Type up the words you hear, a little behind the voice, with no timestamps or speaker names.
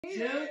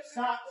Jude,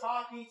 stop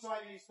talking so I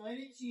can explain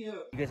it to you.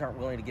 You guys aren't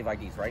willing to give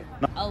IDs, right?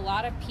 A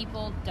lot of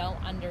people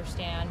don't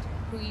understand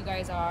who you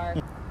guys are.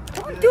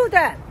 Don't do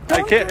that.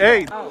 I can't.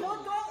 Hey. I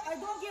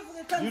don't give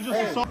the consent. You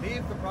just assault.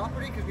 Leave the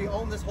property because we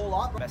own this whole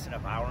lot. Messing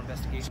up our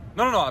investigation.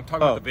 No, I'm talking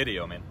about the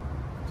video, man.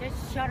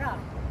 Just shut up.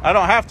 I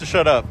don't have to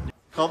shut up.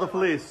 Call the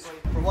police.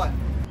 For what?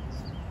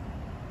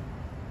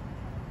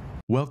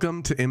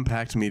 Welcome to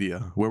Impact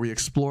Media, where we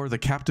explore the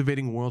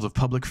captivating world of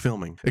public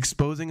filming,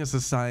 exposing a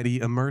society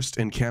immersed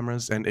in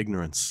cameras and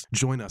ignorance.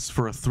 Join us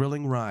for a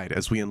thrilling ride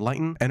as we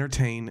enlighten,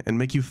 entertain, and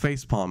make you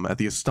facepalm at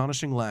the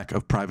astonishing lack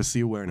of privacy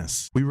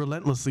awareness. We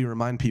relentlessly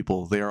remind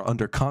people they are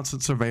under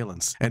constant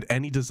surveillance, and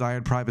any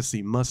desired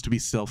privacy must be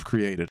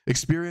self-created.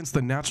 Experience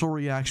the natural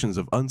reactions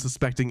of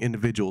unsuspecting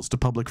individuals to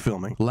public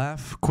filming.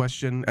 Laugh,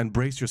 question, and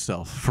brace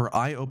yourself for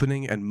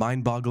eye-opening and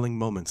mind-boggling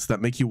moments that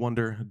make you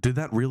wonder, did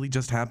that really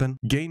just happen?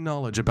 Gain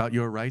knowledge about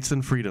your rights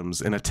and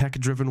freedoms in a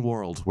tech-driven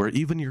world where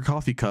even your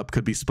coffee cup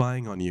could be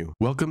spying on you.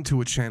 Welcome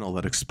to a channel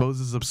that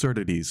exposes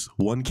absurdities,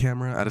 one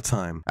camera at a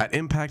time. At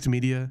Impact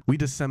Media, we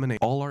disseminate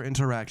all our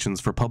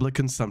interactions for public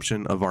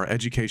consumption of our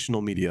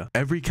educational media.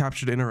 Every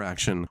captured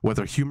interaction,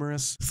 whether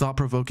humorous,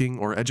 thought-provoking,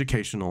 or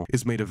educational,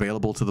 is made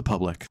available to the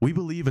public. We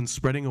believe in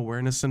spreading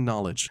awareness and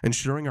knowledge,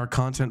 ensuring our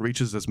content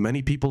reaches as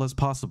many people as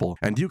possible,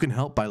 and you can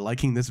help by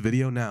liking this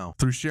video now.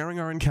 Through sharing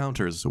our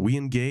encounters, we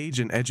engage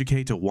and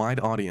educate a wide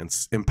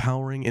audience, empowering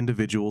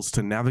individuals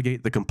to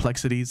navigate the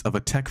complexities of a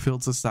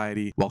tech-filled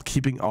society while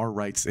keeping our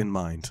rights in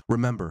mind.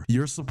 Remember,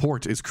 your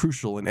support is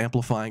crucial in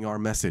amplifying our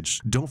message.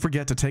 Don't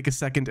forget to take a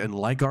second and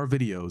like our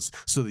videos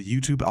so the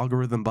YouTube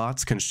algorithm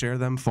bots can share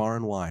them far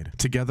and wide.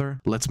 Together,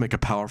 let's make a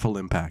powerful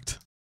impact.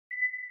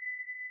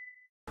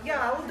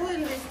 Yeah, I'll do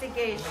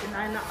investigation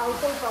and I'll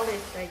call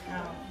police right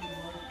now.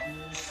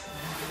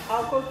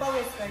 I'll call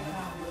police right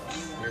now.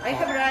 I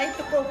have a right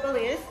to call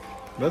police.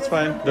 That's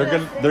fine.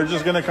 They're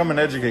just gonna come and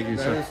educate you,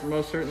 sir. That is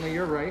most certainly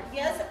your right.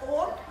 Yes,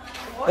 or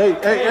Hey!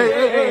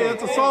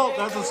 That's assault.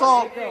 That's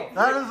assault.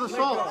 That is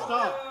assault.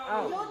 Stop.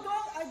 I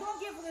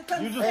don't give the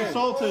consent. You just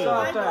assaulted.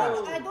 I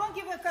don't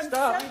give a consent.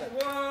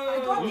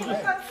 I don't give a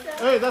consent.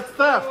 Hey, that's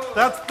theft.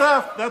 That's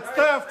theft. That's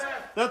theft.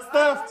 That's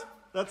theft.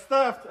 That's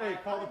theft. Hey,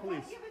 call the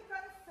police.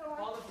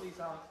 Call the police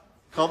out.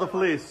 Call the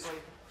police.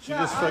 She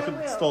just fucking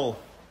will. stole.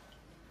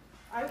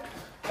 Oh,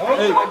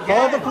 Hey,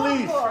 call the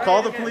police.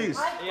 Call the police.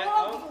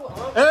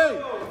 Hey!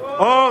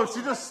 Oh,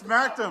 she just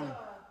smacked him.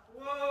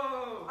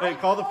 Hey,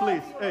 call the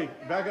police. Hey,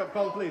 back up,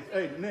 call the police.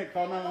 Hey, Nick,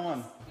 call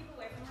 911.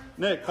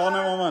 Nick, call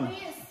 911.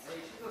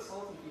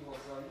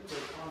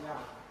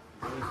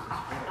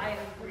 I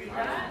agree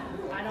that.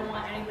 I don't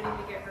want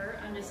anybody to get hurt.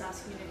 I'm just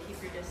asking you to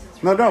keep your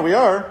distance. No, we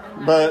are,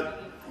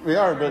 but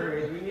let her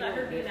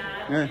do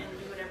that yeah. and do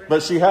whatever.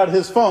 But she had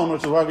his phone,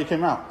 which is why we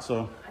came out.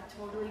 So I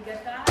totally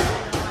get that. I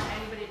don't want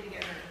anybody to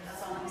get hurt.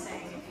 That's all I'm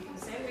saying. If you can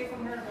stay away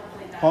from her,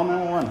 hopefully that. call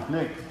 911,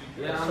 Nick.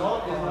 Yeah,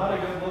 assault is not a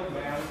good look,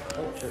 man.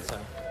 Oh, shit, son.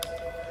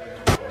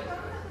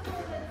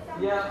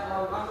 Yeah,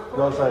 I'm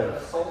Go outside.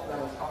 assault that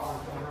was caught on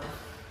camera.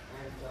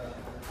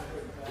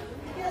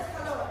 Yes,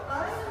 hello.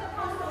 I'm in the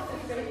hospital.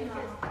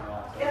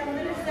 And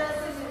there is the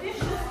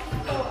suspicious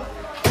people,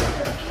 the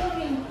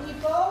filming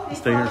people.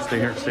 Stay here, stay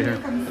here, stay here.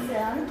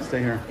 Consent. Stay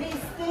here. They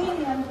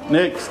stay and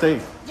Nick, stay. You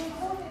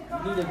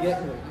need to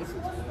get her.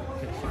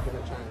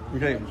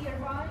 Okay.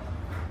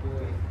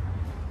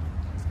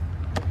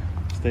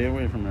 Stay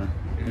away from her.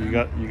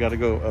 You got to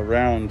go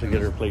around to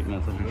get her plate and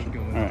information.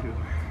 All right.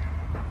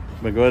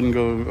 But go ahead and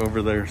go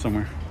over there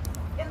somewhere.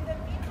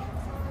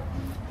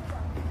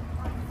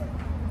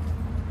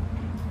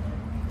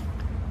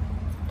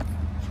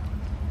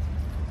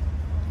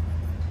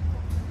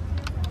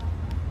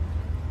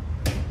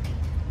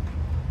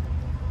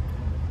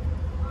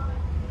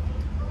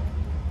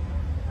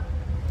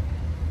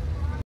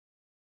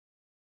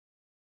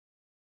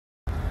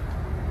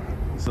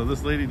 So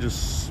this lady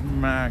just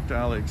smacked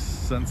Alex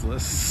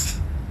senseless.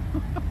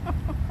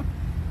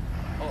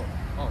 Oh,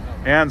 no.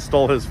 And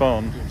stole his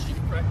phone. She's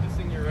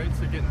practicing your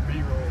rights or getting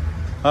B-roll?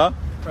 Huh?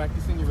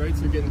 Practicing your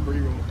rights or getting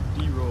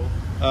B-roll?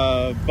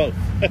 Both.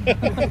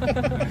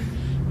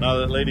 No,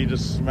 that lady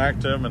just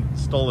smacked him and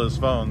stole his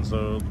phone,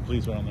 so the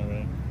police were on their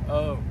way.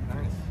 Oh,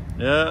 nice.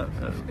 Yeah,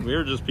 we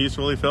were just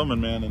peacefully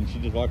filming, man, and she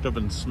just walked up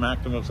and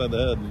smacked him upside the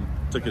head and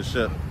took his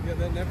shit. Yeah,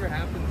 that never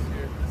happens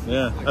here.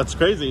 Yeah, that's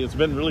crazy. It's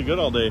been really good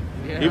all day.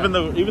 Yeah. Even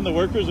the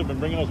workers have been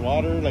bringing us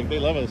water. Like, they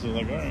love us. It's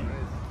like, all right.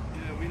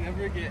 Yeah, we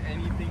never get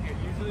anything here.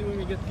 Usually when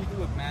we get people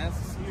with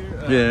masks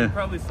here, Yeah. you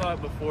probably saw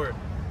it before.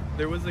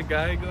 There was a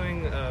guy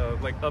going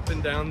like up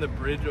and down the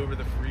bridge over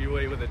the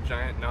freeway with a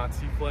giant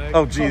Nazi flag.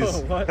 Oh, jeez.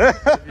 Oh, what?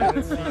 If you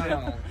haven't seen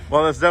it.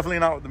 Well, that's definitely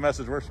not what the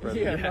message we're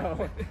spreading. Yeah, no. All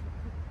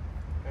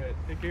right,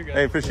 take care, guys.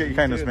 Hey, appreciate your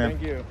kindness, man.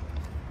 Thank you.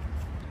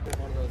 There's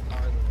one of those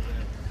cars over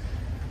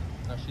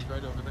there. She's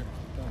right over there.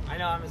 I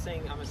know. I'm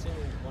assuming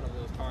one of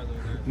those cars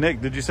over there. Nick,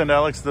 did you send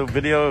Alex the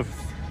video of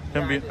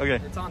him being okay?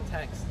 It's on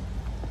text.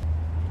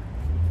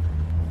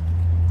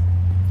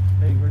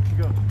 Hey, where'd she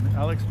go?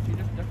 Alex? She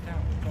just ducked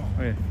down.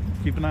 Okay,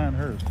 keep an eye on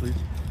hers, please.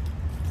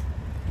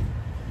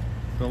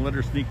 Don't let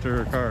her sneak to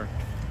her car.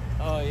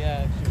 Oh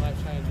yeah, she might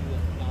try and do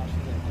that. No,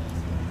 she's like this.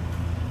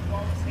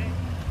 Wall was hit.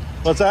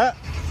 What's that?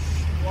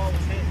 Wall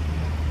was hit.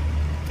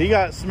 He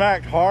got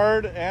smacked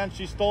hard and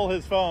she stole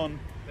his phone.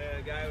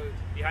 The guy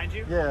behind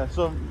you? Yeah,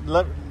 so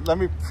let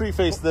me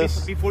preface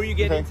this. Before you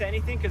get Okay. into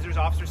anything, because there's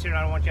officers here and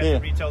I don't want you to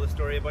have to retell the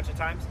story a bunch of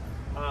times.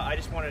 I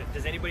just want to,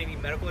 does anybody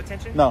need medical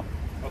attention? No.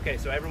 Okay,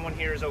 so everyone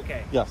here is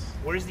okay? Yes.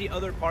 Where's the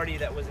other party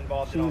that was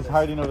involved in all She's this?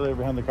 hiding over there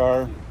behind the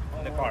car.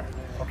 In the car.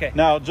 Okay.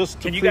 Now, just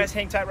to can you guys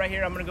hang tight right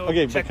here? I'm going to go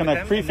okay, check but can with I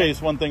them,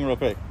 preface one thing real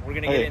quick? We're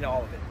going to get into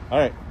all of it. All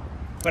right.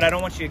 But I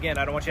don't want you, again,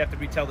 I don't want you to have to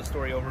retell the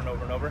story over and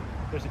over and over.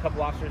 There's a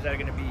couple officers that are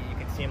going to be, you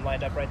can see them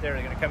lined up right there.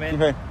 They're going to come in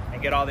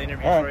and get all the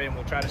interviews for you, and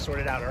we'll try to sort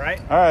it out, all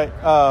right? All right.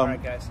 All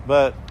right, guys.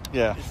 But,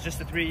 yeah. It's just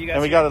the three of you guys.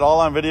 And we got it all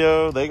on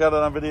video. They got it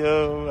on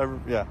video.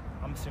 Yeah.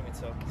 I'm assuming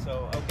so.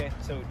 So, okay.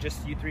 So,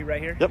 just you three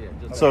right here? Yep.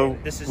 Okay. So,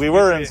 this is we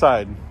were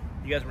inside.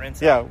 You guys were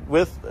inside? Yeah,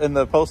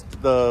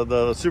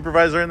 the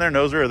supervisor in there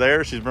knows we were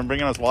there. She's been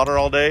bringing us water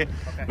all day.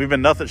 Okay. We've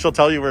been nothing. She'll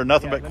tell you we're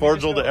nothing but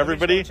cordial to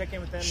everybody.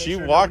 She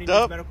walked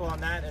up.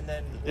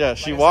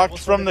 She walked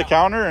from the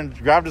counter and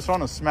grabbed his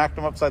phone and smacked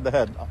him upside the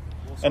head.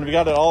 And we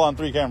got it all on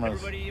 3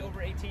 cameras. Everybody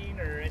over 18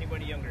 or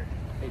anybody younger?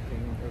 18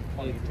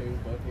 or 22,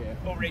 but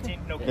yeah. Over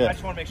 18? No. Yeah. I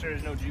just want to make sure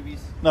there's no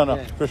juvies.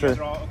 No, for sure.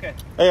 Okay.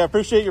 Hey, I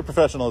appreciate your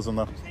professionalism,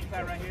 though. Just hang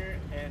tight right here,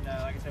 and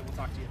like I said, we'll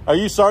talk to you. Are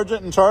you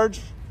sergeant in charge?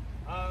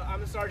 I'm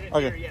the sergeant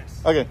here,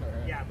 yes. Okay.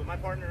 Yeah, but my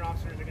partner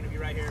officers are going to be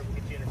right here. We'll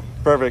get you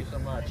interviewed. Perfect.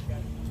 Thank you so much.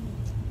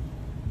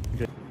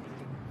 Okay.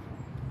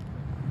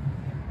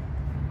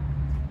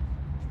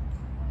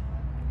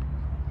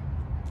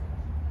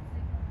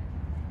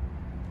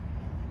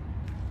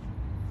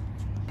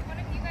 What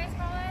did you guys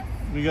call us?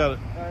 We got it.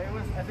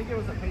 I think it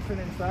was a patient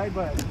inside,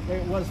 but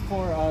it was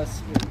for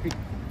us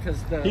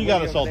because He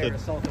got assaulted.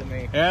 Assaulted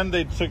me. And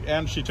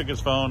she took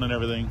his phone and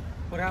everything.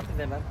 What happened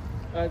then, man?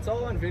 It's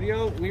all on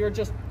video. We were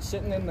just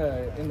sitting in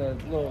the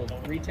little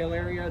retail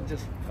area,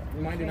 just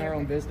minding our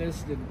own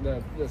business.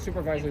 The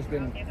supervisor's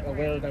been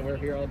aware that we're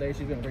here all day.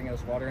 She's been bringing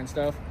us water and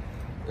stuff.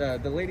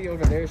 The lady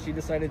over there, she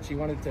decided she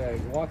wanted to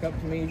walk up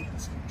to me,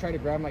 try to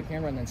grab my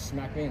camera, and then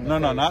smack me in the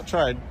face. No, not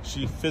tried.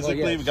 She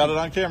physically got it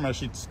on camera.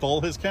 She stole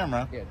his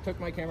camera. Yeah, took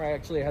my camera. I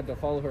actually had to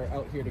follow her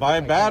out here to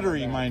by get my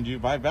battery, mind you,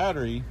 by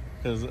battery,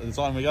 because it's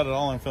on. We got it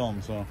all on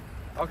film. So.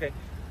 Okay.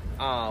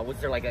 Was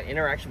there like an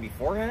interaction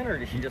beforehand, or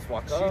did she just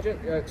walk up?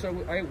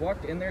 So I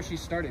walked in there. She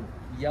started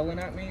yelling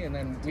at me, and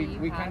then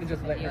we kind of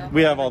just let her.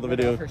 We have all the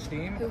video. Her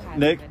steam.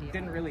 Nick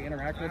didn't really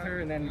interact with her,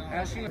 and then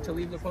as she went to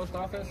leave the post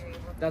office,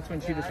 that's when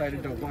she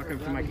decided to walk up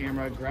to my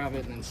camera, grab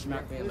it, and then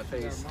smack me in the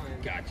face.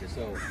 Gotcha.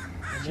 So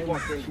she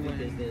walked into the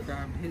business,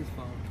 grabbed his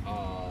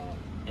phone,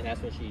 and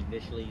that's when she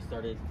initially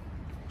started.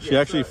 She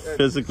actually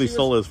physically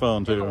stole his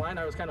phone too.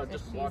 I was kind of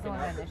just walking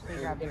out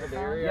into the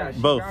area.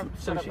 Yeah, both.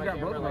 So she got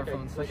both of our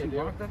phones. So she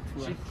walked up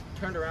to us. She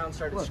turned around,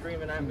 started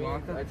screaming at me.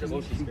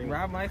 She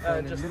grabbed my phone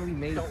and literally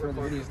made it for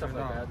the video stuff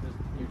like that.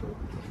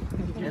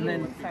 And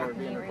then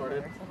being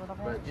recorded,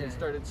 but she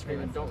started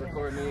screaming, "Don't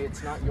record me!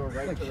 It's not your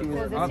right to record."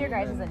 So is this your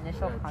guys'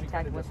 initial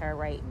contact with her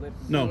right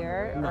No.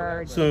 here?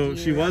 Or So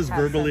she was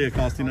verbally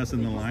accosting us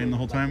in the line the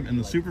whole time,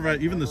 and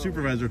even the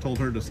supervisor told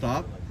her to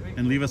stop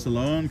and leave us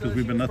alone because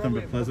we've been nothing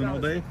but pleasant all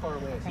day,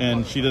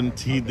 and she didn't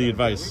heed the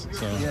advice.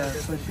 So yeah,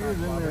 so she was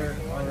in there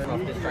already.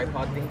 Off this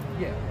tripod thing?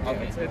 Yeah.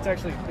 Okay. It's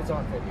actually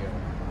on video.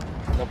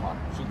 No problem.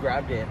 She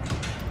grabbed it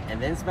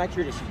and then smacked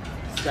you, or did she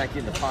smack you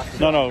in the pocket?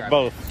 no,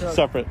 both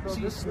separate.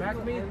 She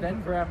smacked me,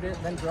 then grabbed it,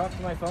 then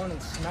dropped my phone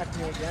and smacked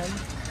me again.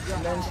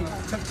 And then she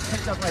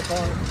picked up my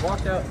phone,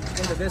 walked out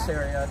into this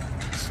area,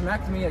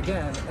 smacked me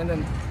again, and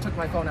then took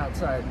my phone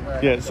outside.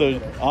 Yeah, so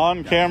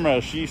on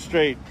camera, she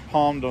straight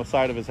palmed the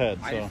side of his head.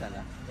 So. I understand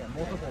that. Yeah,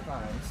 multiple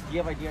times. Do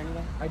you have ID or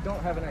anything? I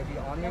don't have an ID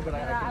on me, but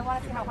I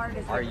want to see how hard it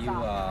is. Are you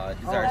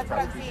desirous that's what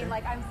I'm prosecution? seeing.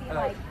 Like, I'm seeing,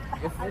 like...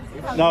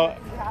 No.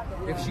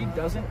 If she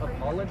doesn't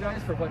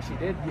apologize for what she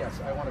did, yes,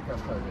 I want to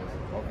press charges.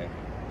 Okay.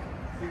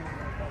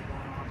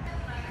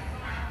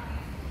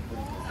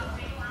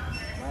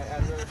 My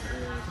address is...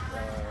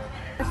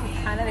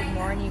 She's kind of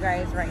ignoring you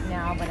guys right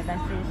now, but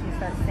eventually she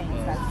starts saying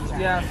stuff to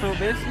you. Yeah, so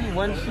basically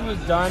when she was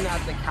done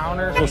at the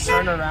counter, she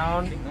turned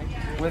around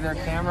with her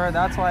camera.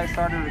 That's why I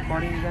started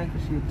recording again,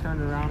 because she had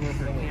turned around with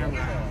her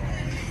camera.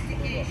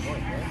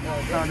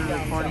 Started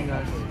recording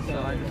us. So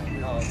I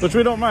just... Which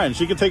we don't mind.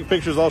 She can take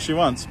pictures all she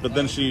wants, but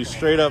then she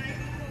straight up...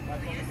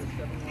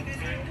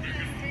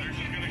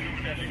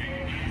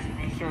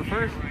 So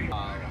first...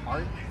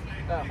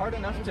 hard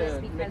enough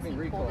to make me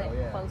recoil,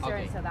 yeah. Closer,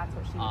 and so that's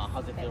what she was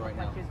how's it feel right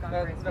now?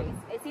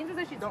 It seems as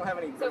though she's... Don't have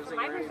any So from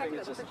my bruising or perspective, anything, it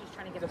it's looks just like she's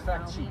trying to get the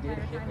fact she did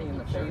hit me in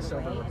the face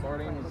over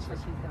recording is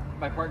just...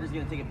 My partner's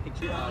gonna take a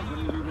picture. You want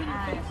to read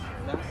your face?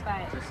 But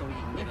Just so we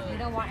can get if you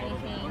don't want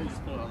anything...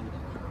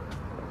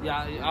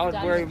 Yeah, I would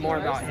worry more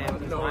about him.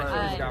 Is it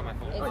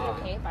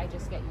okay if I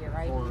just get your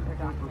ID for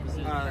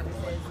documentation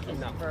purposes?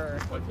 No. For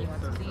if he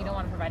wants to, so you don't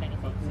want to provide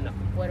anything? No.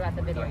 What about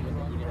the video? You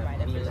willing to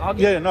provide it?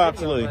 Yeah, no,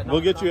 absolutely.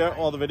 We'll get you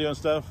all the video and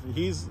stuff.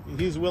 He's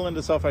willing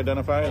to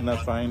self-identify, and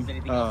that's fine,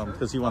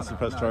 because he wants to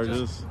press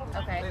charges.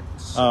 Okay.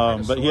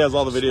 But he has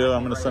all the video.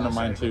 I'm going to send him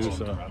mine too.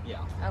 So.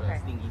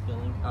 Okay.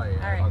 Oh,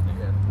 yeah. All right.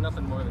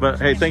 Nothing more than But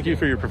hey, thank you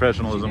for your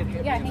professionalism.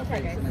 Yeah, thanks,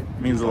 guys.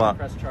 Means a lot.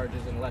 Press charges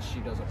unless she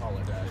does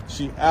apologize.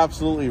 She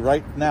absolutely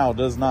right now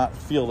does not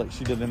feel like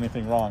she did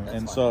anything wrong,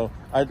 and so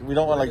we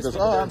don't want like this.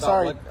 Oh, I'm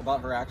sorry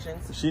about her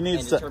actions. She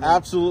needs to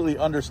absolutely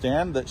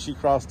understand that she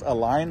crossed a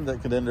line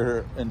that could end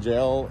her in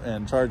jail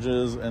and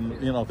charges and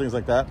things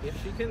like that.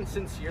 If she can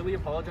sincerely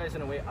apologize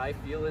in a way I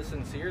feel is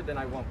sincere, then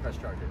I won't press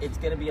charges. It's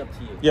gonna be up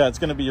to you. Yeah, it's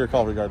gonna be your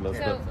call regardless.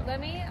 So let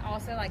me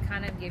also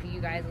kind of give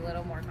you guys a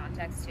little more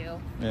context too.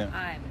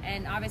 Yeah.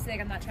 And obviously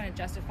I'm not trying to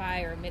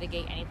justify or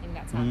mitigate anything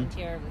that's happened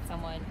here with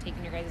someone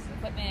taking your guys'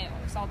 equipment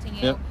or assaulting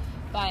you. Yep.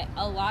 But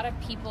a lot of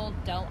people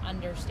don't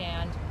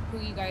understand who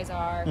you guys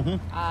are,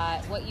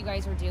 what you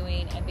guys are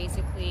doing, and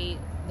basically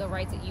the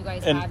rights that you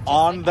guys have. And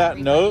on that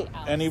note,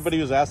 else. Anybody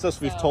who's asked us,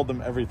 we've told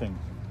them everything.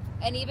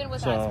 And even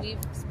with us, we've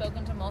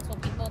spoken to multiple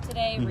people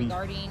today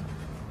regarding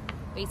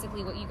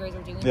basically what you guys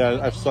are doing. Yeah,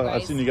 I've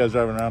seen you guys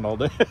driving around all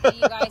day.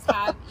 you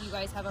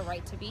guys have a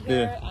right to be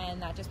here, and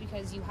not just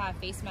because you have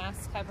face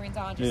masks coverings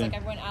on, just like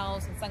everyone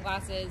else, and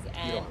sunglasses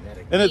and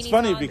it's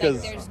funny on,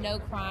 because there's no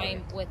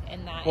crime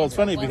within that. Well, it's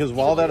funny because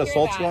while that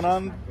assault's going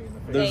on,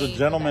 there's a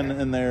gentleman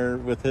in there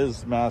with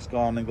his mask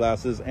on and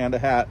glasses and a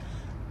hat.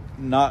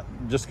 Not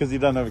just because he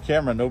doesn't have a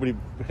camera, nobody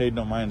paid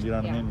no mind. You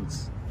know what I mean?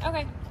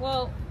 Okay,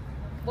 well,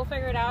 we'll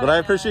figure it out. But I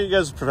appreciate you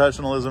guys'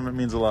 professionalism. It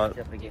means a lot.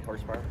 Get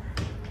horsepower.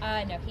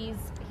 No,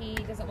 he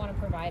doesn't want to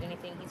provide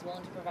anything. He's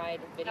willing to provide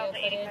video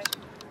footage.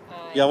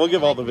 Yeah, we'll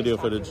give all the video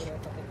footage.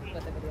 With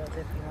the videos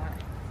if you want.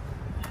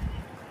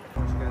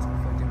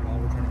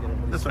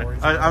 That's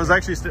right. I was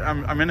actually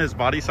I'm in his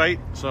body sight,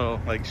 so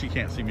like she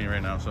can't see me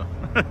right now. So.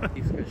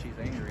 Because she's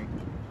angry.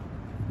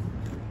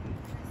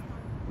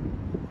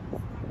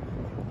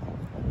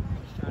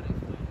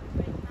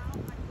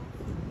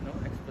 No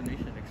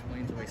explanation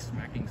explains away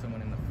smacking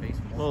someone in the face.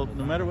 Well,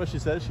 no matter what she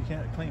says, she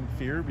can't claim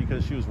fear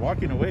because she was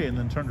walking away and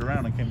then turned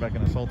around and came back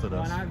and assaulted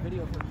us. And I have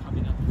video for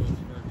popping up the first.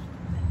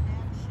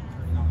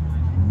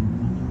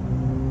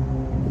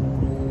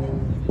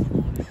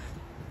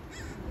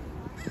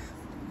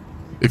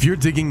 If you're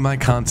digging my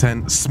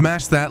content,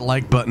 smash that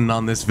like button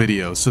on this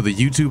video so the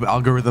YouTube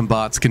algorithm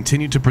bots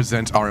continue to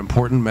present our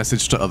important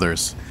message to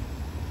others.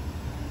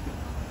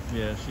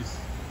 Yeah,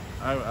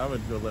 I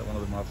would go let one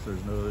of them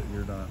officers know that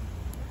you're not.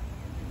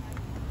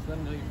 Just let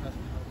them know you're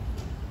pressing.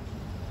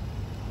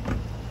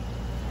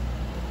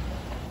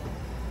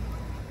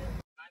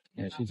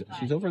 Yeah,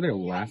 she's over there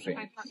laughing.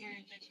 And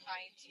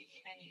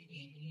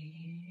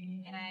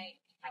I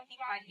think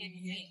I can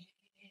see.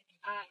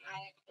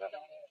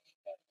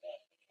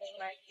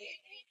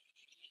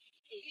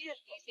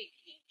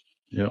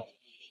 Yep.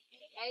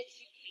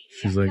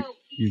 She's like,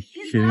 you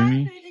kidding me?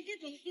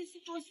 He's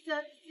supposed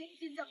to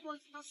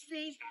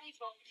save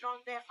people from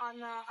the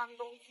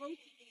unlawful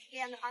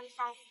and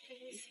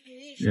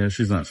unconstitutional. Yeah,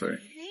 she's not sorry.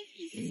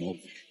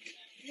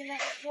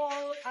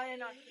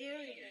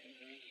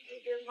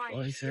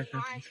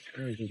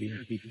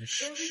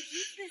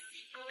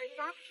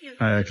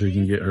 I actually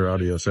can get her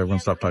audio, so everyone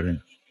stop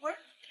talking.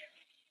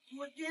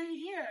 Within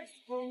years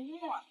or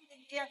more,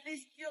 if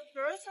it's the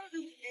person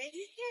who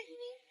educated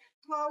me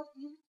how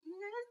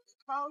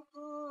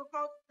to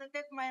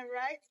protect my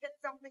rights, that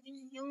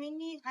somebody human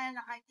me, and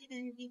I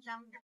didn't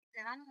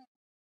understand.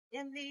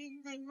 And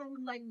they go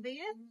like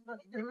this,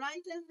 the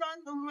right in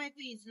front of my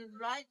face,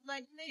 right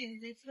like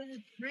this. It's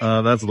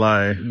that's a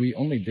lie. We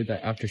only did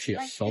that after she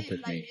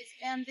assaulted me.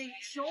 And they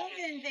show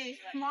and they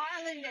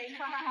smile and they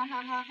ha ha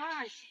ha ha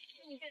ha.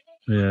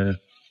 Yeah,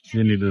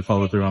 you need to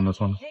follow through on this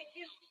one.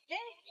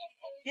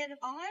 And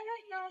I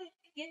right now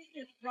get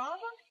this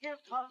problem and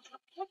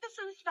what the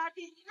sun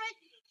started right.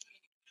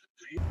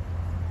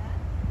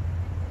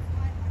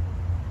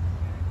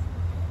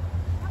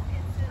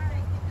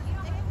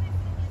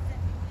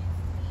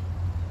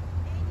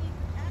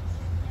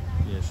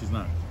 Yeah, she's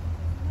not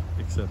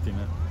accepting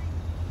it.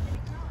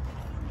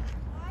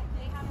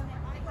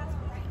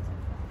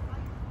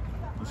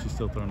 She's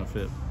still throwing a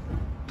fit.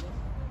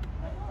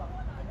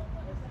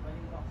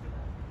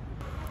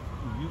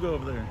 You go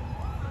over there.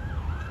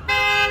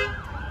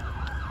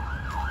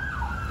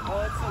 Oh,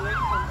 it's the lady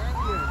from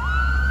earlier.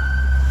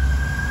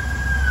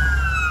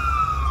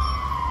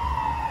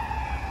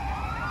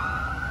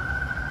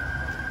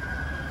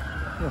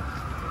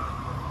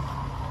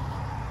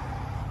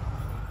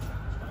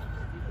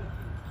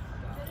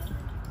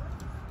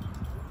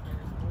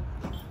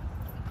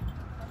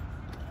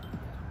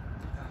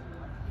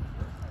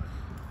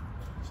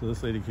 So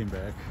this lady came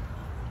back,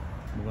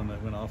 the one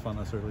that went off on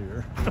us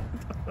earlier.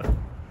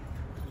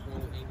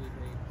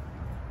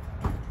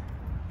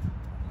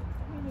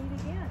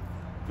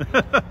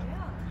 Yeah.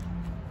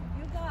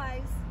 You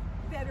guys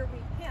better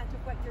repent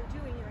of what you're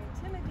doing. You're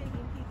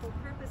intimidating people.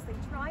 purposely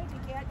trying to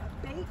get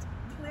a bait,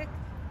 click,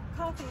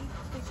 copy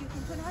that you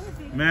can put on a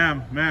video.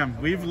 Ma'am,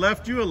 we've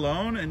left you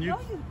alone and you... No,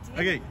 you didn't.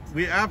 Okay,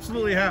 we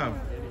absolutely have.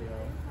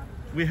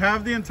 We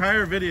have the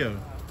entire video.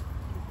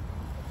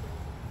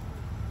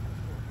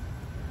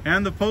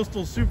 And the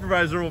postal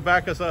supervisor will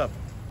back us up.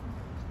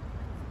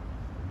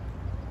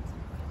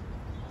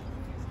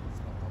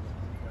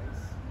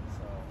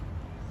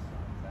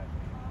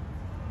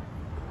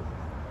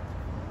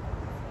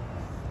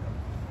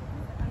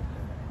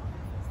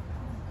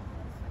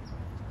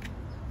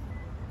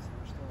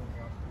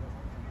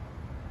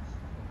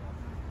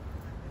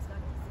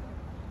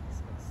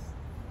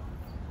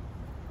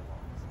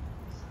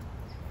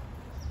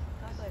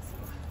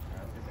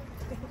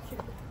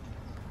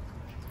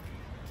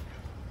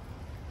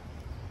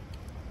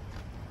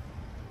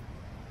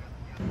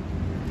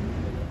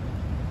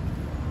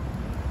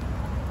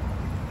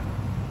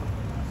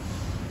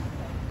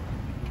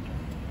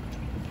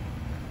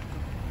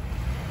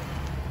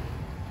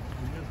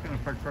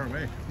 Parked far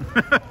away.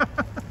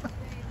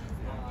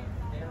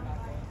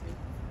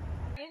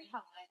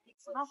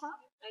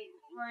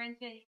 For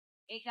instance,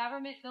 a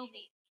government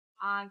building,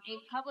 a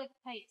public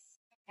place,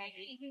 okay,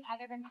 anything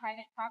other than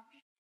private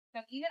property.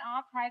 So even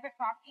on private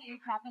property in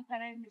shopping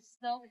centers is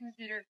still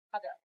considered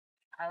public.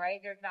 All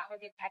right, there's not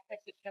really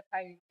expectation of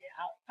private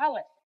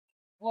public.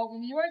 Well,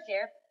 when you are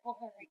there, people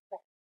can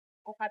report.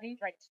 We'll have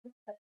these rights to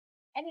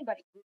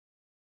anybody.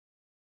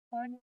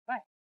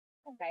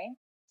 Okay,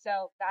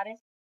 so that is.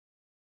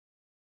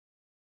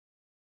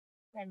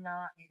 And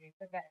not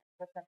forget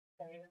what the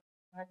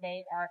when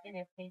they are in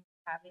a state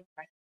having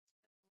rights.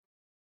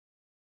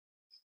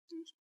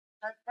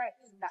 That's right.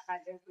 That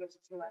has influence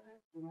to us.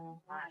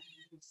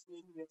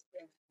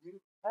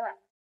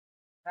 Correct.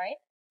 Right?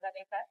 Does that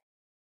make sense?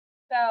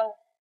 So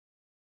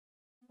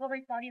people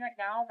reporting right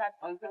now that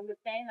I'm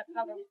saying the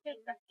public is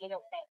you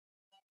know thing.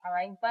 All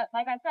right. But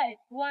like I said,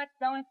 if you want to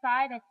go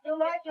inside and still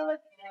like you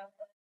listen.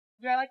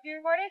 You're like you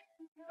recorded?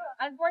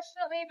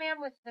 Unfortunately, ma'am,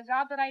 with the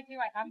job that I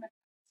do, I have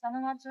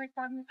someone wants to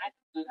record me, I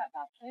can do that.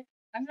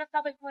 I'm just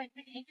public point.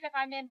 Even if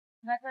I'm in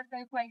record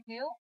point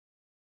too,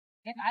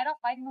 if I don't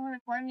like anyone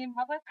recording me in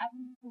public, I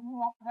can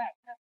walk away.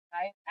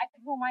 I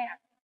can pull my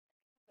ass.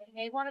 If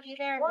they want to be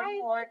there and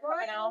record,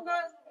 you know.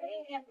 Why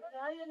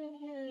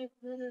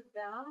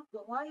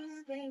are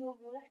you staying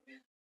over there?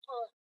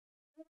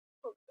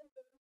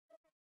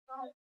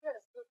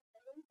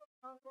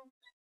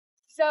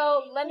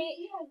 So let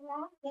me.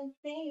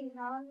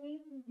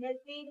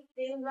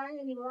 They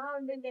running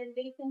around and then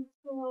they can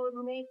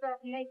make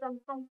them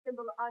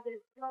comfortable.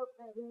 Others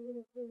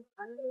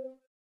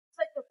it's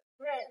like a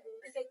threat.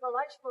 It's like a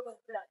psychological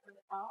threat.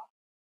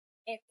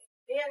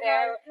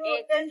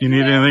 You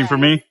need anything from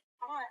me?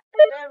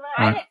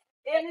 Right.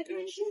 Send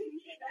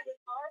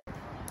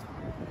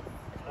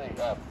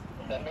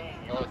me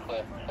your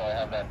clip so I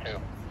have that too,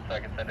 so I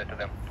can send it to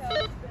them.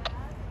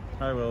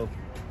 I will.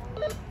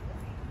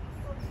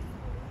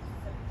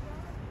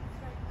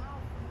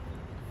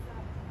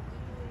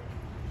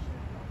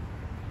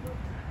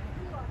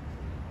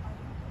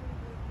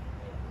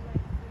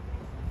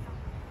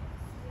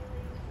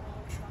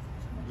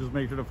 Just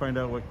make sure to find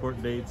out what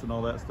court dates and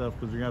all that stuff,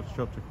 because you're gonna have to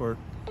show up to court.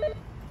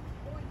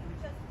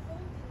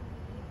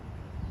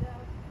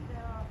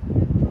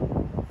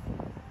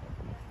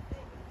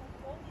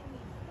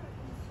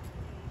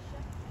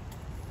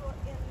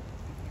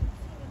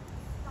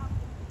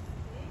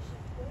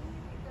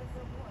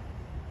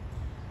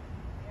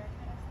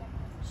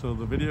 So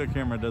the video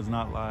camera does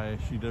not lie.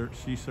 She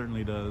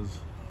certainly does.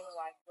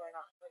 Like we're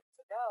not good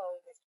to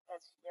go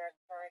because you're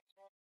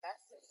encouraging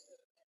message.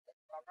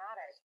 No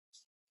matter.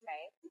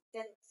 Okay.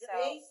 So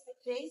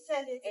they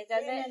said it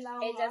doesn't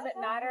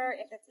matter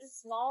if it's a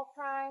small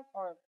crime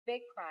or a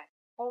big crime.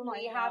 Oh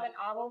my we God. have an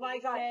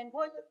obligation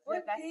What to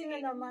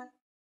investigate.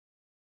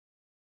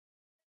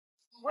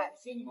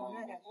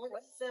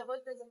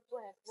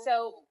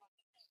 So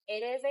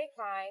it is a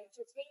crime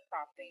to take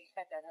property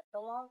that doesn't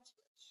belong to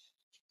you.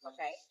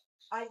 Okay.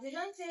 I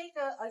didn't take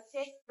a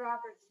safe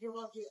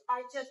property.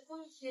 I just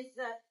pushed it.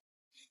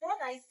 Then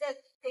I said,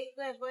 take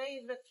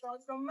away the phone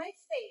from my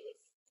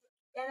face.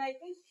 And I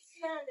think she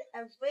stand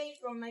away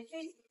from my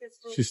face because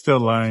she's still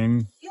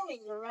lying.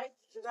 Filming, right?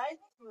 Then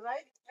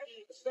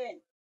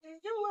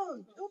you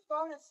will do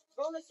bonus.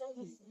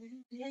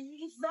 And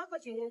he's not what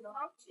you did.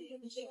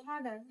 She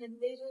had her, and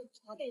they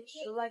just like this.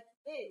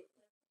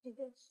 She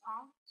just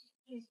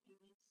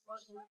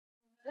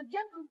the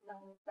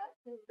gentleman that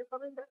is the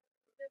coming back.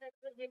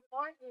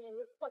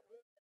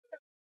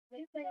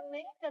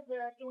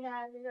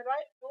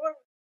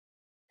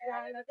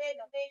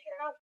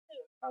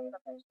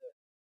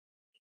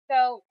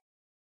 So,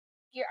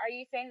 are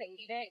you saying that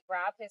you didn't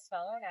grab his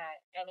phone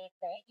at any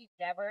point? You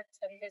never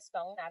took his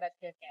phone out of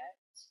his hand?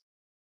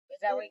 Is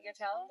that what you're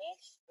telling me?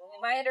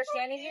 Am I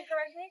understanding you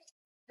correctly?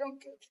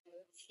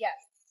 Yes.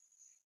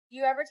 Do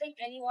you ever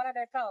take any one of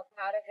their phones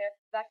out of their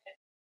possession?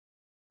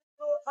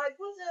 So I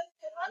was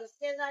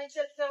and I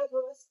just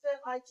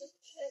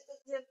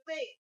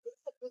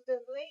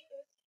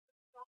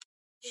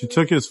She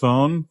took his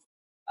phone,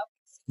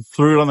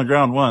 threw it on the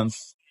ground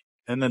once,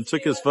 and then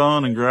took his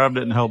phone and grabbed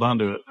it and held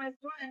onto it.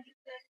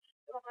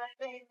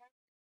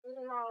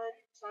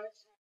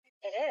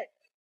 It is.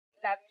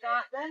 That's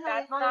not. Okay.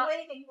 That's not lawful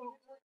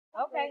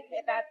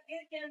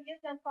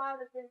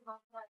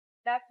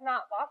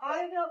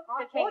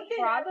to take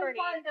property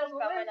from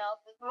someone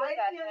else's possession.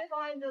 I can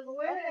find a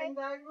lawyer and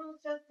that rule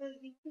says that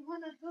if you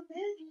want to do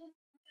business,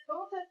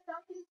 don't have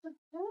something to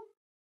do.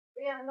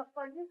 Yeah, and the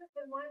funny is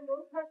that when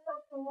those have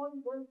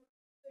someone will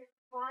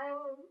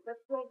file the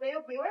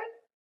probate board.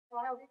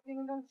 Well,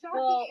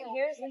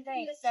 here's the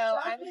thing. So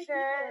I'm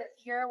sure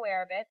you're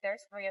aware of it.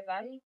 There's 3 of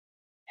them,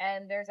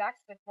 and there's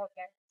actually 4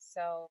 cameras.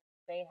 So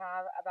they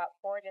have about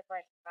 4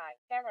 different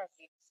camera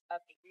views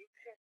of the group.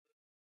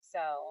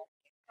 So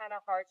it's kind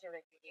of hard to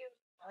review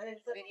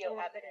video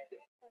evidence.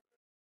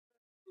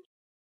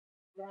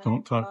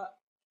 Don't talk.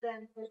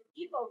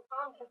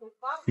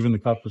 Even the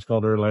cop was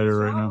called earlier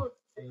right now.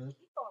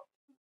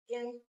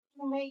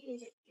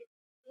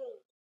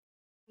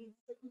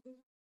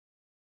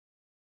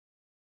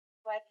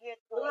 Like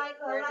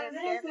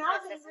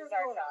this is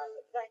our job.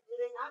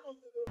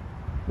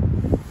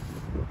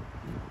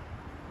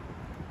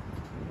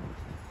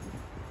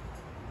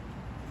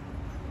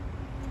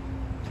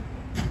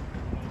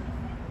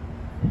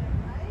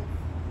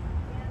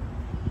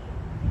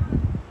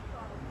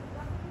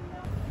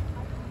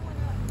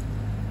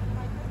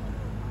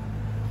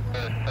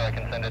 So I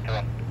can send it to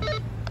him.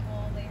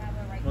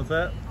 What's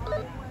that?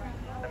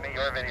 Send me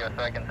your video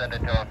so I can send it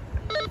to him.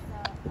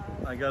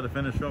 I got to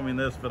finish filming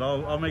this, but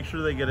I'll make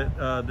sure they get it.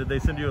 Did they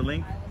send you a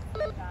link?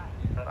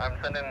 I'm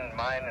sending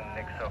mine and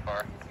Nick's so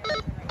far.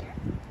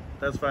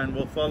 That's fine.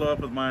 We'll follow up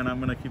with mine. I'm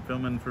going to keep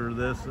filming for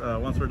this.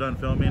 Once we're done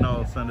filming,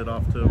 I'll send it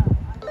off to him.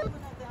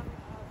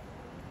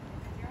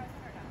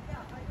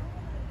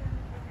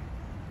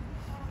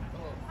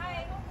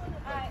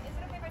 Hi. Is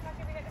it okay if I talk to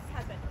you over here? This is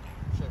husband.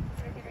 Sure. Is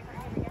it okay if I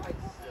talk to you over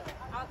here?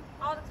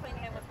 I'll explain to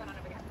him what's going on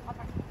over here. I'll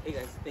talk to you. Hey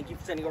guys, thank you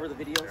for sending over the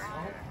videos.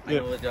 I Yeah.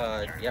 know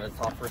you had to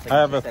talk for a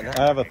second.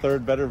 I have a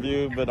third better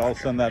view, but I'll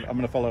send that. I'm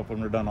going to follow up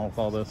when we're done. I'll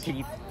follow this. Can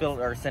you fill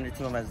or send it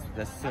to him as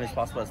soon as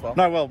possible as well?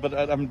 No, I will, but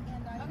I'm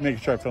making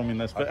sure I'm filming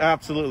this. But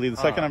absolutely, the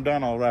second I'm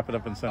done, I'll wrap it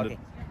up and send it.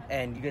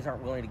 And you guys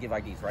aren't willing to give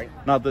IDs, right?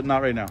 Not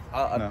right now.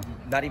 No.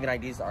 Not even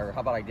IDs, or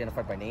how about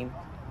identified by name?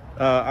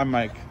 I'm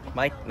Mike.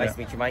 Mike, nice to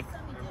meet you, Mike.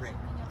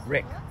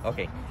 Rick.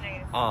 Okay.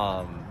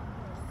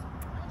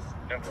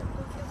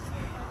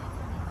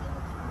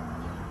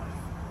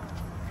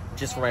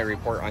 Just for my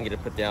report, I'm going to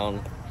put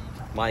down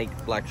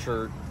Mike, black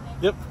shirt.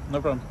 Yep,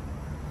 no problem.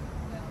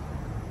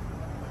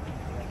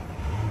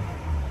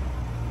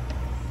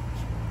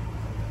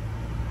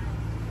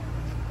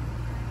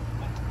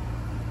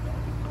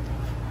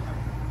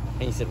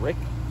 And you said Rick?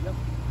 Yep.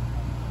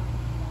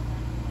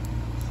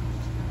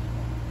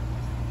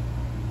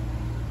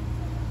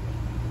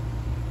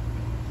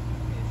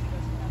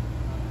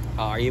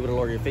 Are you able to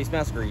lower your face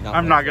mask, or are you not?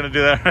 I'm not going to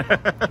do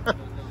that.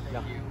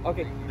 No.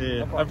 Okay.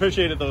 Yeah, No I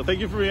appreciate it, though. Thank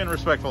you for being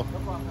respectful. No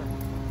problem.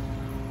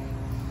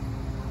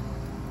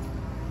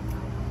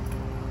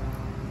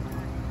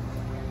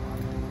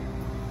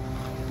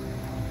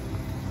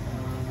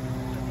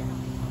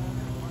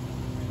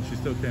 She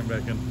still came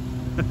back in.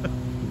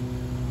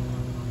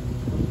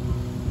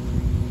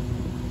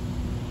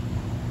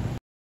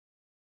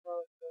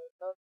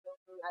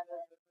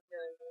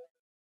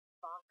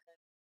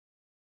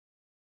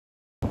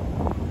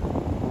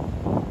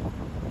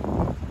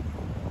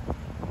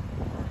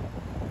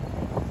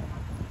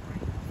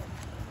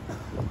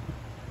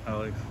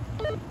 Alex.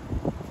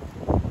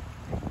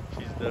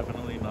 She's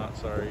definitely not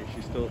sorry.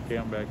 She's still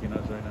cam backing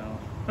us right now.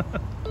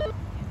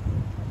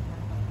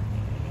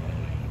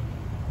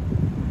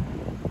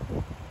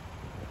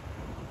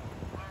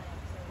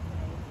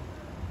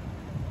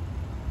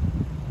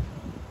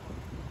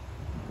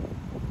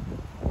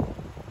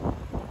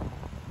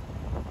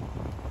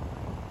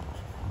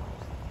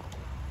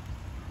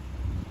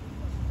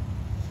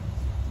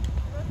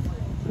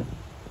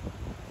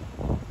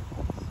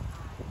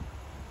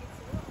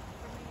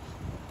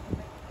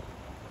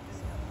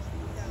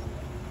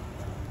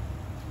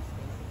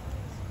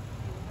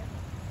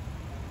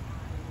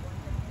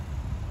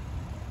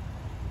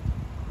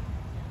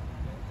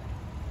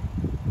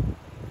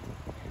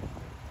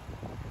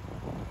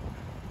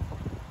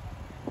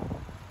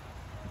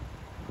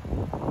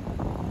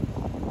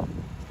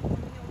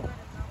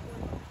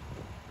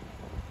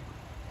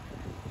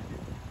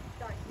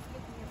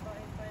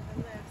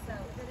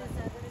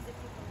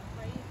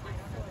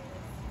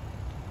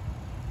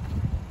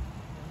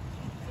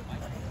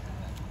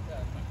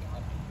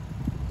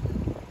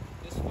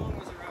 This phone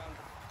was around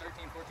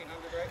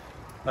 1400, right?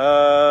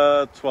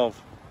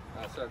 12.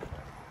 So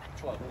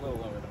 12, a little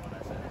lower than what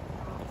I said.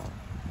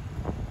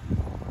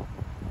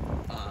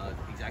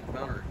 Exact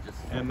amount, or just?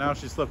 And now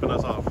she's flipping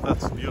us off.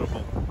 That's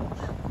beautiful.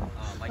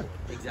 Like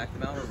exact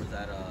amount, or was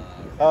that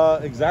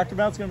exact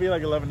amount's gonna be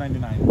like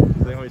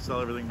 $11.99. They always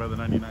sell everything by the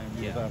 99.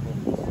 Yeah.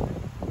 Apple.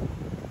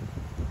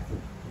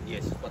 Yeah,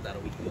 it's just about that a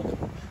week ago.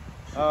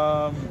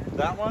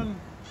 That one.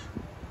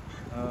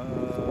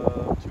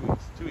 2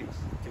 weeks. 2 weeks.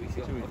 2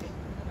 2 weeks.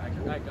 I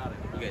got it.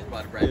 You guys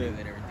bought it brand new and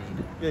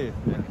everything. Yeah.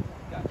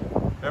 Gotcha.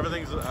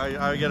 Everything's,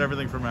 I get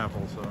everything from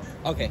Apple, so.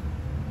 Okay.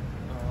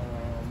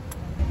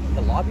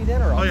 The lobby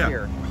then, or yeah.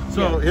 here?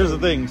 So here's the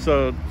thing.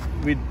 So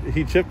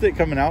he chipped it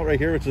coming out right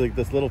here, which is like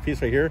this little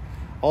piece right here.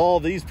 All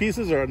these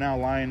pieces are now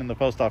lying in the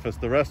post office.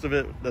 The rest of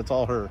it, that's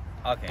all her.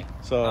 Okay.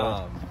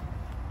 So.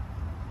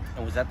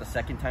 And was that the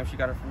second time she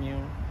got it from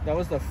you? That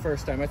was the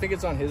first time. I think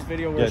it's on his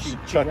video where she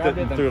chucked it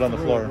and threw it on the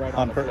floor. Right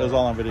It was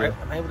all on video.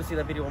 Right. Am I able to see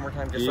that video one more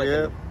time? Just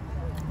yeah.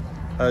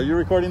 So You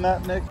recording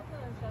that, Nick?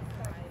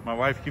 My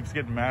wife keeps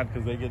getting mad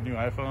because they get new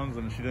iPhones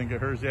and she didn't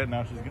get hers yet.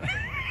 Now she's gonna.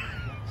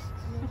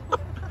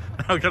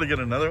 I gotta get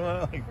another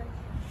one. Like,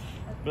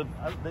 but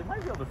they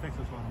might be able to fix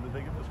this one. Did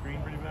they get the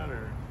screen pretty bad,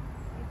 or?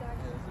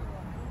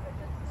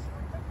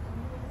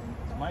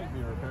 It might be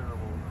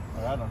repairable,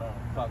 or I don't know.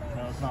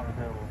 No, it's not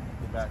repairable.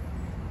 The back.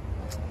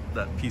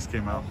 That piece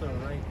came out. Also,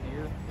 right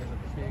here is a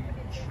big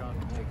chunk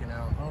taken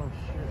out. Oh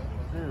shit,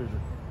 dude.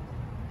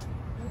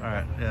 All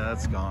right, yeah,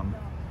 that's gone.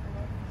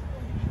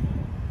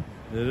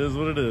 It is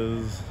what it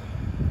is.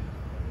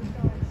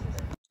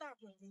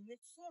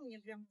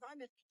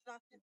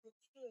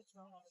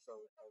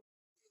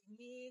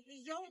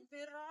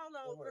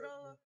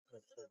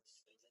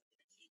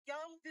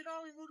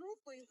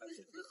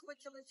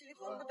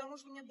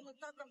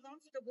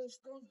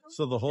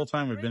 So the whole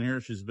time we've been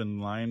here, she's been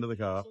lying to the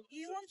cop.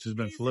 She's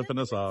been flipping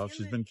us off.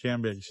 She's been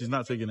cambing. She's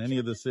not taking any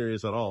of this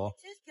serious at all.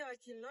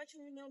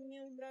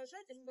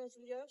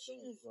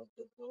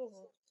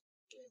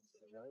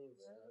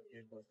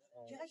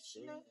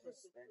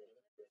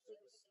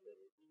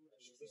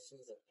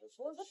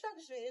 Вот так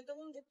же, это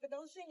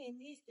продолжение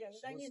действия,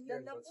 они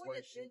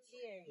доводят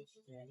людей.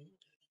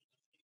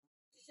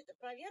 Это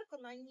проверка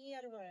на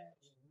нервы.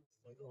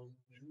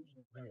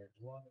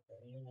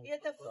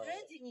 Это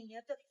Фредди,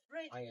 это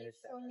Фредди.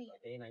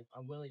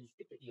 I'm willing to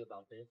speak with you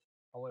about this.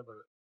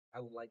 However, I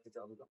would like to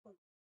tell you about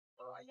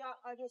Yeah,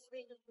 I was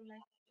waiting for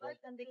my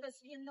husband because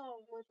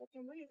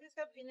this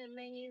have been in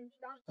many.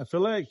 I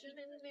feel like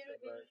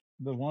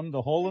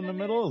the hole in the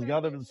middle has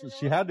got to.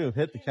 She had to have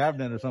hit the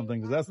cabinet or something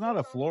because that's not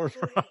a floor.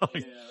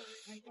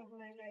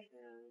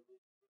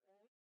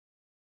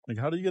 Like,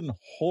 how do you get a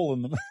hole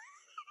in the middle?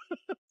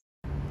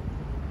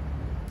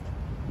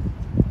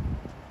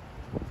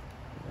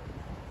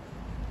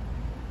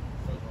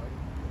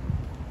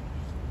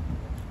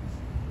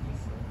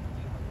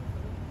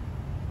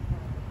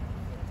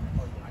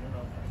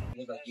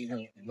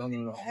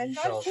 And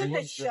not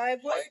footage. I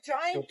was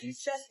trying to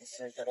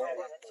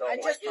I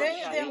just tell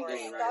them to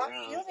stop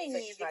filming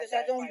me because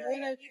I don't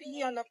want to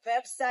be on a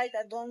website.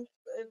 I don't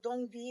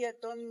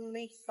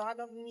make fun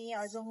of me.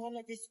 I don't want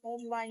to this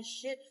online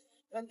shit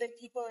when the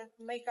people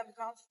make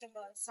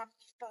uncomfortable and some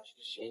people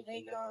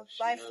make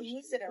life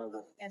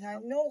miserable. And I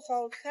know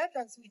how it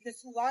happens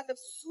because a lot of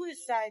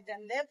suicide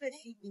and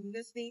everything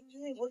because they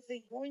doing what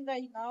they're doing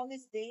right now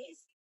these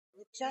days.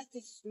 It's just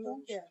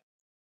exploded.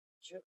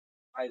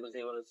 I was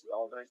able to see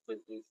all the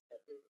with these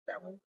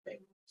family thing.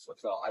 So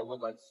I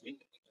would like to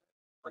speak.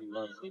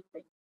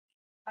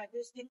 I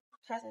just think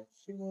I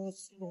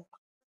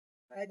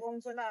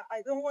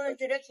don't want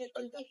to direct you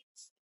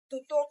to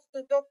talk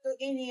to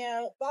any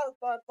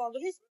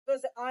police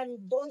because I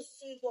don't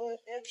see the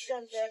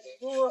action that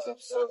you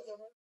observe.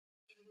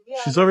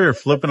 She's over here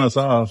flipping us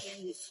off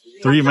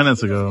 3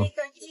 minutes ago.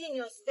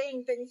 Continue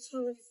staying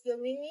continuously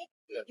filming me.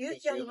 You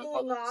can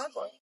do not.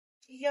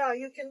 Yeah,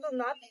 you can do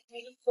not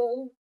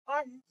phone.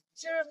 I'm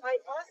sure I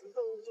asked.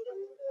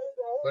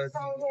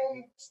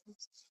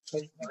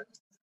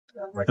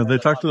 Have they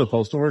talked to the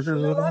postal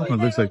workers at all? It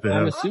looks like they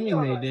have. I'm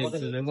assuming they did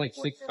because there's like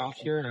 6 cops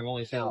here, and I've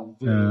only seen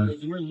 3 of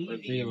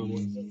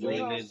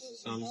them.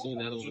 So I'm assuming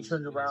the other one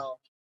turned around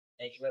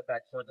and you went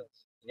back toward them.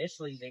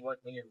 Initially, they weren't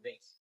in your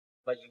face,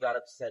 but you got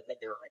upset that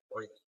they were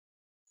recording,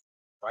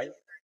 right?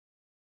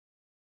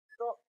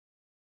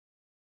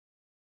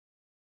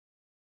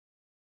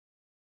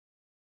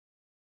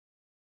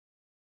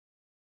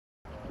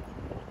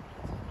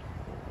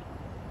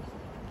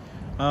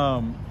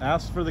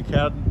 Ask for the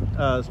CAD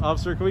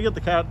officer. Can we get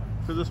the CAD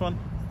for this one?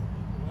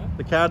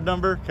 The CAD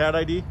number, CAD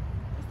ID.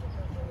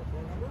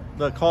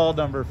 The call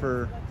number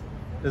for.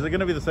 Is it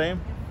going to be the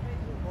same?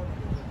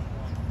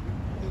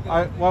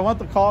 I want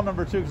the call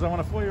number too because I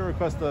want to FOIA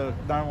request the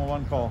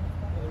 911 call.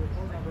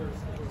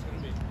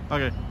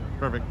 Okay,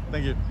 perfect.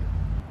 Thank you.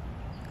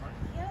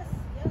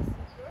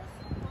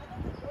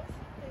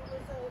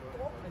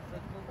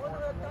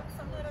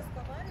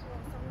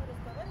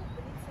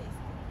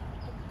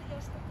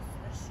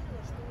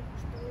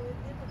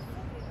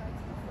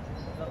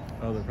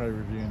 Oh, they're probably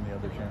reviewing the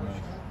other cameras.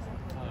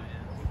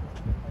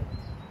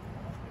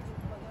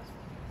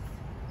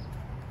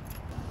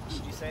 What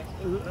did you say?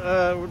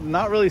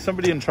 Not really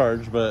somebody in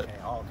charge, but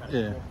okay,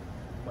 yeah.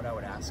 What I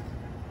would ask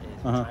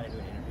is trying to do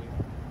an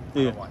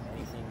interview. I don't want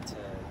anything to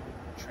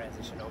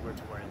transition over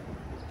to where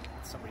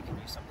somebody can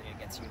use something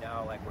against to you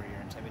now, like where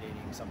you're intimidating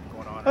something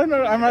going on. Oh,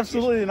 no, I'm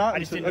absolutely not. I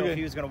just didn't know if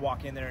he was going to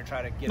walk in there and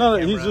try to get. No,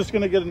 he's just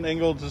going to get an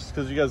angle just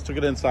because you guys took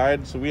it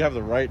inside. So we have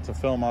the right to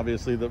film,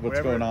 obviously, what's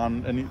going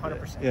on. And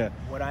 100%. Yeah.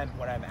 What I don't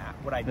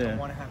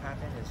want to have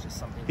happen is just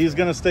something. He's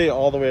going to stay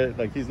all the way.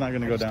 Like he's not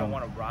going to go down. I don't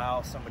want to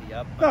rile somebody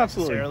up. No,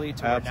 absolutely.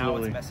 To where now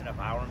it's messing up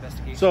our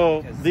investigation.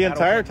 So the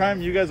entire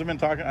time you guys have been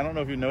talking, I don't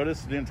know if you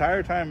noticed, the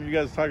entire time you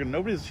guys are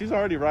talking, she's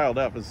already riled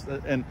up,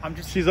 and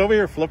she's over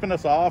here flipping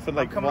us off, and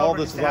like all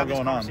this is all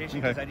going on.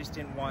 Because I just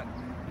didn't want,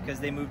 because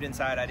they moved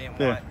inside, I didn't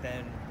want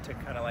them to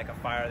kind of like a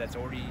fire that's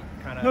already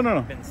kind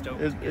of been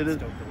stoked. It is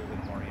stoked a little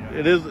bit more. You know.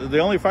 It is the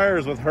only fire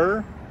is with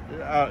her.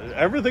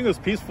 Everything was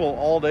peaceful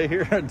all day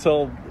here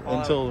until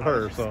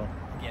her. So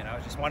again, I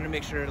was just wanting to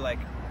make sure like.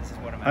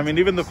 I mean,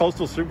 even the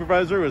postal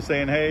supervisor was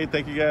saying, "Hey,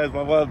 thank you guys,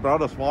 blah blah,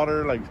 brought us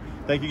water. Like,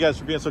 thank you guys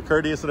for being so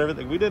courteous and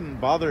everything." We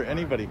didn't bother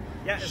anybody.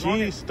 Yeah,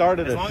 she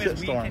started a shitstorm. As long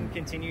as we can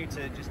continue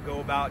to just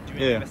go about doing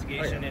the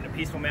investigation in a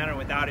peaceful manner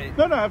without it.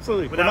 No,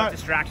 absolutely. Without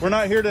distractions. We're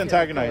not here to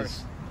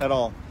antagonize at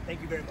all.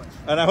 Thank you very much.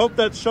 And I hope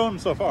that's shown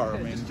so far. I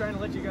mean, just trying to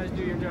let you guys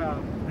do your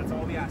job. That's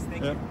all we ask.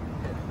 Thank you.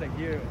 Thank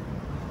you.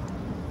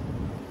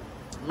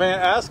 May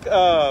I ask,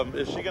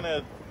 is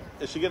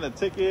she gonna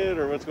ticket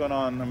or what's going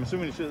on? I'm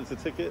assuming it's a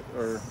ticket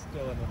or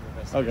still under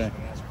investigation. Okay.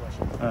 Ask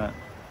questions. All right.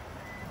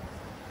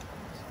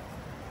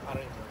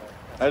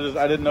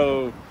 I I didn't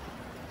know.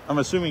 I'm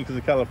assuming because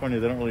of California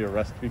they don't really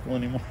arrest people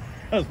anymore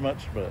as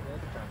much, but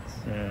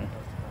yeah.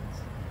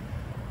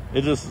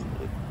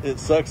 It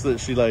sucks that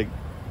she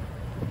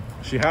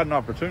had an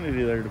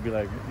opportunity there to be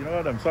like, you know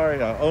what, I'm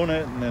sorry, I own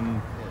it, and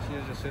then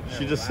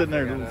she's just sitting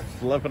there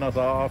flipping us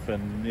off,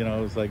 and you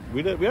know, it's like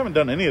we haven't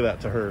done any of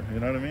that to her. You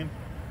know what I mean?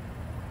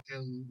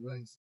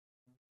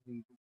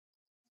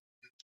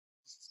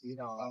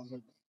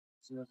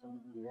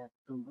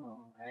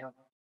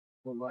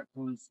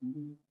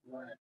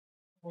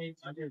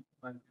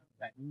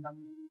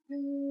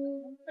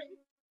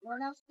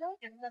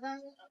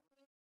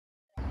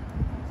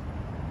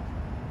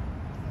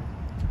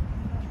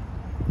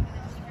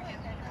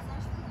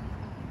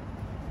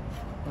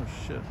 Oh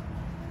shit.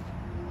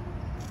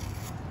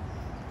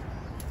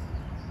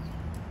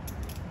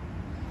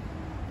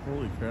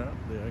 Holy crap,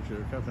 they actually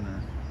are cuffing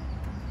her.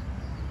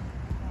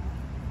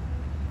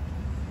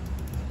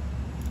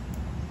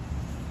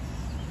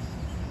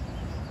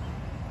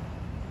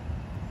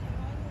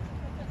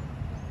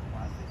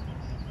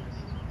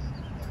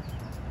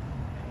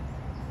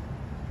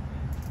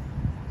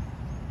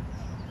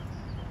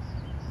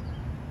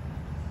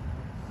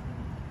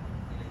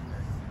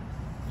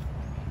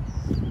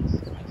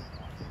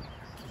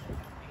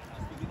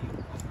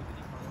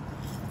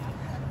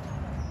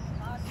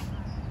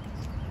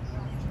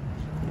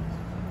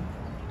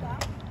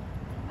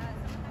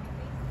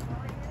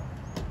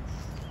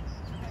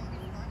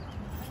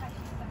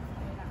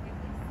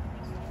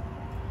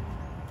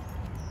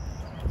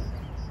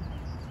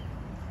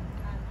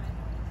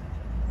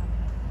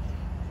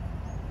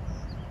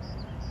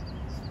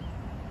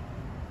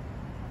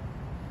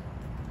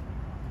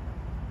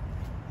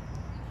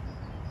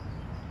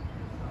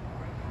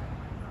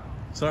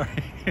 Sorry.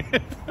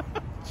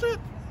 Shit.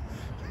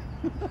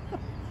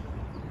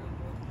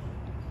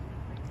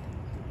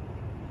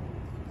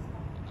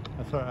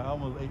 I'm sorry, I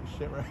almost ate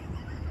shit right.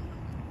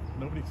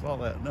 Nobody saw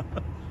that, no.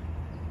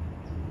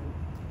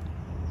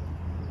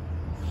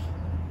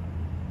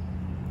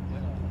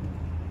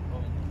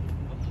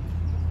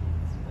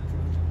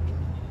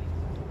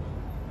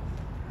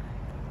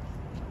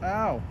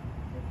 Ow.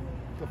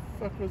 What the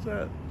fuck was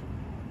that?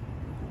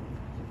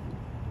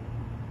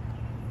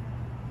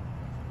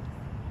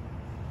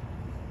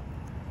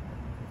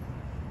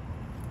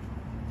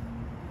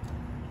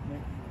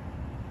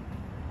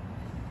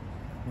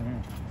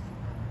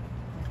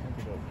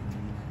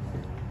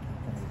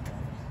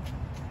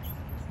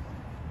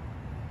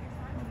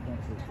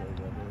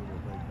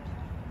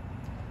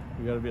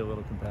 We got to be a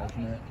little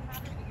compassionate.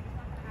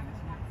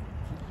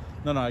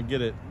 No, I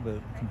get it, but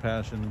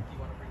compassion.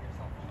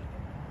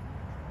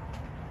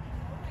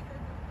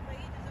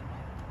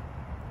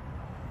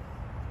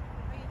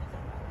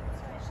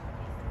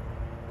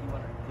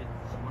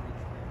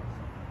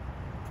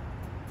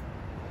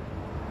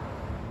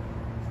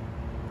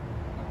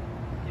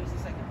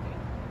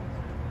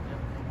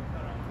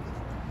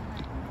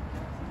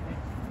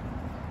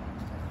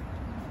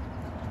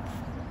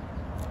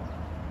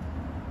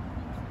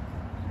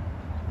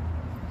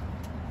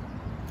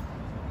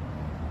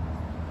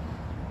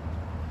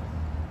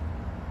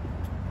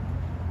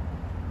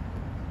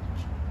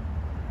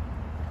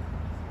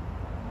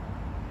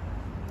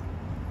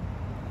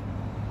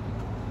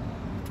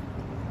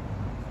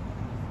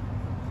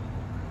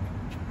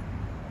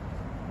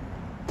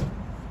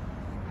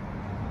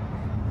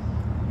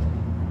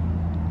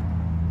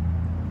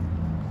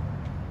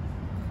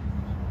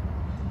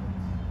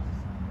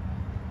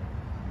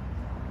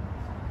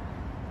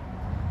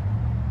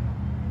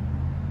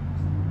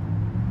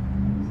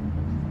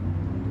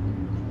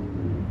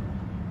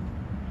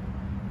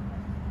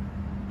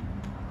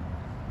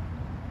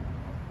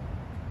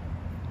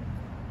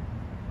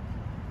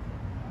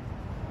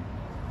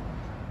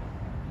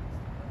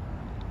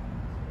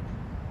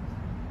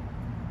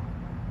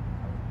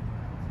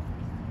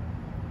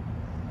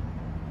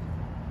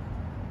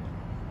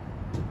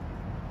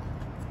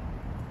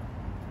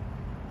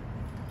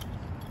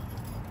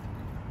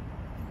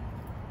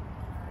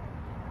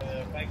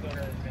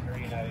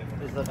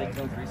 Is the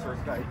victim's resource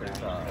guide. There's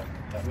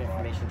some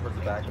information towards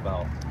the back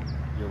about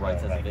your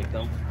rights as a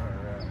victim.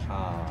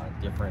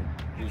 Different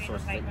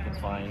resources that you can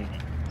find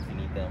if you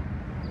need them.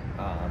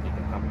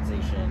 Victim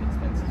compensation,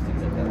 expenses,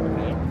 things like that.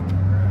 Okay.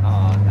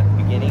 At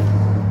the beginning,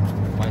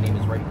 my name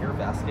is right here,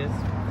 Vasquez,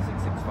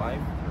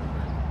 665,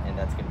 and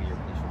that's going to be your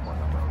police report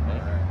number. Okay.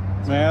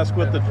 May I ask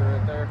what the?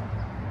 Right there?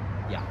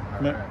 Yeah.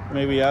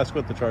 Maybe ask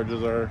what the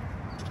charges are.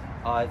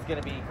 It's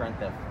going to be grand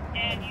theft,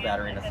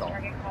 battery, and assault.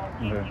 Okay.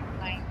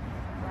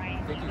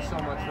 Thank you so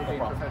much for being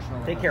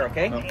professional. Take care,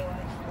 okay? Nope.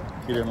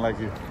 He didn't like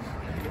you.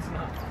 It's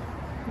not.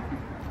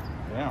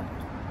 Damn.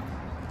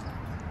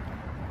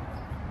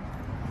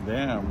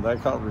 Damn,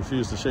 that cop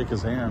refused to shake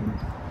his hand.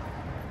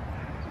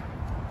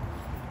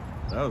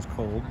 That was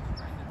cold.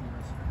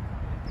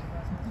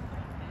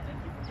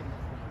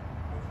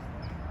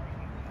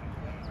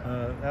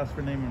 Ask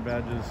for name and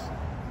badges.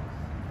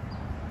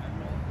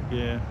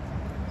 Yeah.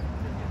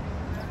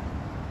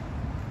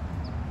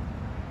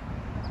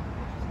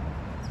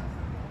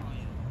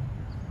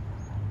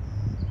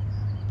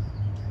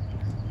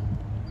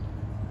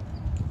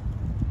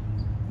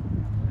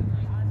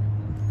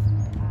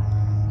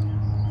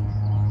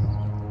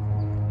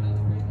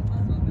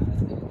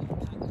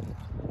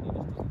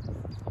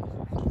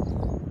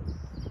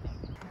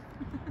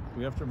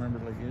 We have to remember,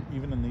 like,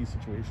 even in these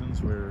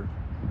situations where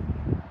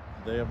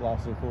they have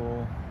lost their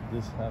cool,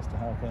 this has to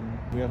happen.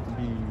 We have to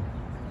be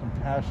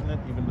compassionate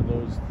even to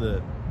those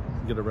that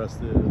get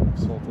arrested and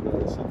assaulted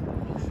us.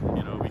 And,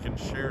 you know, we can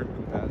share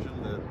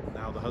compassion that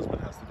now the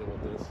husband has to deal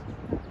with this.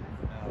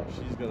 Now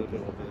she's got to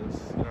deal with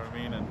this. You know what I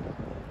mean? And,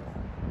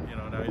 you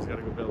know, now he's got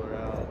to go bail her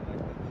out.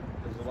 Like,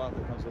 there's a lot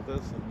that comes with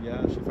this. And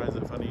yeah, she finds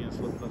it funny and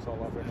slipping us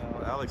all off right now.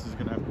 Alex is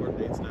going to have court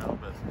dates now,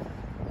 but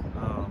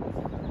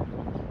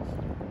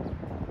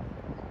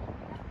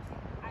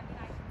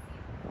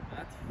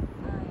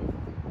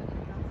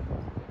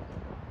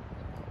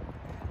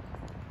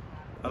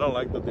I don't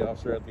like that the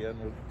officer at the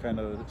end kind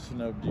of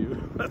snubbed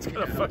you. That's kind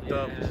of fucked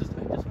up. I just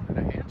wanted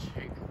a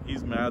handshake.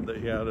 He's mad that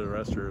he had to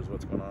arrest her is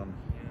what's going on.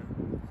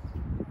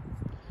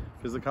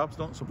 Because the cops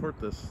don't support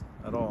this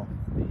at all.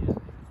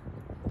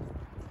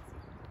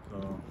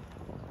 So.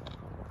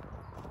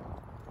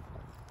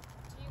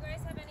 Do you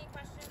guys have any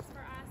questions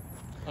for us?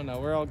 Oh no,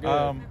 we're all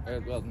good.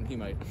 Well, he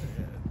might.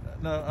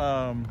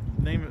 No,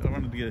 name. I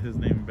wanted to get his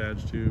name and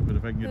badge too, but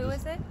if I can get Who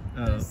just, is it?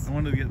 I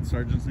wanted to get the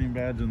sergeant's name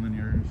badge and then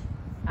yours.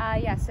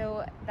 Yeah,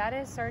 so that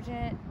is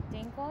Sergeant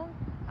Dinkle.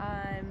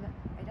 I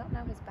don't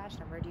know his badge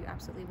number. Do you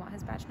absolutely want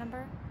his badge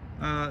number?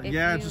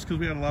 Yeah, just because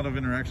we had a lot of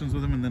interactions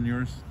with him, and then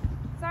yours.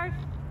 Sarge,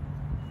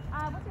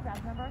 what's your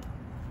badge number?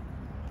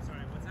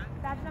 Sorry, what's that?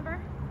 Badge number?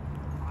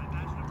 My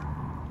badge number?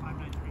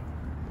 593.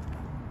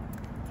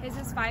 His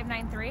is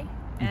 593,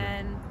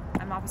 and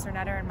I'm Officer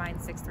Netter, and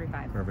mine's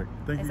 635. Perfect.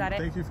 Thank you. That it?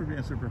 Thank you for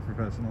being super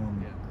professional.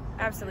 And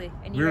Absolutely.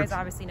 And you guys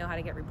obviously know how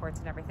to get reports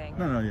and everything.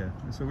 No, yeah.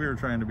 So we were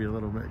trying to be a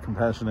little bit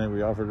compassionate.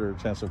 We offered her a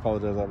chance to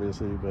apologize,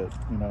 obviously, but,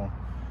 you know,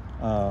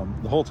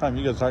 the whole time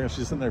you guys were talking,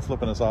 she's sitting there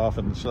flipping us off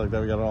and shit like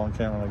that. We got it all on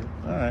camera. Like,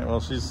 all right, well,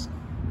 it is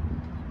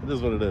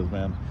what it is,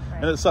 man.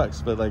 Right. And it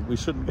sucks, but, like, we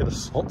shouldn't get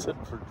assaulted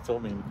for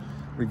filming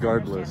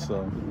regardless, so.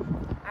 All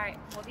right.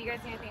 Well, if you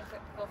guys need anything,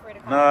 feel free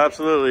to call. No,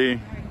 absolutely.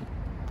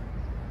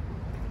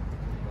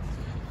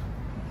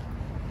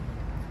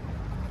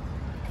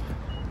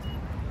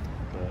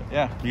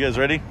 Yeah, you guys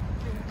ready?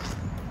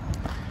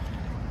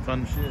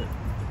 Fun shit.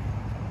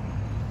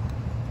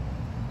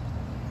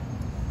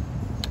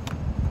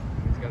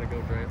 He's got to go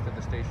drive to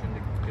the station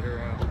to get her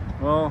out.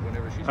 Well,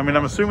 I mean,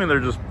 I'm assuming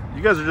you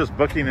guys are just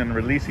booking and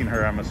releasing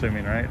her, I'm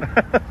assuming, right?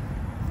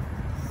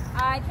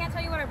 I can't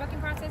tell you what our booking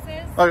process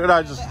is. Oh, no,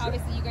 but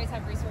obviously you guys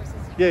have resources.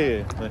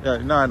 Yeah.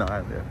 No, I know.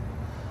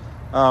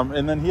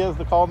 And then he has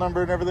the call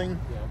number and everything?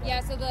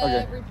 Yeah, so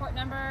the report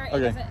number,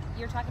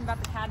 you're talking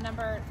about the CAD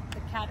number.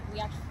 The CAD,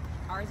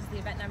 ours is the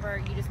event number.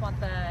 You just want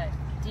the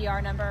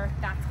DR number.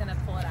 That's going to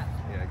pull it up.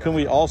 Yeah, can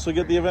we also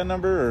get the event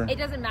number? Or? It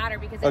doesn't matter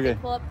because if they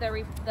pull up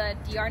the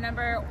DR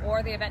number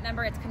or the event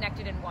number, it's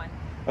connected in one.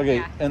 Okay,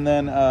 yeah. And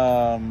then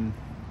the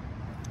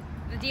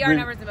DR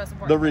number is the most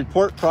important. The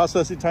report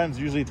processing time is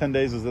usually 10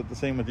 days. Is that the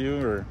same with you?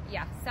 Or?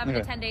 Yeah, 7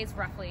 to 10 days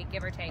roughly,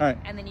 give or take. Right.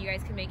 And then you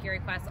guys can make your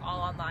requests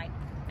all online.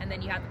 And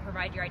then you have to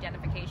provide your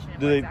identification.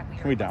 And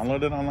Can we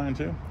download it online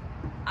too?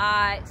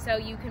 So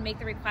you can make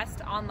the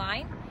request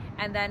online.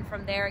 And then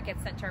from there, it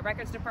gets sent to our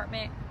records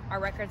department. Our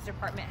records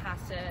department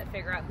has to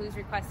figure out who's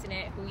requesting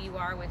it, who you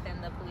are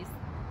within the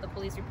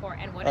police report,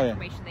 and what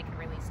information they can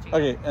release to you.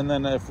 Okay, and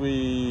then if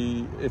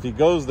he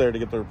goes there to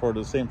get the report,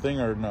 is the same thing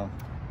or no?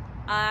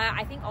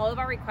 I think all of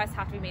our requests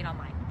have to be made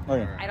online.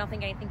 Okay. I don't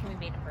think anything can be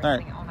made in person. I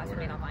think it all has to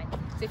be made online.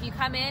 So if you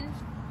come in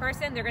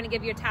person, they're going to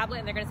give you a tablet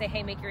and they're going to say,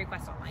 hey, make your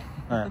request online.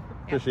 All right.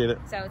 Appreciate it.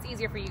 So it's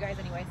easier for you guys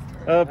anyways.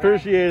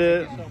 Appreciate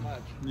it. Thank you so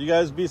much. You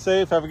guys be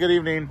safe. Have a good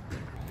evening.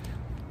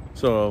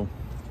 So,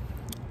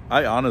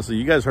 I honestly,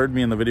 you guys heard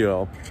me in the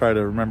video. I'll try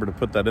to remember to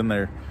put that in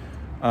there.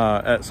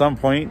 At some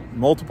point,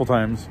 multiple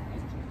times,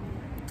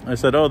 I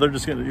said, oh, they're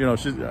just going to,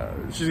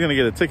 she's going to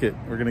get a ticket.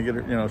 We're going to get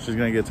her, she's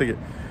going to get a ticket.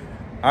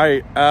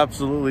 I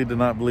absolutely did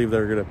not believe they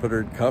were going to put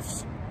her in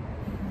cuffs.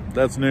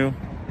 That's new,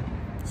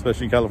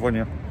 especially in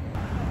California.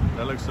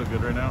 That looks so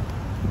good right now.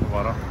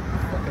 What are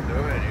you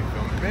doing? Are you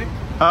filming me?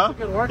 Huh?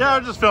 Yeah,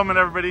 I'm just filming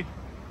everybody.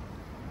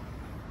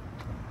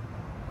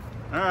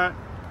 All right.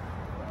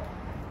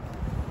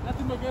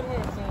 Nothing but good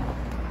work, son.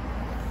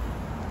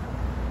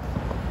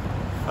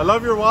 I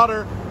love your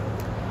water.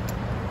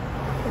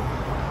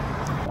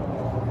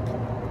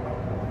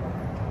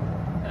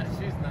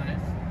 She's nice.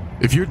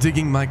 If you're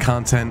digging my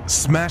content,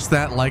 smash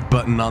that like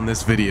button on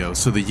this video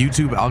so the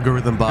YouTube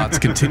algorithm bots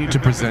continue to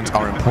present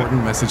our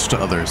important message to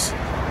others.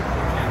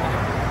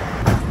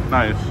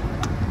 Nice.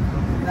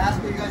 That's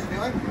what you guys are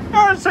doing? Oh,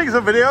 I'm just taking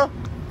some video.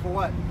 For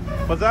what?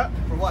 What's that?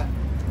 For what?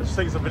 Just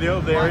taking some video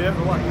of the area.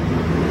 For what?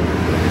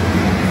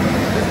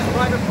 This is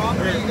private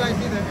property. You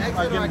guys either exit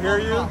I can hear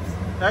you.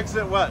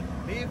 Exit what?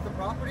 Leave the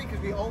property because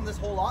we own this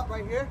whole lot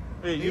right here.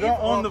 Hey, you don't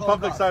own the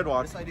public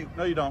sidewalk. Yes, I do.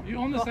 No, you don't. You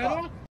own the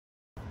sidewalk?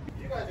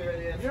 You guys are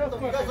idiots. You guys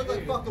look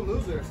like fucking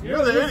losers.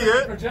 You're the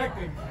idiot.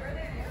 Projecting.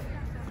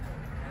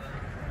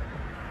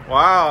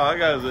 Wow, that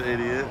guy's an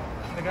idiot.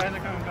 The guys are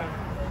coming back.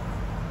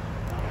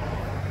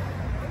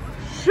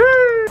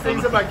 Shit.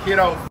 Things about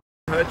kiddo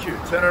hurt you.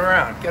 Turn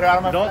around. Get out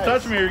of my face. Don't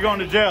touch me or you're going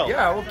to jail.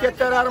 Yeah, well, get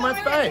that out of my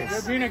You're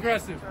face. being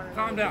aggressive.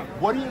 Calm down.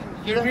 What are you?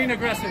 You're being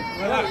aggressive.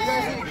 Relax. You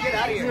guys need to get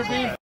out of here. You're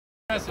being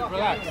aggressive.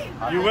 Relax.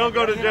 You will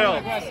go to jail.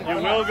 You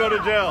will go to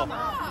jail.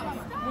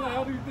 Who the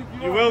hell do you think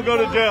you You will go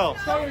to jail.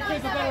 Show your kids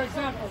a better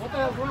example. What the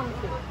hell's wrong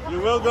with you?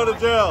 You will go to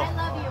jail. I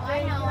love you.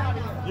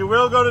 I know. You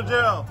will go to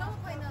jail.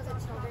 Don't point those at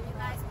children, you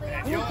guys,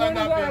 please. You pointed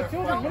at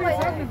children. What are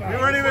you talking about? You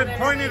weren't even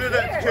pointing it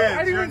at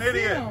kids. You're an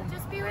idiot.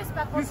 Just be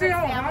respectful. You see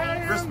how high I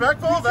am?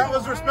 Respectful? That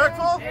was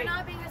respectful? You're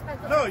not being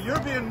respectful. No, you're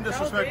being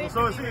disrespectful.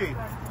 So is he.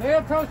 They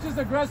approach us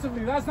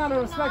aggressively. That's not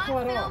respectful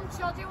at all. Film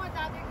children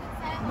without their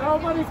consent.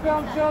 Nobody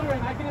filmed children.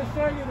 I can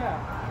assure you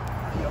that.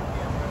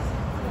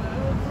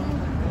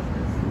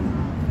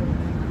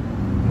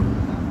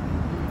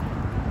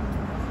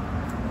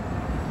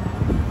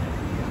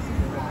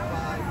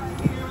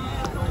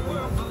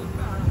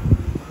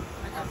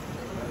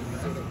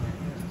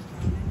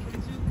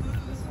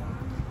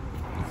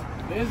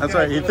 That's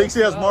right. He thinks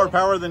he has more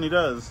power than he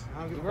does.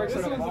 This one's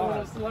a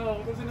little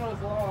slow. Doesn't know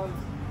his laws.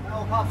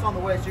 No, pop's on the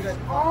way. So you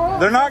guys.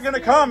 They're not going to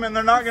come and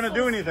they're not going to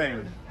do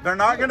anything. They're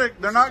not going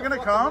to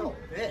come.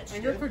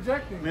 And you're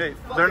projecting. Hey,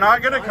 they're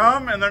not going to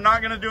come and they're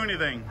not going to do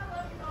anything.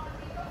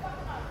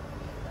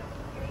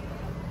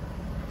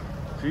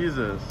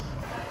 Jesus.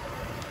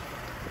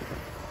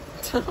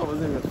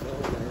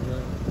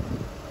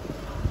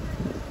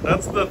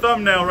 That's the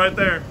thumbnail right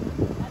there.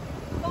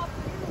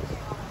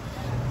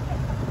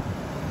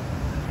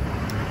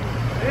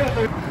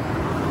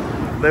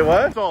 They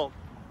what? Salt.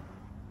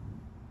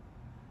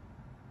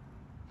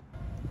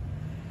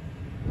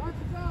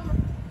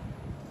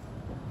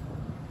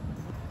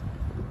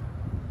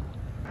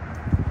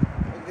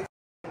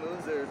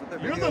 Losers with their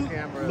You're video the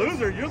cameras.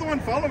 loser. You're the one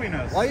following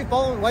us. Why are you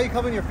following? Why are you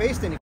covering your face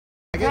then?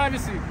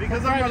 Privacy.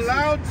 Because I'm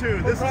allowed to.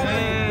 This is You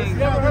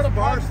how ever heard this of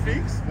bar privacy?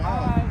 speaks.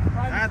 Wow.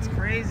 That's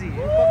crazy.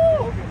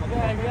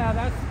 Yeah,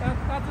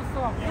 that's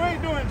assault. You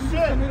ain't doing You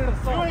shit. committed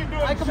assault. You ain't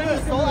doing I committed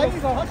shit. assault. I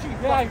didn't touch you.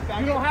 Yeah,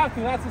 you don't have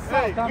to. That's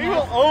assault. Hey, dumbass. we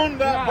will own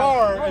that Yeah.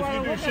 bar No, if I you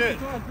don't do look shit. at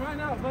the doors right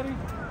now, buddy.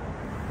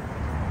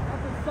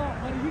 That's assault,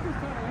 buddy. You just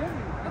trying to hit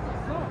me. That's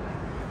assault.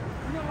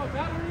 You know what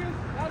battery is?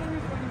 Battery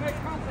is when you make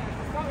contact.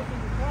 Assault is when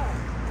you fall.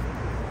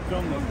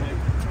 Film this thing.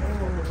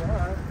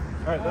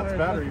 All right, that's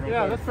battery. Real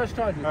Yeah, quick. let's fresh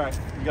charge it. All right,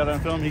 you got it on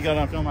film. He got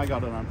it on film. I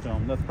got it on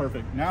film. That's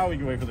perfect. Now we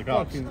can wait for the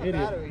cops. Fucking idiot.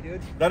 Battery,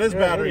 dude. That is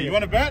battery. You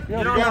want to bet? Yeah,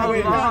 You're don't gonna know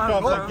wait for the the law. cops.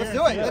 Cool. I Let's do it.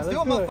 guarantee Let's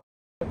do it,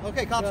 motherfucker.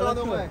 Okay, cops are on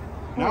their way.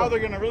 Now they're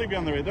gonna really be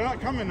on their way. They're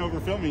not coming over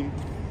filming.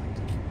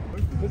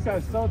 This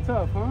guy's so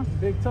tough, huh?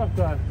 Big tough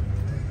guy.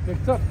 Big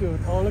tough dude.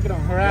 Oh, look at him.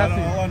 Got Harassing.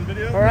 it all on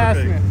video?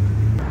 Harassment.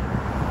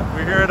 Perfect.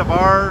 We're here at a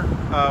bar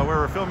where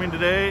we're filming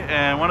today,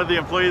 and one of the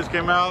employees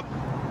came out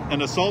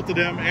and assaulted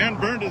him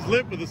and burned his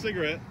lip with a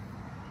cigarette.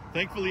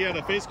 Thankfully, he had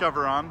a face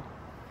cover on.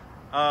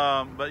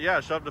 But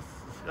yeah, shoved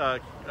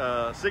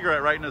a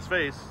cigarette right in his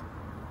face.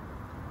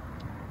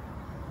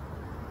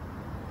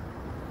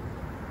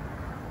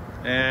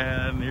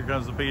 And here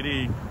comes the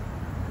PD.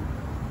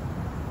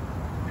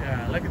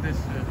 Yeah, look at this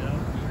shit, yo.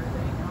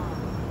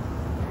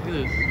 Look at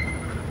this.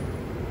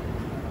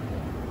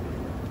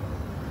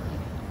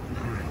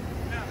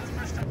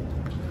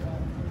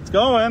 It's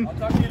going. I'll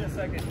talk to you in a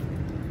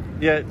second.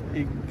 Yeah,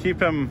 you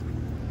keep him.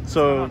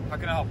 So How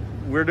can I help?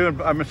 we're doing.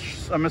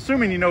 I'm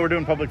assuming you know we're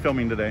doing public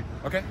filming today.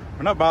 Okay.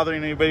 We're not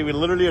bothering anybody. We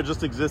literally are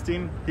just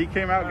existing. He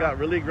came out, got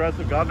really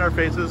aggressive, got in our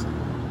faces,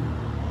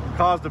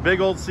 caused a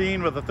big old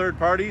scene with a third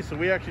party. So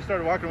we actually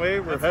started walking away.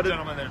 We're That's headed. the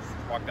gentleman that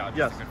just walked out.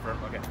 Yes. Just to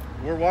confirm. Okay.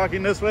 We're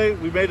walking this way.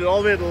 We made it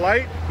all the way to the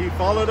light. He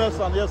followed us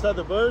on the other side of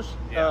the bush.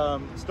 Yeah.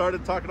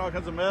 Started talking all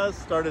kinds of mess.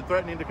 Started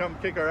threatening to come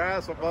kick our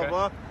ass. Blah Okay.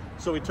 blah.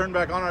 So we turned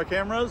back on our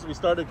cameras. We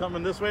started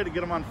coming this way to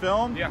get him on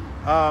film.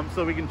 Yeah.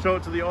 So we can show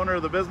it to the owner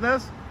of the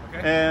business.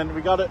 Okay. And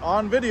we got it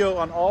on video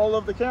on all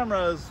of the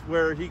cameras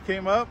where he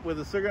came up with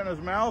a cigarette in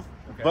his mouth,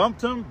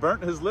 bumped him,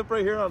 burnt his lip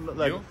right here. On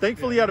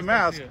thankfully he had a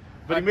mask,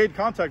 but he made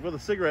contact with a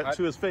cigarette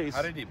to his face.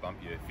 How did he bump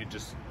you? If you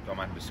just don't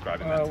mind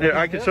describing that. Yeah,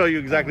 I can show you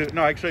exactly.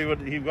 No, I can show you what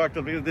he walked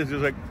up. This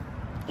was like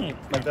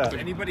that. Did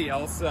anybody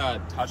else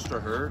touched or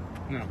hurt?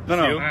 No.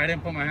 I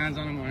didn't put my hands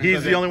on him.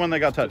 He's the only one that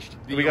got touched.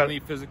 The only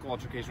physical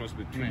altercation was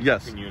between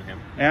you and him?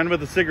 And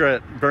with the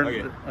cigarette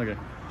burnt. Okay.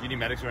 Do you need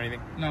medics or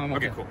anything? No, I'm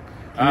okay. Cool.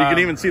 And you can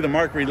even see the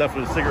mark where he left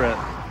with a cigarette.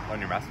 On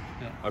your mask?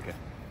 Yeah. Okay.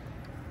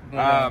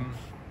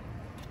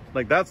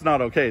 Like, that's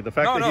not okay. The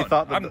fact that he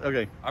thought that...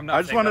 I'm not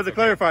I just wanted to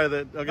clarify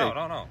that... Okay. No.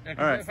 All If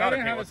right. I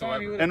didn't have it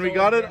on, you would have And we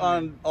got it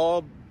on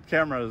all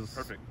cameras.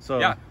 Perfect. So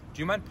yeah. Do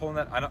you mind pulling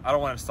that? I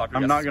don't want to stop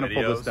your I'm not going to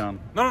pull this down.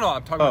 No.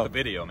 I'm talking about the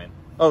video, man.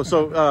 Oh,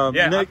 so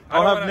yeah, Nick,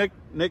 I'll have Nick.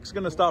 Nick's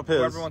going to stop his.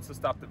 Whoever wants to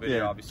stop the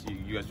video, obviously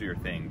you guys do your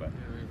thing, but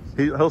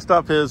he'll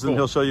stop his and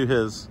he'll show you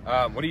his.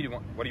 What do you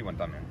want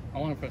done, man? I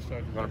want to press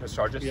charges. You want to press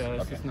charges? Yeah,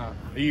 that's just not.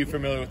 Are you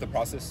familiar with the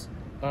process?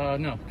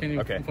 No. Can you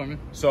inform me?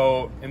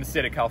 So in the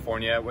state of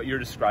California, what you're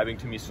describing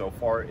to me so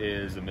far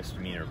is a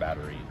misdemeanor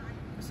battery,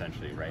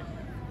 essentially, right?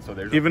 So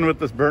there's even with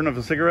this burn of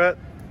a cigarette.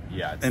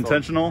 Yeah, it's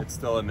intentional. It's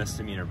still a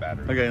misdemeanor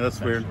battery. Okay, that's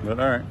weird, but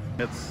all right.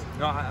 It's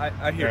no,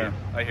 I hear you.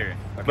 I hear you.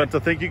 Okay. But to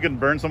think you can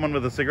burn someone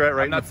with a cigarette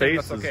right in the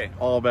face is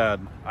all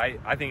bad.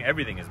 I think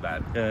everything is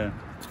bad. Yeah,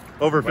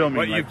 over filming.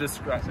 What you've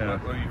described.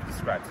 What you've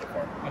described so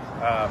far.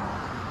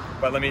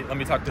 But let me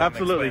talk to him and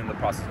explain the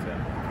process to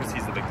him because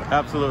he's the victim.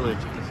 Absolutely.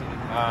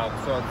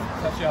 So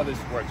essentially how this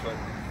works,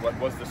 what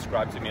was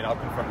described to me, and I'll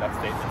confirm that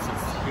statement since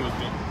he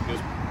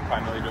was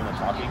primarily doing the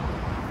talking,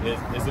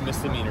 is a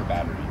misdemeanor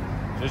battery.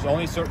 There's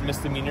only certain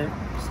misdemeanors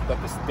that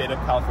the state of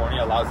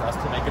California allows us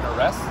to make an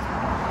arrest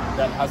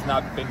that has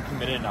not been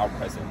committed in our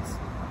presence.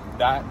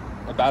 That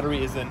a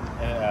battery is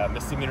a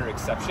misdemeanor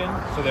exception,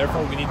 so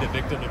therefore we need the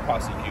victim to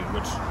prosecute,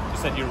 which you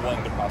said you're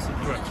willing to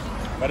prosecute. Right.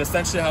 But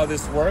essentially how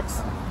this works,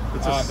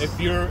 if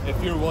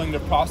you're willing to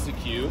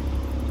prosecute,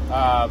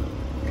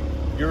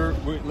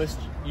 we list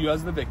you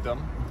as the victim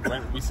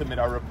when we submit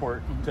our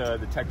report to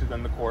detectives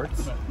and the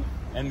courts,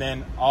 and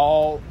then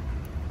all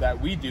that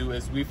we do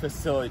is we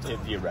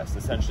facilitate the arrest.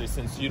 Essentially,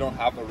 since you don't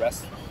have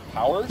arrest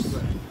powers,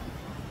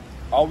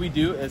 all we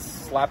do is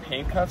slap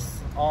handcuffs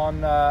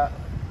on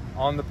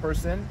the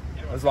person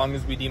as long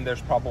as we deem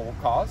there's probable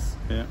cause.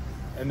 Yeah.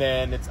 And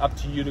then it's up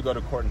to you to go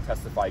to court and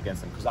testify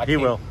against him because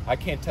I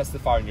can't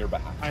testify on your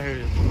behalf. I hear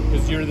you.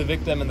 Because you're the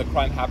victim and the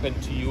crime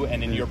happened to you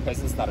and in your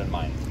presence, not in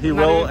mine. He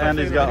will, and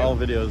he's got all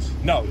videos.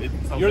 No,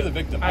 you're the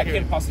victim. I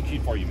can't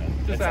prosecute for you, man.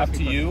 It's up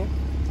to you.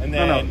 And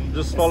then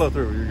just follow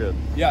through. You're good.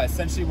 Yeah,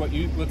 essentially what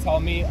you will tell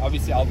me,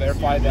 obviously I'll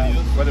verify that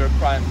whether a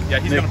crime. Yeah,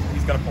 he's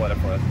gonna pull it up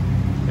for us.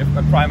 If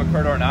a crime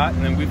occurred or not,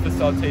 and then we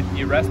facilitate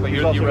the arrest, but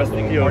you're the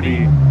arresting party.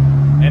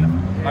 And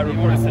my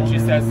report essentially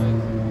says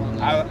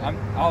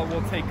I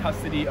will take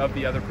custody of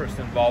the other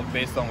person involved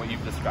based on what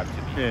you've described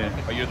to me.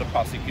 Yeah. But you're the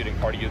prosecuting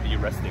party. You're the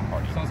arresting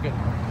party. Sounds good.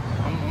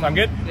 Sound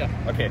good? Yeah.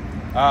 Okay.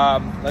 My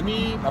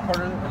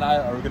partner and I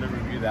are going to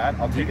review that.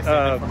 I'll take a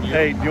statement from you.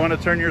 Hey, do you want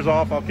to turn yours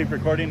off? I'll keep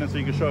recording, and so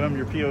you can show him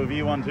your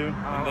POV one too.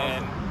 And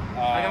then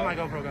I got my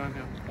GoPro going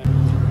too.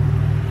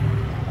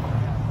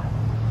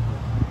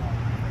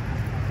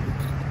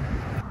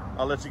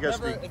 I'll let you guys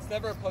speak. It's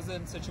never a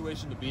pleasant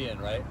situation to be in,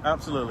 right?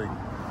 Absolutely.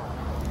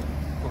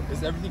 Cool.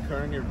 Is everything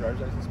current in your driver's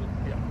license?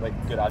 Yeah. Like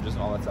good address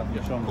and all that stuff?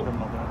 Yeah, show them the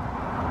criminal record.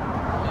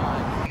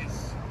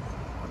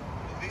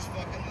 These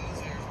fucking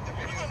losers. The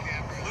video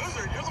camera.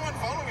 Loser, you're the one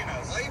following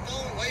us.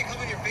 Why are you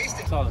coming your face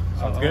to? Solid.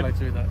 Sounds good? Like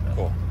to do that. Yeah.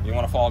 Cool. You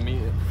want to follow me?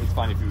 It's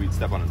fine if you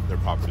step on their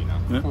property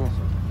now. Yeah. Cool.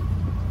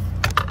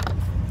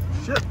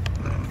 Shit.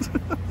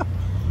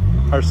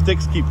 Our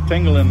sticks keep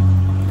tingling.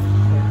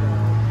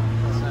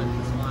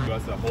 You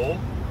as a whole,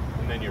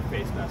 and then your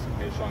face mask.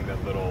 Okay, showing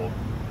that little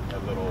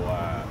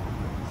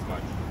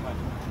smudge.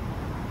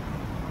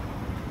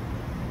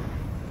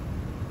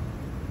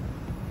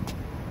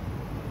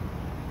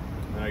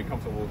 And are you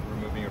comfortable with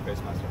removing your face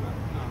mask or not?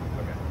 No.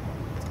 Okay.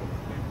 That's cool.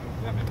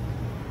 Yeah,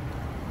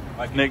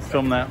 man. Nick,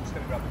 film that. I'm just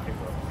gonna grab the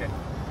paper. Okay.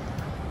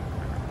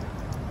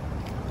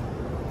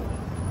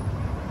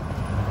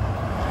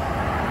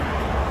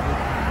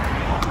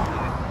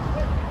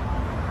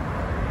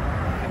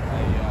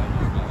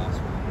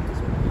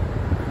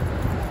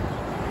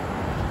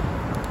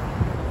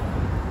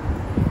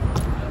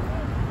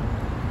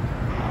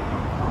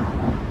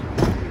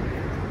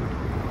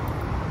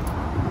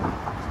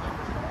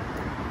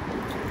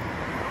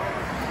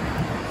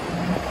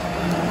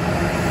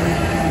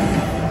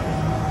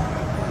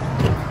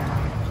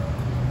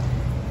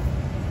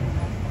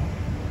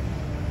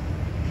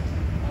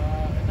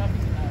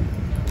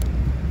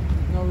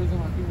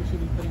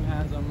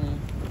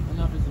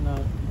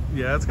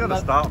 Yeah, it's gotta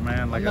stop,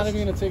 man. Like I'm not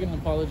even gonna take an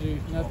apology,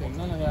 nothing,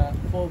 none of that.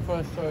 Full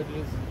press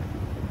charges.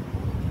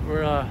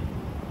 We're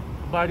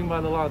abiding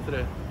by the law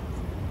today.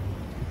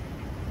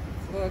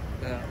 Fuck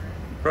that.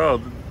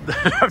 Bro,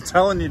 I'm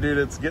telling you, dude,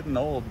 it's getting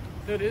old.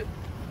 Dude,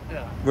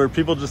 yeah. Where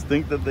people just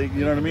think that they,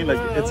 you know what I mean? Like,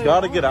 it's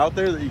gotta get out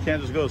there that you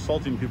can't just go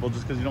assaulting people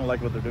just because you don't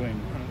like what they're doing.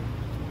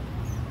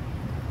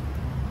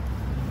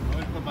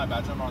 my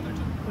badge number on there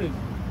too? Please.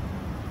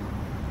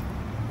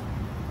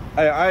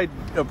 I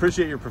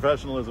appreciate your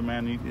professionalism,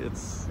 man.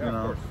 It's Yeah, you know,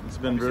 of course. it's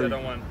been Obviously, really. I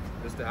don't want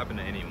this to happen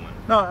to anyone.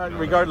 No, You know,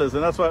 regardless,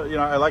 and that's what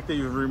I like that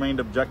you've remained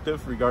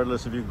objective,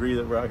 regardless if you agree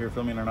that we're out here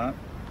filming or not.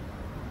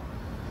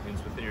 I mean,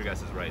 it's within your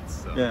guys'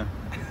 rights. So. Yeah,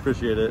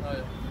 appreciate it.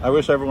 I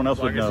wish everyone else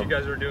As long would as know. you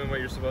guys are doing what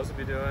you're supposed to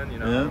be doing, you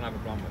know, Yeah. I don't have a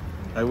problem with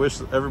it. I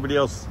wish everybody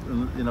else,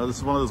 you know, this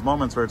is one of those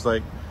moments where it's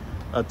like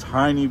a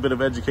tiny bit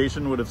of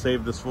education would have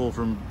saved this fool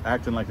from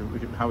acting like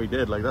how he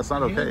did. Like, that's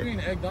not He was okay. being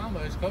egged on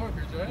by his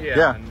coworkers, right?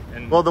 Yeah.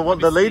 And Well,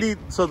 the lady,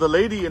 so the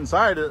lady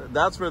inside,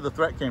 that's where the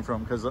threat came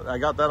from, because I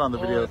got that on the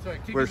video, that's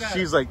right. Kick where his ass.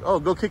 she's like, "Oh,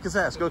 go kick his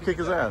ass, go kick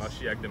his ass." Oh,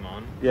 she egged him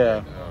on?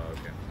 Yeah. Oh,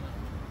 okay.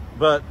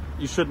 But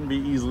you shouldn't be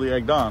easily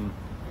egged on.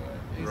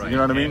 Right. You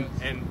know what I mean?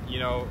 And you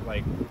know,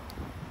 like,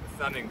 it's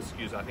not an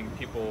excuse. I think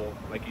people,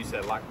 like you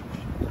said, lack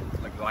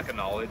of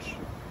knowledge.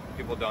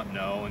 People don't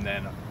know, and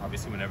then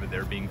obviously whenever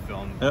they're being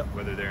filmed, Yep.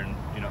 whether they're in,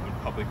 you know, in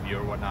public view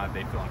or whatnot,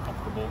 they feel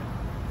uncomfortable.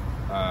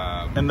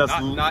 And that's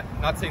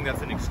not saying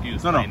that's an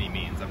excuse No, by no. any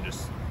means. I'm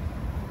just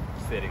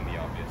stating the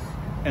obvious.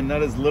 And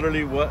that is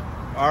literally what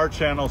our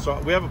channel. So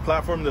we have a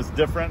platform that's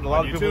different. A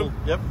lot On of people,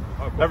 YouTube? yep,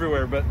 Oh, cool.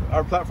 everywhere. But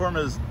our platform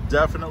is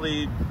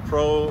definitely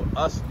pro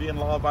us being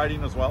law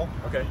abiding as well.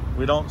 Okay.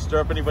 We don't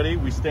stir up anybody.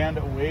 We stand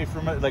away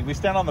from it. Like, we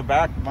stand on the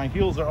back. My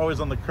heels are always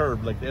on the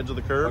curb, like the edge of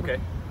the curb. Okay.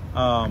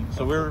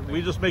 So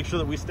we just make sure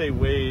that we stay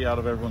way out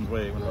of everyone's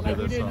way when we Like, do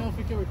we this. didn't know So. if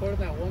we could record in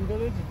that one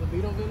village, the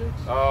Lido village.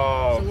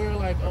 Oh. So we were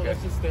like, okay.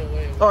 let's just stay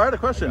away. Oh, I had a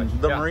question.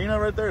 The Yeah. marina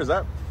right there, is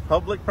that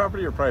public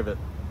property or private?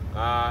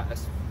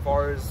 As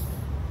far as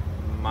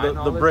my The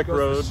knowledge brick goes,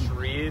 road. the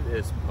street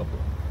is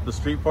public. The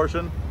street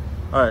portion?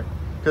 All right.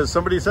 Because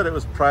somebody said it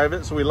was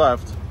private, so we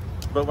left.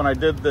 But when I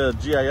did the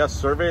GIS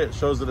survey, it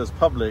shows that it's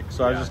public.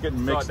 So I was just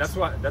getting mixed.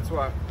 So that's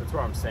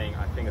what I'm saying.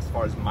 I think as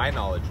far as my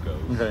knowledge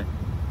goes, Okay.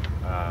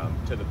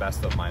 To the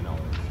best of my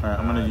knowledge, All right,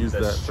 I'm going to use the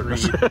that. street,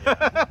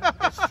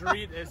 the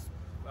street is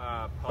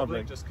public,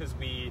 Public. just because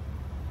we,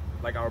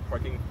 like, our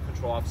parking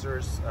control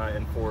officers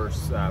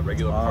enforce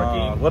regular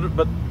parking.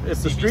 But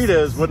if the street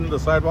is, wouldn't the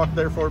sidewalk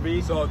therefore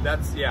be? So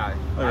that's, yeah,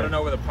 Okay. I don't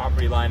know where the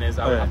property line is.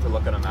 I would Okay. have to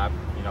look at a map,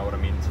 you know what I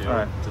mean, too. All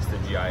right. Just the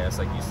GIS,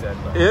 like you said.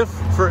 But If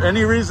for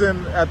any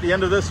reason at the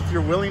end of this, if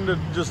you're willing to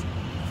just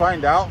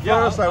find out for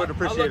us, I would I'll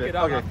appreciate look it. it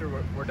up Okay. after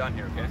we're done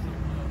here, okay?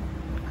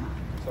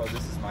 So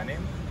this is my name,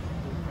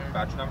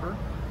 badge number.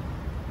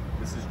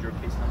 This is your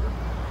case number.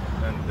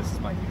 And then this is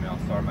my email.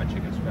 Sorry, my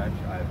chicken scratch.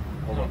 I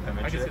hold on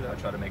penmanship. I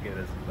try to make it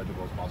as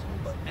legible as possible.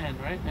 But And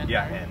right? And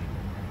yeah, and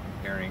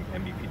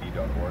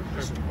KARENSMBPD.org.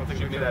 Just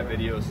shoot me that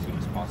video as soon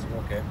as possible,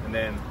 okay? And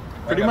then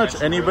Pretty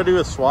much anybody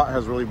with SWAT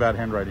has really bad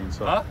handwriting.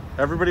 So Huh?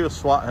 everybody with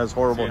SWAT has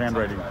horrible Tell me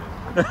handwriting.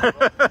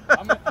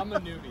 I'm a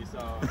newbie, so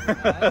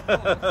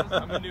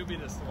I'm a newbie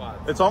to SWAT.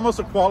 It's almost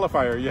a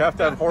qualifier. You have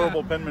to have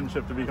horrible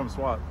penmanship to become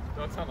SWAT.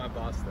 Don't tell my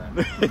boss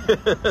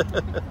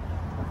that.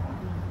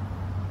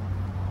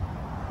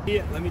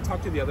 Yeah, let me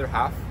talk to the other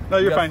half. No,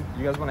 you're You guys- fine.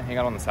 You guys want to hang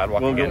out on the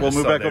sidewalk? We'll again, move just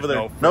so back there's over there.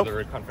 No Nope.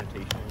 further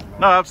confrontation.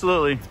 No,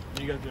 absolutely.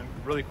 You guys been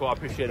really cool. I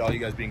appreciate all you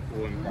guys being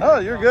cool. And Oh,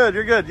 you're good.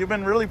 You're good. You've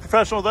been really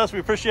professional with us. We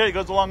appreciate it. It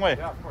goes a long way.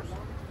 Yeah, of course.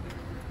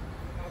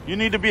 You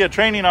need to be a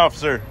training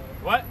officer.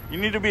 What? You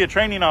need to be a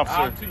training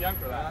officer. I'm too young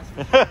for that.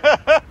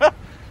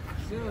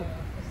 Soon.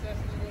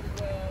 Assessment of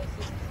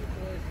the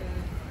situation.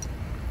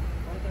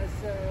 Like I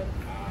said,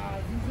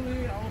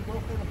 usually I would go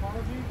for an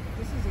apology.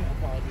 This isn't an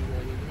apology,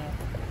 really, you know.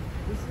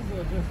 This is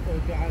just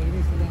a guy who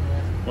needs to learn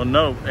lessons. Well,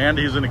 no, and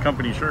he's in a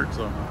company shirt,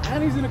 so.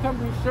 And he's in a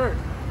company shirt,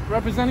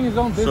 representing his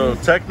own So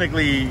business.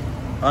 technically,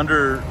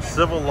 under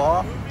civil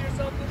law,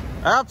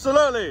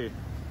 absolutely,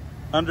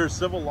 under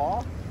civil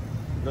law,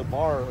 the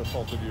bar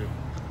assaulted you.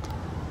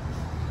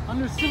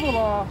 Under civil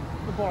law,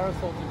 the bar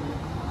assaulted you.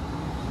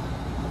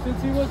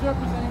 Since he was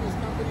representing his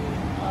company,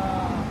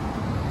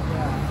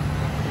 yeah.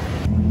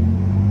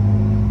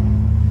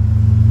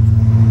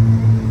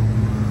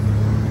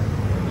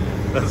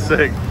 That's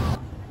sick.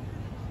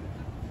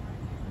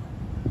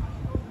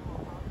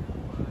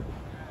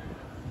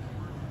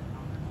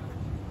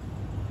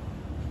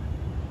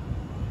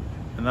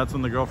 And that's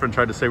when the girlfriend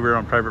tried to say we were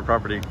on private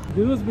property.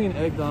 Dude was being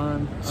egged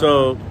on.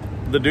 So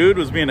the dude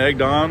was being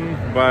egged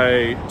on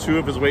by two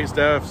of his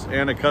waitstaffs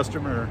and a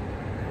customer,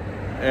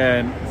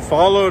 and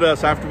followed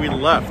us after we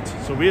left.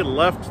 So we had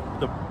left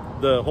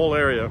the whole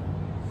area.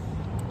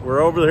 We're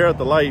over here at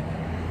the light,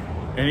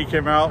 and he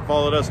came out,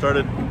 followed us,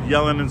 started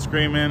yelling and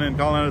screaming and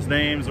calling us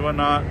names and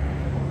whatnot,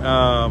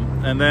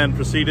 and then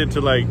proceeded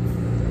to like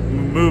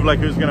move like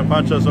he was gonna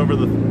punch us over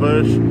the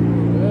bush.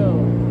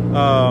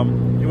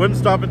 He wouldn't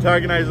stop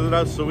antagonizing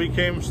us, so we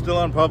came still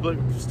on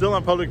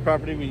public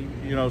property. We,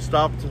 you know,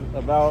 stopped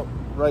about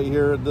right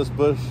here at this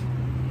bush.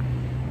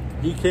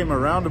 He came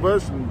around the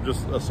bush and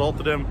just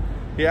assaulted him.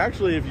 He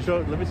actually, if you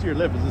show, let me see your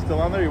lip. Is it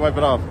still on there? You wipe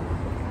it off.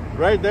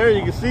 Right there,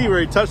 you can see where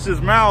he touched his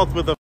mouth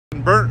with a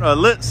burnt,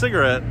 lit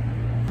cigarette.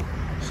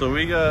 So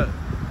we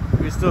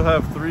still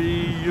have 3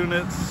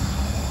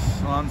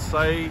 units on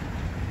site.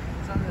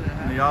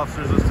 And the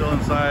officers are still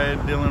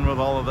inside dealing with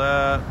all of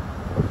that.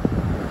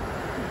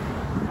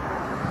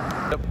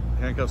 Yep,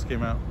 handcuffs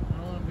came out. I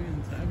don't want to be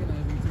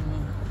antagonizing too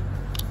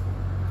much.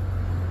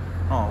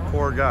 Oh,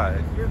 poor guy.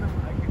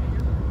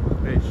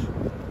 Bitch.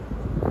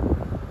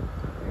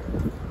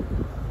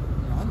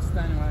 I'm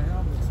standing right here.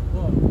 I'm just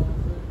fucked.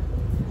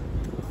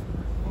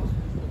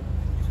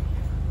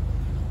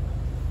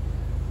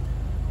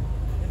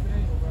 Get the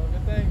angle, bro.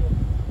 Get the angle.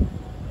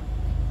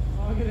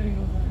 Oh, get the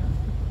angle, man.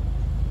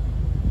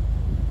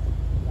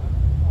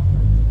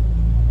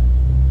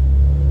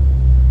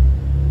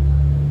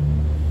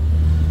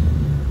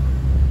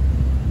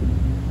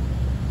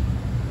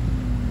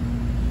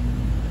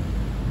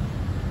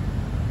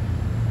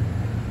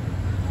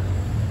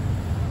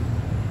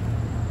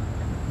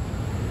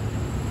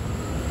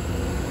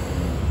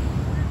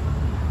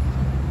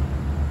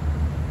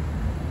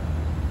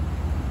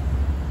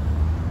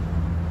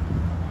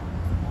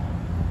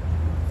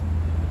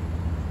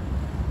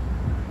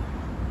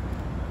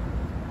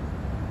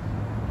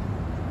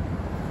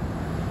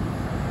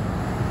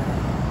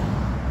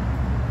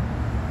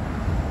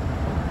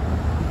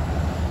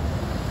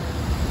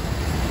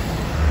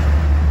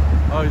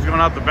 Oh, he's going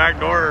out the back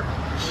door.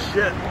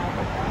 Shit.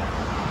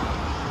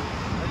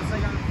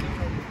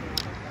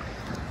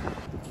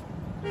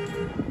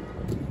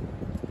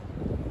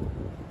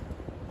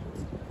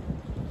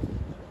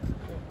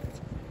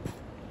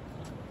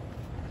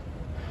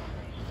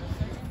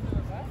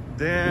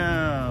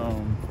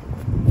 Damn.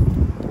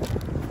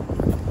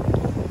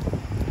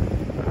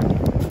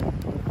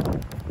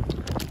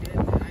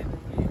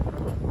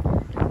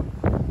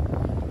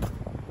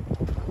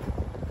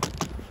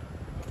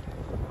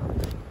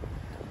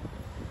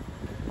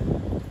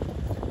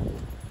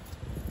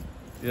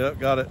 Yep,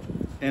 got it.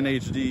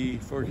 NHD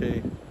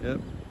 4K. Yep.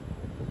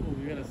 Oh,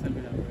 you gotta send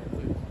me that, right,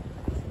 please.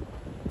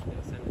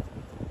 Yeah, send it to me.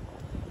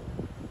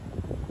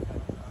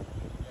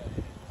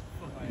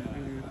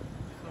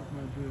 Fuck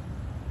my dude.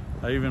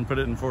 I even put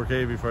it in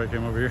 4K before I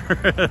came over here.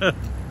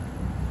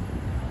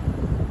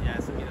 Yeah,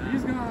 send me that.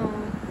 He's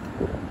gone.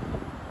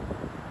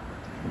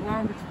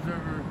 Long Beach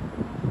Observer.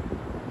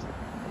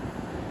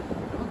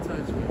 Don't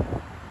touch me.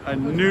 I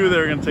knew they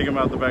were going to take him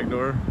out the back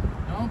door.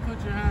 Don't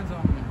put your hands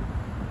on me.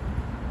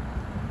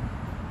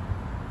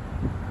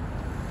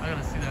 I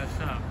gotta see that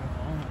shot.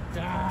 Oh my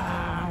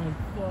god.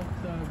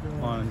 Fuck that, bro.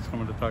 Hold on, he's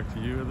coming to talk to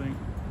you, I think.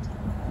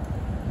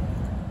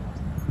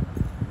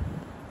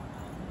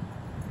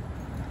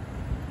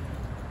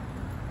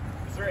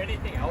 Is there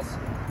anything else?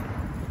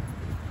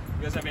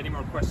 You guys have any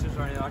more questions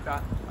or anything like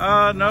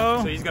that? No.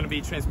 So he's going to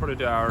be transported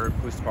to our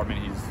police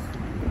department. He's,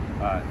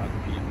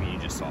 you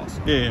just saw.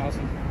 So. Yeah.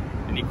 Awesome.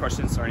 Any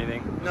questions or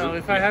anything? No,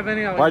 if I have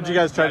any, I'll Why'd you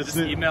guys try to just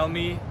email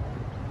me.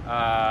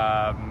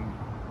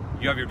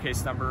 You have your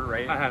case number,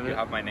 right? I have it. You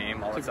have my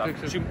name, all that Took stuff.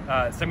 pictures.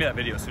 Send me that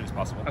video as soon as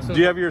possible. Do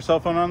you have your cell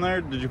phone on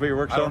there? Did you put your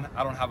work cell?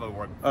 I don't have a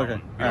work Okay.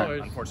 phone. We All don't-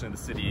 right. Unfortunately,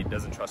 the city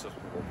doesn't trust us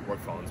with work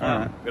phones. All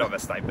right. We don't have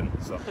a stipend.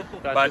 So,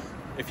 Gotcha. But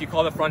if you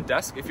call the front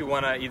desk, if you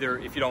want to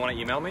if you don't want to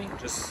email me,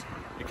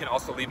 you can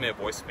also leave me a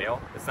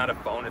voicemail. It's not a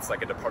phone; it's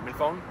like a department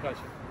phone.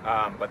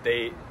 Gotcha. But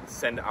they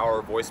send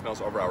our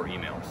voicemails over our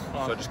emails.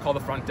 Awesome. So just call the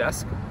front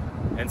desk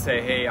and say,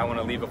 "Hey, I want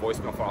to leave a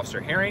voicemail for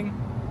Officer Herring,"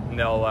 and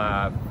they'll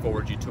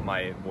forward you to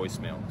my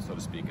voicemail, so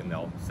to speak, and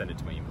they'll send it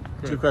to my email.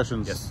 Two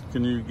questions. Yes.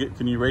 Can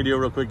you radio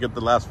real quick? Get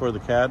the last four of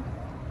the CAD.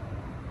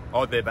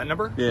 Oh, the event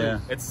number? Yeah.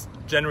 It's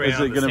generated Is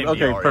on it the gonna- same okay,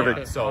 DR, perfect.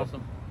 yeah. So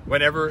Awesome.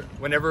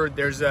 whenever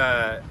there's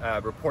a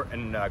report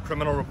and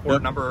criminal report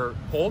Yep. number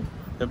pulled,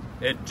 Yep.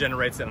 it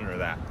generates it under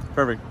that.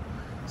 Perfect.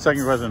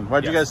 Second question.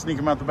 Why'd you Yes. guys sneak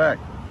him out the back?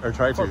 Or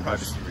try For to?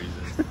 privacy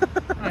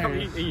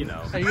reasons. you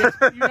know. Hey,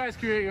 you guys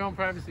create your own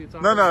privacy. It's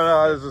all No, good.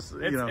 I was just,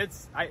 It's, you know.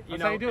 it's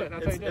That's how you do it.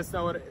 That's how you do it. It's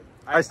not what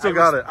I still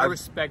got it. I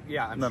respect,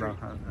 yeah, I'm No, sure.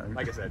 no,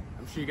 like I said,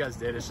 I'm sure you guys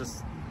did. It's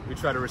just, we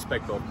try to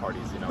respect both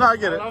parties, you know. No, I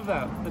get I it. love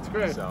that. It's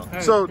great. So-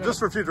 Hey, So good. just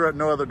for future,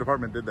 no other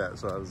department did that.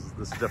 So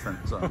this is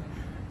different. So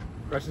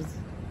Questions?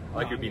 I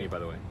like your beanie, by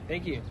the way.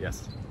 Thank you.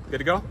 Yes. Good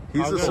to go?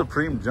 he's All a good.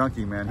 supreme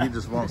junkie, man. He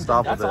just won't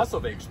stop That's with it. also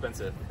very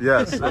expensive.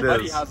 Yes, it My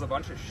buddy is. has a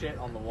bunch of shit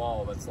on the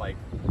wall that's like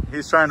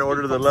He's trying to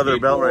order the leather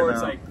belt right skateboards,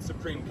 now. like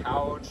Supreme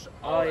couch.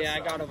 all Oh that yeah, I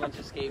stuff. got a bunch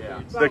of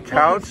skateboards. The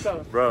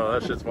couch, bro,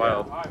 that shit's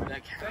wild.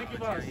 That Thank you,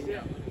 boss.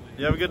 Yeah.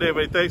 You have a good day,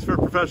 buddy. Thanks for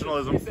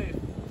professionalism. Be safe.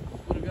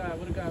 What a guy.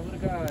 What a guy. What a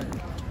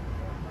guy.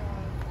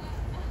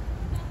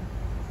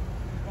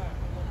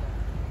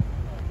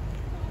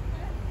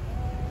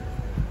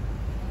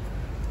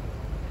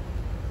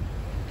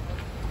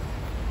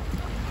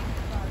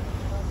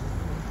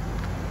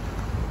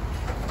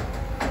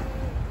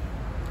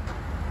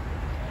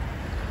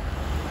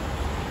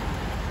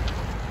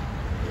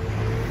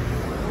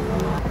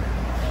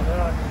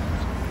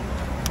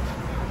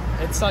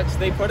 It sucks.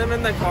 They put him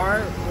in the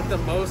car with the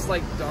most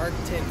like dark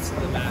tints in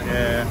the back.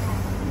 Yeah.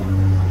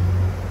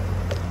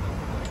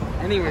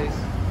 Anyways,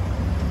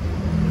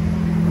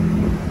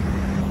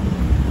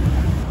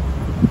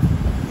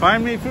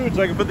 Find me food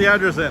so I can put the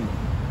address in.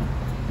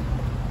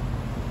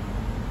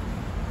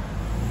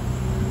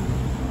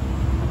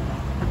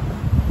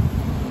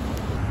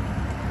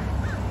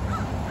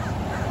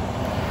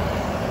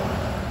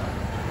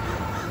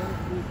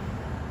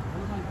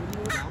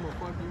 I'm gonna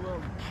fuck you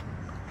up,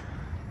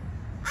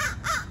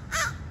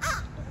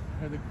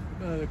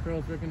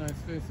 girls recognize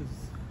faces.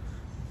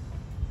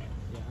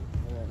 Yeah,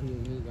 well, he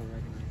don't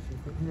recognize you.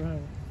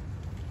 Right.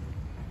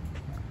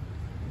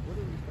 What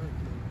are we starting to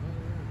do?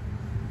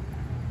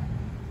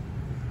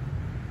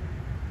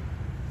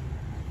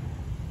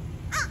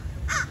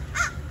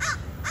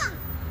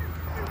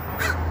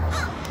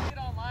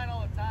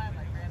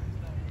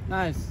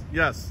 Nice.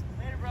 Yes.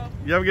 Later, bro.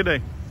 You have a good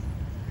day.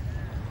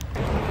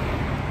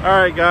 All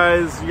right,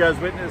 guys. You guys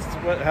witnessed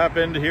what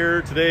happened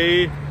here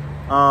today.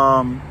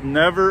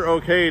 Never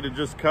okay to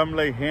just come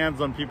lay hands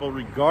on people,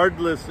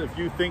 regardless if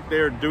you think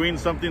they're doing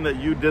something that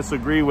you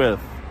disagree with.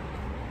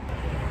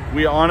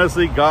 We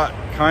honestly got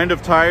kind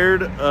of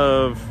tired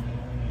of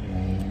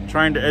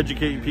trying to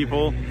educate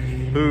people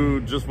who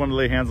just want to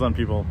lay hands on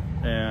people.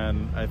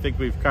 And I think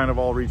we've kind of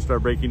all reached our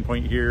breaking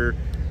point here.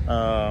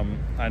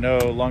 I know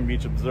Long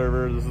Beach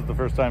Observer, this is the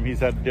first time he's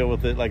had to deal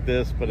with it like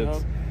this, but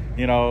it's,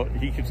 you know,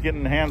 he keeps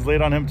getting hands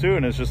laid on him too.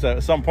 And it's just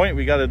at some point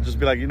we got to just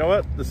be like, you know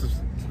what, this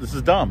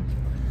is dumb.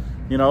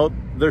 You know,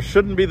 there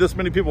shouldn't be this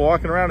many people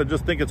walking around and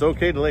just think it's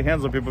okay to lay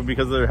hands on people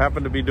because they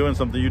happen to be doing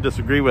something you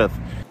disagree with.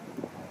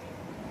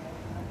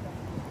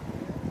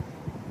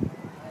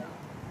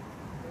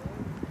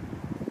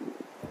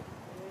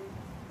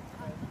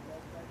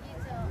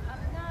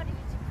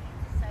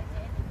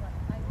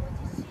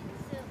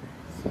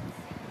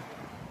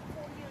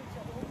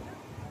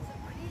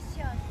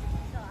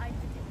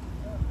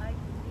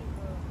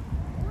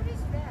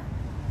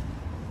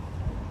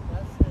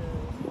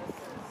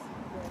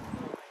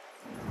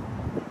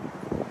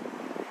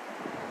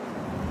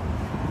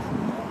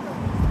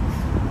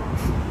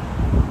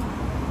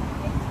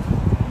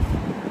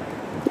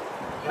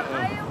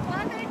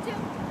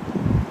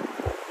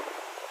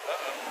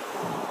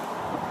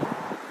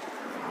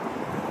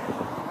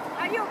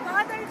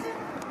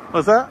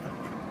 What's that?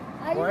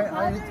 Why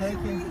are you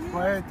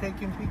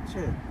taking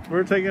picture?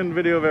 We're taking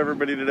video of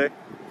everybody today.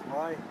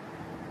 Why?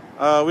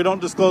 We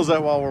don't disclose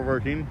that while we're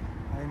working.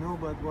 I know,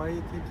 but why are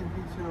you taking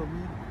picture of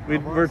me?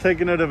 We're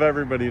taking it of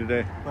everybody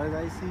today. But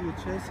I see you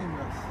chasing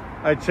us.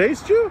 I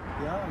chased you?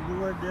 Yeah, you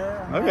were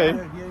there. Okay.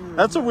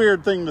 That's a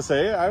weird thing to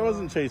say. I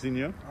wasn't chasing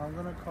you. I'm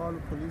gonna call the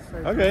police.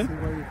 Okay. See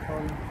why you're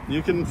calling.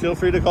 You can feel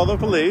free to call the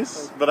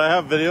police, but I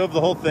have video of the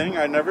whole thing.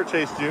 I never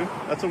chased you.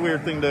 That's a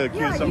weird thing to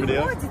accuse somebody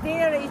of.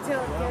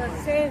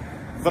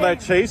 But I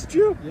chased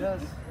you? Yes.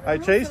 I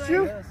chased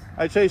you? Yes.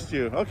 I chased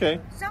you.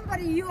 Okay.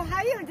 Somebody you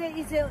hired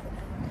is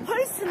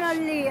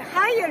personally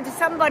hired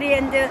somebody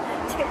and is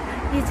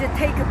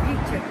take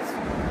pictures.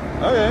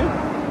 Okay.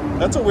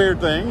 That's a weird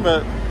thing,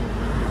 but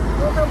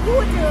Well, who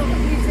is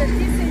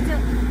this is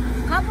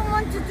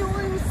government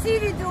doing,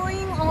 city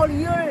doing, or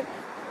your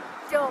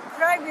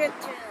private?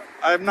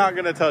 I'm not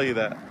going to tell you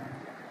that.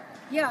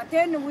 Yeah,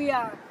 then we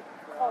are.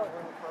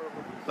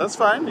 That's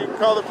fine. You can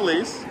call the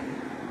police.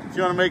 If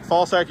you want to make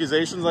false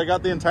accusations, I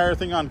got the entire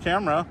thing on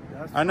camera.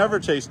 I never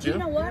chased you. You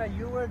know what? Yeah,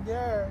 you were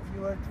there.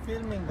 You were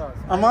filming us.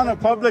 I'm on a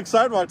public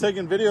sidewalk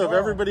taking video of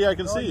everybody I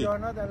can see. You are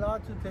not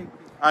allowed to take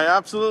pictures. I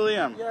absolutely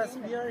am. Yes,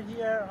 we are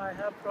here. I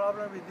have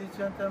problem with this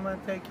gentleman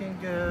taking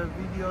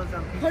videos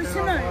and pictures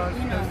Personal, of us,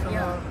 you know, personal,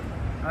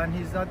 yeah. and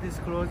he's not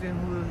disclosing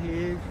who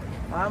he is.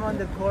 I'm on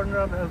the corner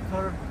of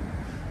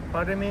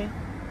pardon me?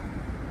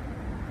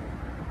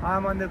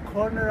 I'm on the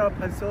corner of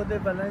Paso de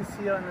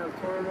Valencia and El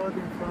Toro Road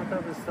in front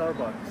of a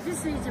Starbucks.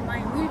 This is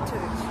my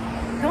wheelchair.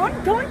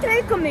 Don't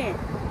take me.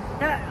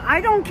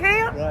 I don't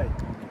care. Right.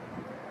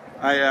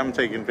 I am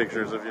taking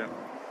pictures of you.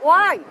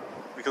 Why?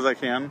 Because I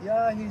can.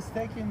 Yeah, he's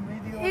taking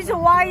videos. It's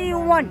why you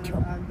want to.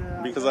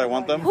 Because I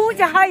want them. Who's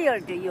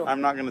hired you?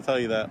 I'm not going to tell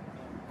you that.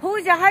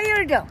 Who's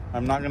hired?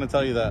 I'm not going to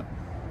tell you that.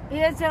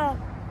 Is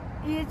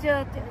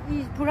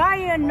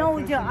Brian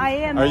knows I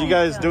am. Are you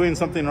guys doing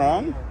something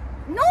wrong?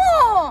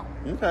 No.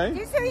 Okay.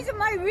 This is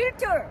my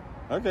wheelchair.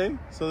 Okay.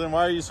 So then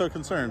why are you so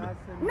concerned?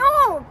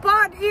 No,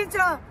 but it's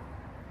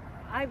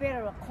I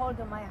better call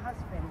my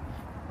husband.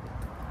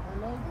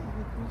 Hello,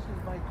 this is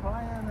my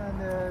client, and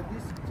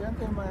this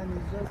gentleman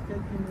is just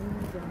taking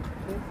movies and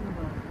chasing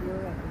on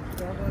here at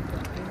the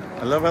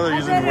Starbucks. I love how they're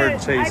using the word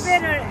chase. I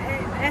better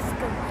ask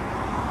him.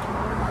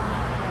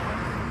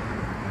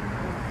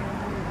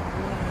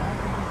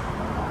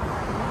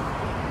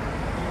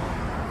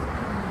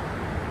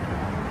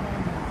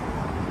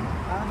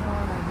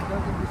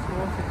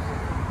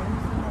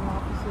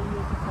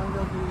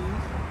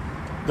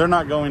 They're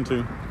not going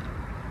to.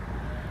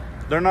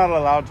 They're not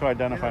allowed to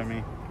identify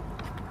me.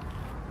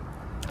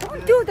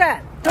 Don't do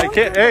that. I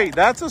can't. Hey,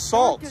 that's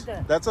assault.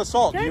 That's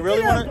assault. Do you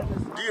really want to?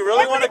 Do you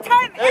really want to?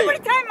 Every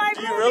time I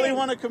do you really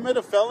want to commit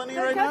a felony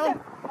right now?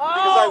 Because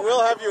I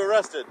will have you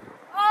arrested.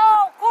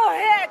 Oh, go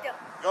ahead.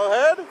 Go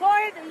ahead. Go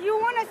ahead. You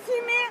want to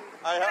see me?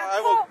 I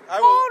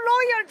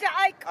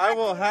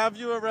will have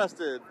you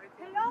arrested.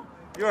 Hello?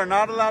 You are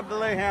not allowed to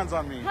lay hands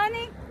on me.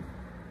 Honey?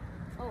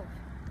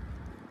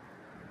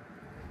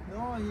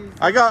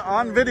 I got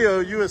on video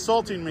you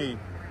assaulting me.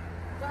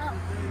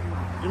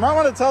 You might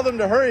want to tell them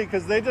to hurry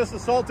because they just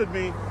assaulted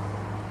me.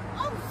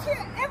 Oh shit,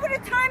 every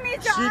time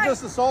She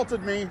just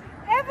assaulted me.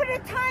 Every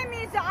time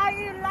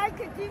I like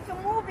this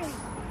movie.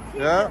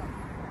 Yeah.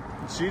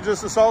 She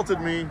just assaulted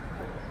me.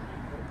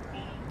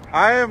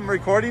 I am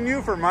recording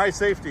you for my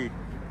safety.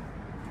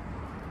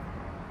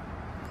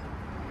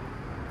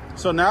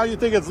 So now you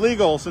think it's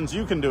legal since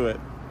you can do it.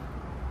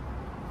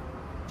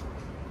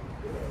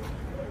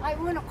 I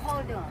want to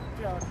call the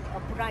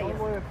Brian.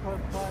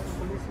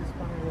 Police is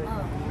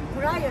coming.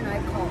 Brian,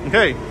 I call.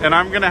 Okay, and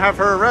I'm gonna have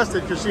her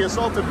arrested because she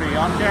assaulted me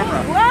on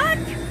camera.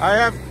 What? I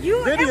have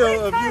You- video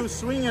every of time- you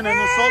swinging and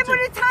assaulting.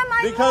 every time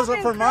I because move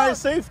in for my close.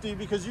 safety,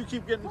 because you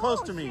keep getting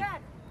close to me. shit.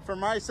 For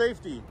my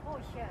safety. Oh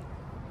shit.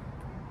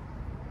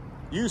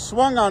 You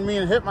swung on me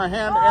and hit my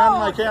hand and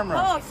my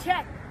camera. Oh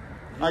shit.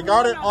 I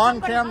got it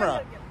on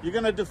camera. You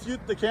gonna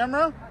defute the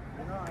camera?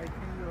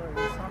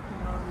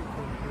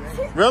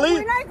 Really?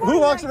 When I go Who to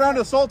walks my- around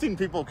assaulting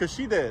people? Because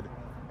she did.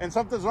 And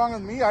something's wrong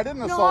with me? I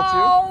didn't assault you.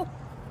 No.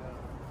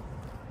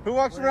 Who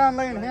walks around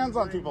laying hands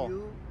on people?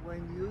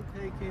 When you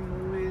taking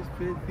movies,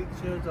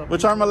 pictures of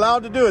Which I'm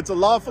allowed to do. It's a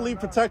lawfully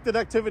protected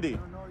activity.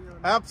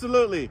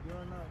 Absolutely.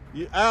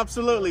 You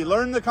absolutely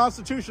learn the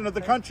Constitution of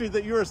the country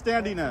that you are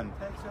standing in.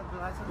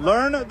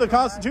 Learn the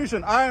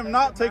Constitution. I am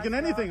not taking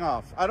anything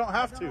off. I don't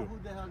have to.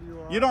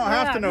 You don't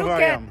have to know who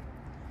I am.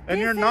 And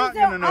you're not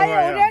going to know who I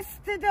am. I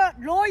arrested the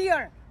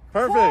lawyer.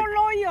 Perfect. 4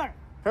 lawyer.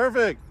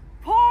 Perfect.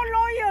 4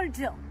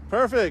 lawyers.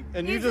 Perfect.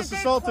 And you Is just they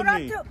assaulted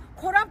me.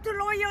 Corrupt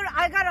lawyer.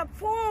 I got a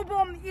 4 of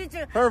them.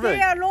 Perfect.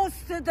 They are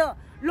lost the.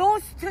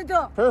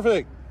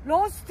 Perfect.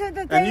 Lost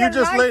the. And you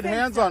just laid license.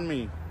 hands on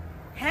me.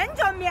 Hands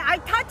on me. I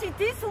touched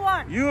this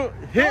one. You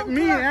hit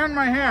me and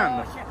my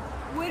hand. Oh, shit.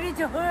 Where is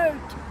it hurt?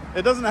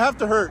 It doesn't have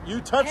to hurt.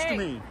 You touched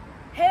me.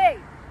 Hey,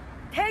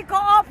 take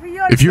off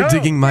your. If you're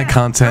digging my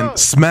content,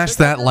 smash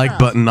that like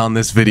button on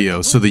this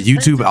video so the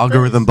YouTube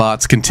algorithm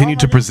bots continue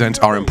to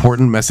present our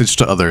important message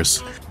to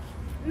others.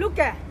 Look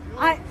at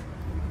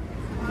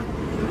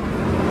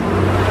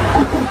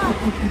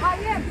I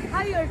am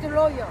hired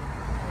lawyer.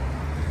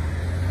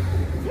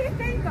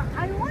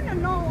 I want to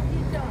know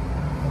if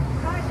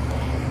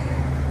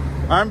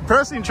I'm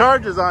pressing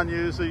charges on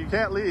you, so you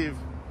can't leave.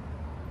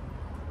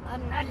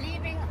 I'm not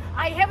leaving.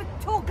 I have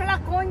 2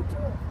 o'clock going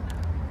to.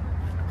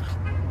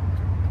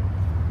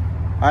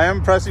 I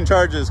am pressing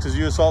charges because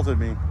you assaulted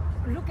me.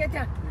 Look at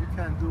that. You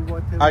can do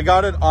whatever. I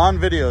got it on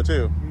video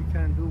too. You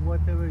can do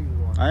whatever you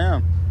want. I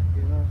am.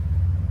 You know.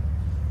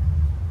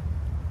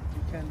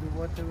 You can do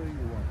whatever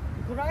you want.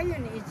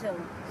 Brian is.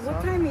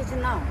 What time is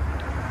now?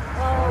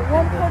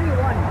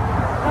 1:41.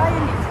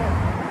 Brian is.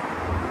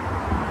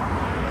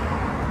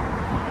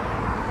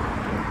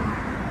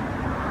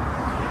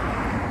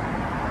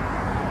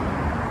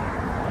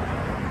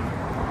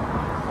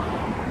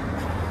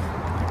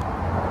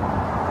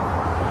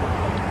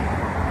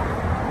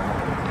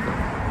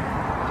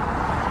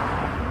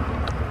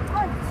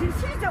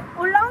 She's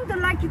around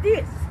like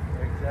this.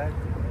 Exactly.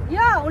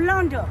 Yeah,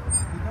 around. You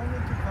don't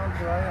need to call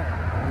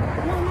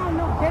Brian.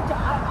 No.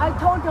 I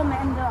told them,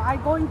 and I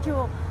going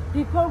to,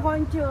 before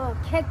going to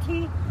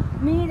Katie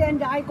meet,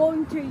 and I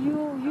going to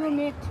you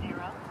meet.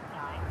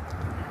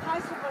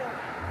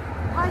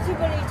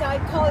 Possibly I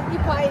call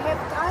if I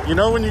have time. You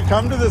know, when you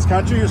come to this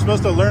country, you're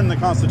supposed to learn the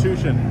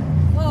Constitution.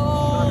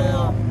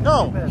 Oh.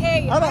 No,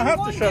 Hey, I don't I have to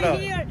want shut to up.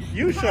 hear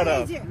You shut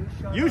up. college.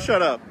 You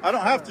shut up. I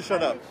don't have to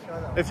shut up.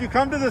 If you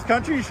come to this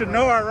country, you should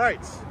know our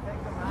rights.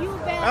 You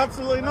bet.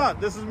 Absolutely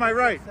not. This is my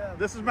right.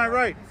 This is my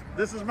right.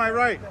 This is my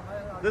right.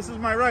 This is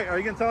my right. Are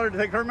you going to tell her to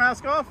take her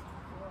mask off?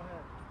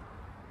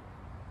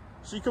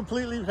 She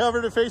completely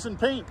covered her face in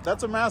paint.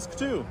 That's a mask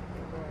too.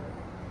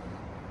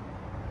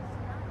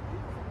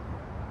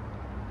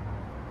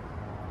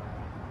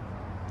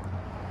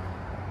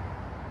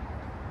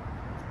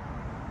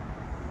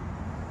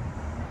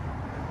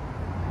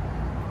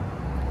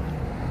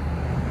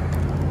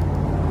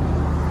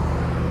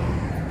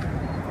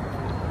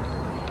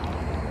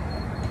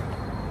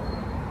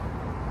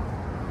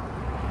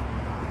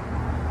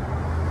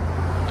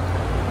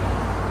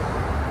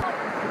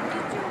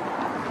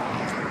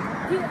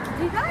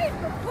 Did I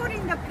put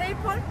in the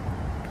paper?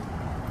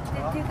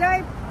 Did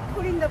I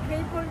put in the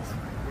papers?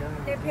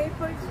 The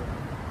papers?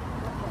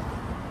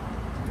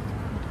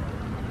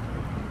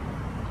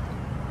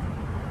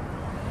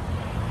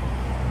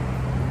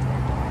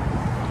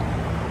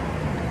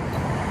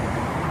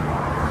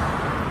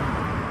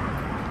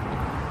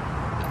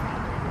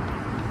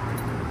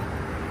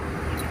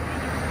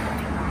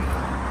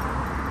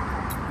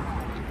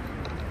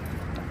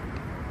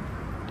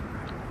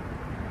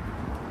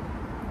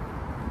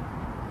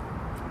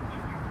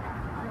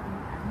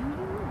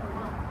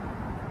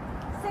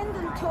 Send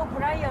them to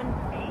Brian,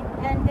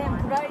 and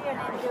then Brian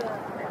and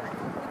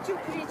would you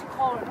please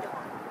call the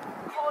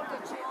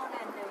John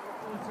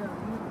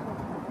and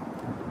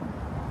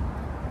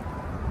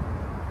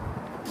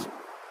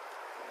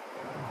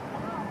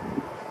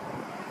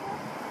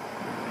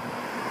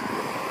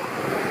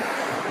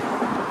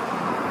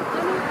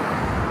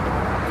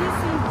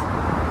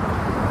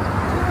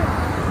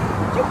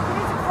Would you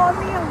please call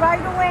me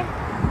right away?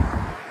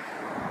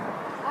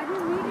 Are you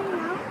meeting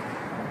now?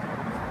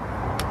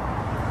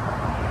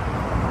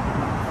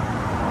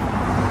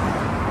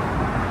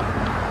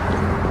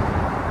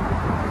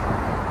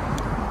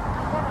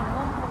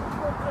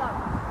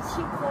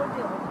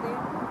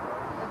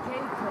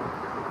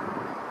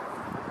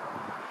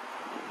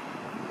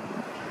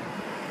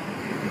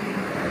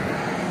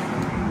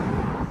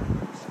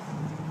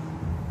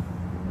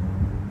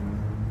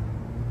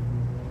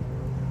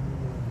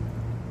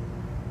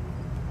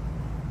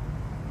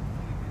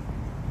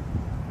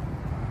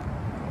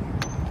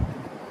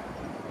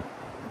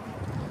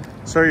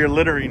 Sir, you're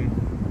littering.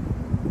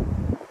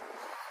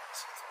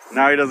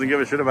 Now he doesn't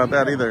give a shit about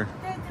that either.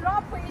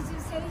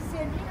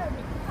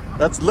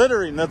 That's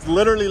littering. That's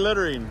literally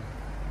littering.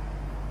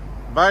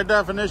 By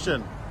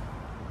definition.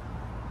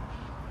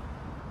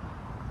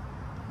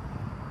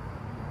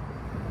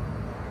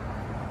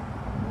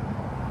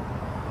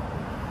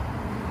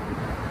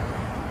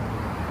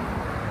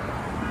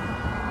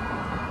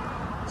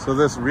 So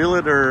this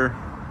realtor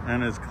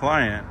and his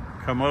client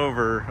come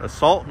over,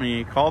 assault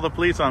me, call the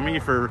police on me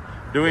for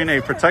doing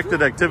a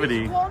protected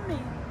activity.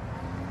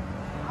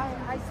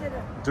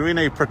 Doing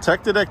a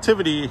protected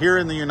activity here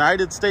in the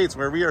United States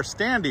where we are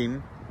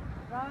standing.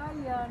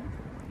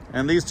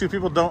 And these two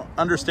people don't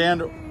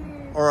understand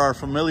or are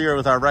familiar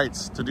with our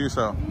rights to do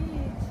so.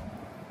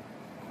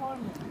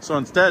 So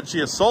instead, she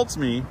assaults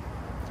me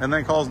and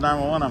then calls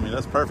 911 on me.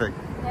 That's perfect.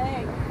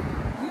 Hey,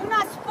 you're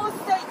not supposed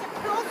to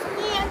close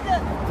me and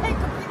take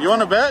a picture. You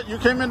want to bet? You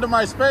came into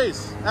my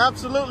space.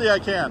 Absolutely, I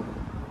can.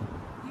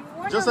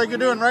 Just like you're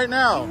doing right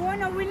now. You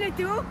want to really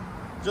do?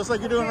 Just like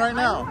you're doing right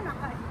now.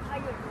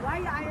 Why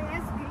I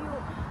ask you,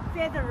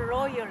 federal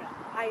lawyer,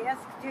 I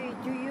ask you,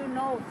 do you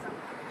know something?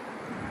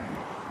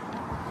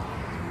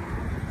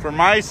 For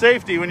my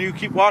safety, when you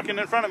keep walking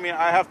in front of me,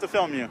 I have to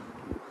film you.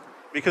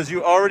 Because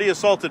you already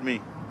assaulted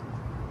me.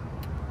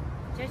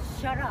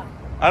 Just shut up.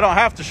 I don't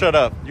have to shut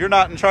up. You're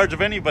not in charge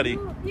of anybody.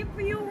 If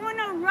you want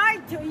to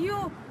write,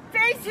 your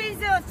face is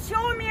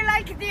show me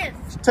like this.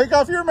 Take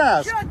off your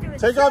mask.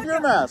 Take off your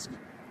mask.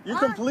 You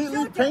Huh?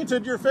 completely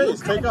painted your face.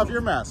 Take off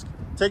your mask.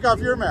 Take off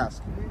your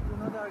mask.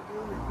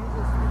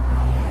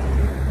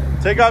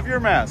 Take off your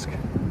mask.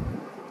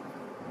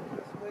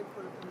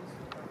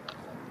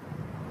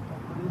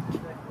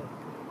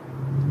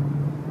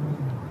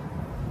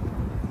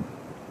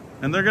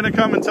 And they're going to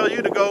come and tell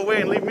you to go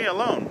away and leave me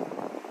alone.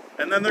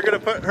 And then they're going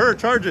to put her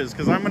charges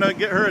because I'm going to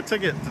get her a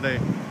ticket today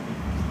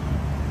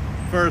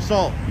for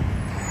assault.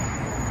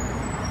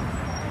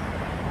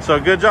 So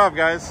good job,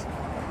 guys.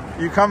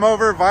 You come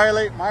over,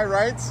 violate my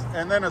rights,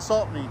 and then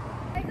assault me.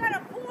 I got a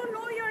poor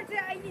lawyer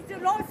that I need to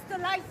lost the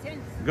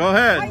license. Go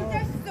ahead.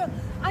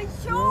 I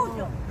showed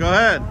you. Go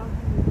ahead.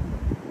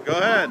 Go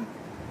ahead.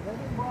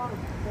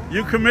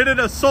 You committed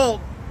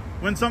assault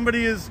when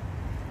somebody is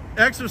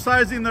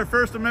exercising their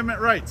First Amendment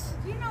rights.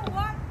 You know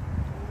what?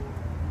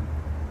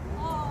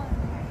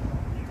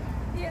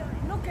 Yeah,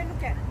 look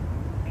at.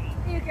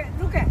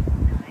 Look at.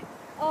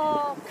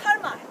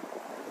 Karma.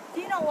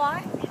 Do you know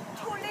why?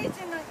 Too late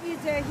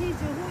is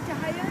who's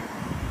hired?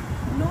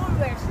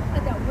 Nowhere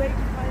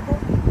verifiable.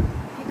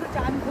 Because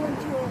I'm going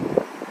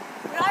to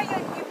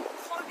Brian, if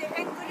for the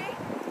angry,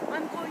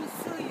 I'm going to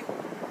sue you.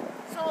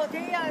 So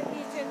they are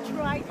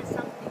tried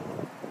something.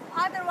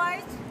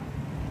 Otherwise,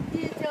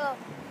 it's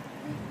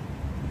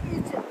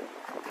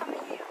come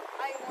here.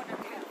 I want to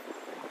tell.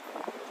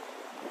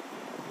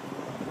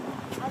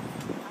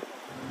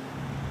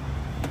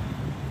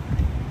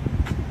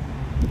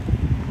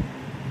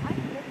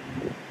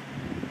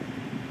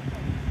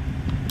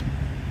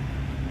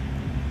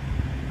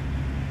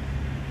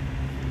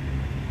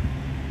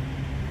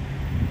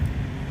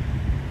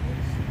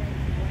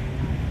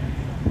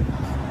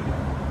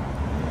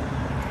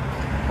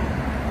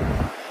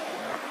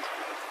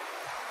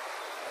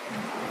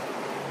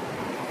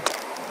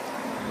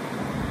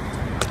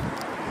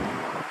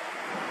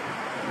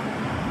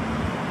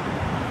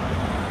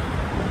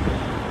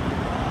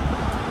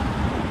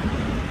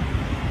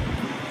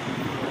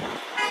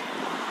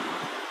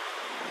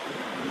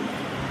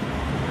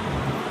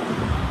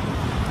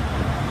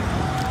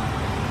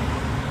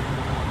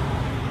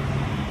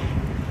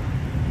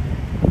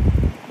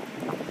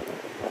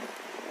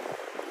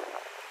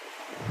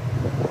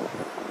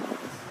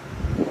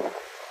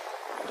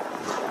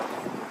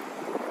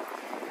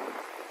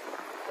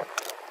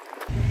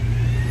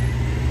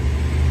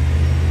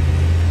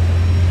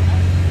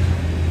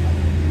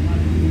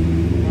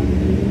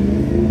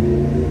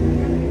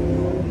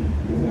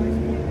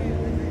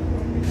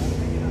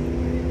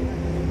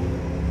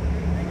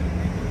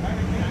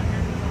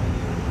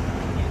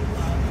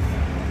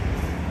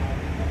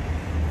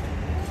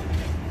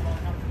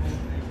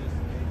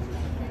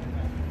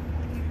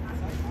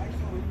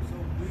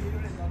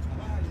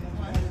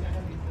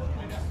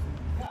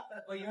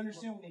 But you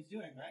understand what he's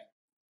doing, right?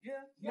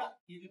 Yeah. Yeah.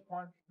 He just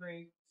wants to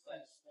create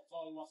less. That's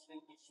all he wants to do.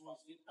 He just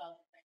wants to get done.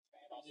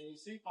 And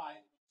say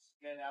hi.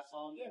 And that's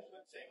all he does.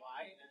 Say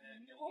hi. And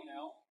then, you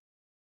know.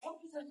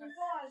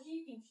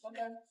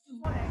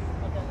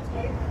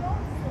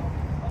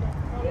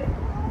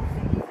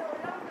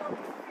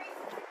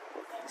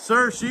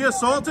 Sir, she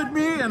assaulted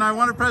me and I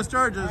want to press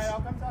charges. All right,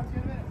 I'll come talk to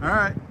you in a minute. All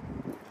right.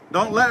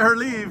 Don't let her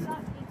leave.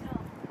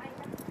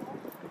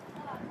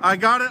 I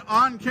got it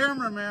on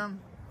camera, ma'am.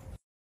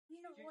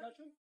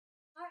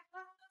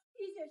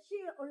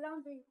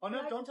 Oh,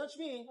 no, don't touch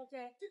me.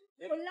 Okay.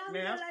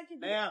 Ma'am,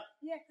 ma'am,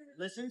 Yes.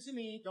 listen to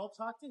me. Don't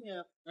talk to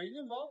him. Are you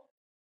involved?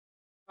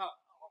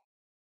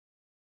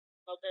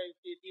 Okay,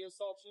 if he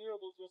assaults you,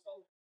 we'll just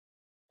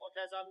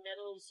because I'm in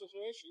a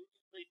situation.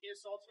 If he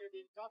assaults you,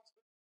 we talk to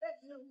him.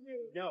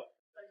 No,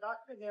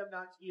 talk to him,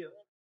 not to you.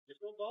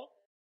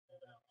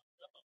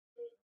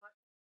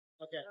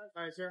 Okay.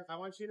 All right, sir. I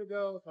want you to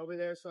go over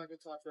there so I can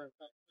talk to her.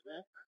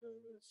 Okay?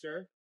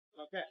 Sir?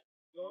 Okay.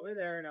 Go over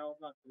there and I'll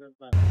talk to her.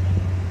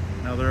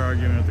 Now they're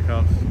arguing with the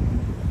cops.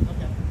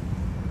 Okay.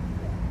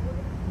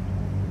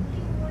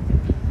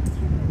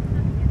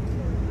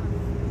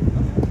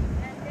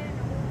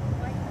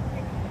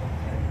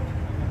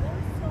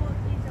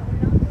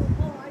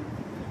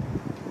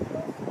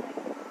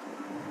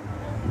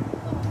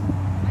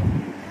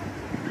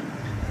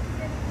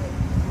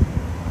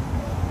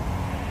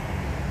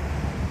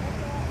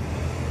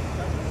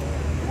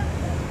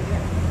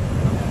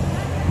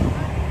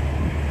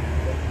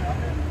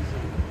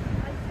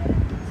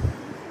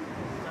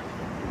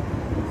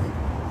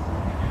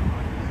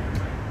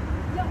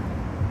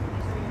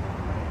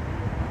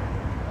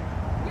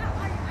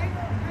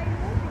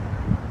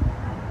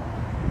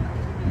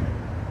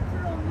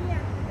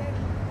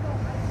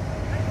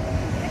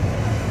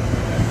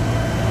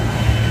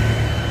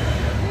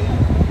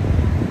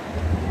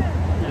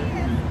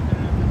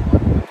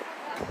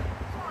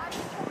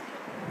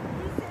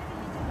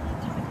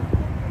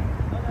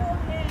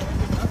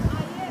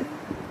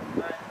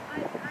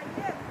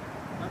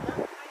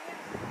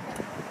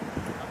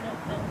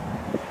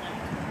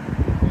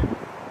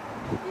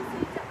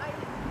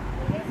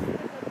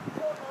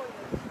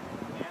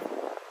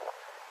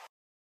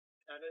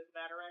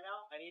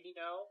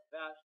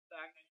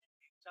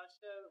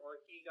 Touched him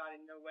or he got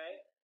in your way,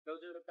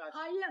 those are the facts.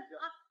 I am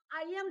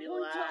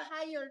going to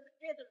hire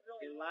federal.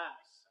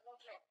 Relax.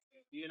 Okay.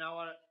 Do you not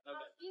want to?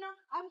 Okay.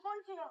 I'm going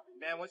to.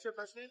 Man, what's your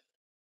first name?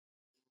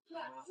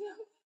 Yeah.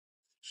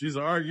 She's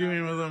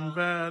arguing with him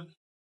bad.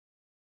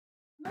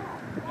 No.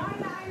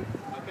 Why I?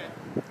 Okay.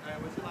 All right.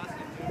 What's your last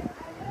name, dude?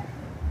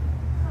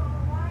 So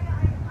why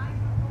I'm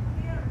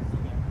here?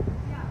 Okay.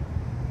 Yeah.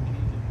 Can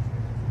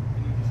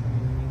you just show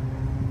me?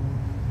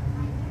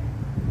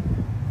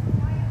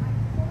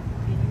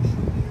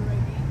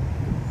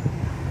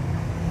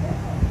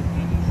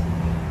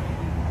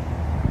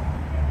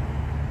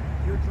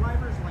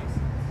 Driver's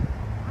license.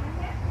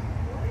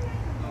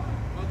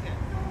 Okay.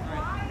 All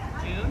right.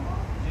 June,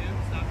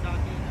 stop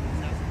talking and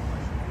let's ask some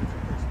questions. What's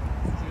your first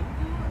name? June?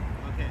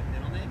 Okay.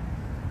 Middle name?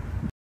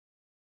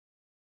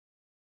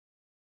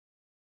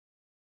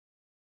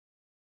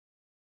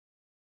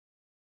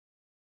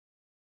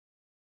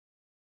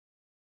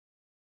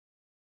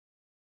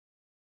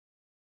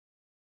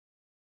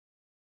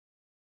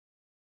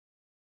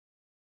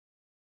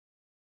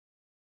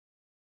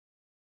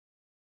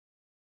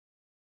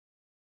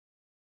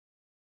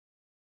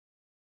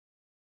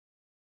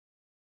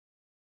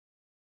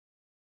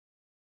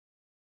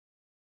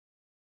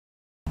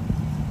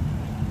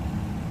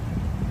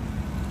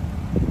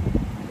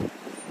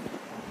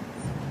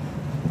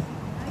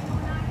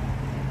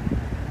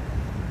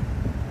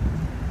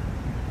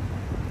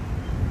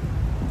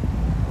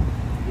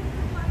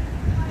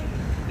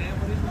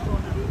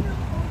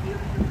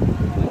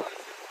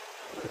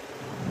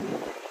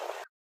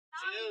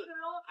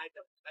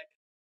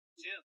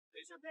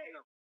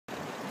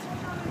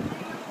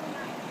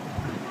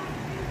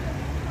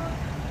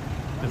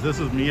 If this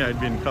was me, I'd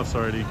be in cuffs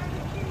already.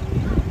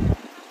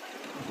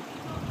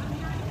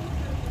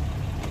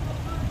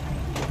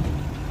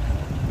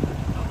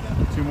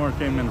 Two more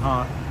came in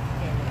hot.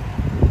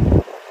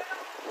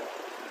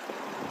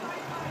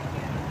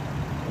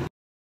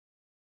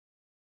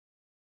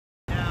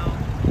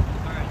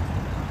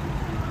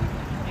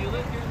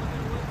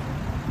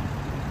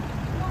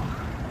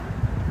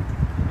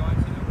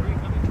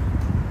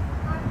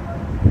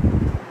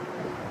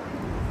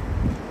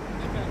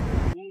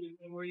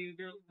 Were you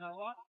there a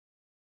lot?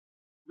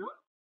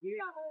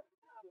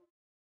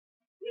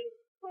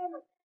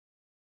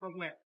 From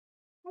where?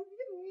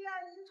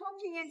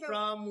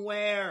 From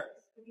where?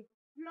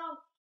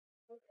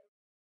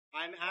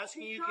 I'm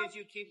asking you because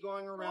you keep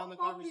going around the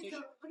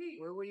conversation.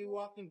 Where were you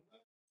walking?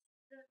 Okay.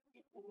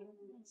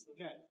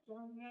 Okay.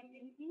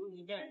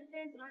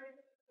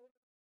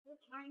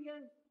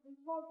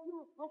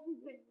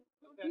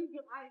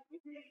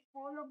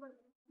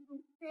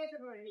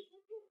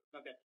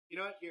 Okay. You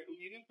know what? Here,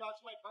 you didn't talk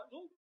to my partner.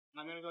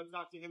 I'm gonna go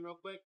talk to him real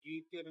quick.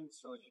 You give him the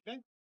story,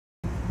 okay?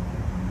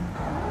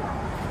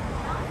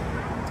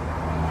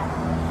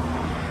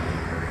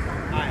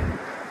 Hi.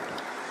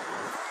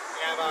 We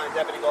have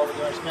Deputy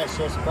Goldberg, next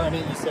sheriff's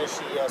department. You said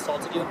she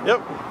assaulted you.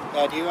 Yep.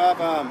 Do you have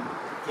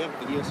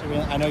video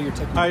surveillance? I know you're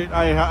taking.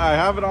 I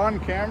have it on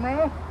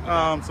camera.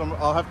 Okay. So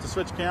I'll have to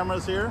switch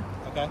cameras here.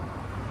 Okay.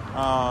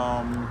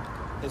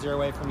 Is there a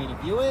way for me to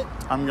view it?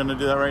 I'm gonna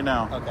do that right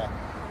now. Okay.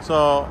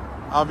 So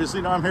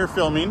obviously, now I'm here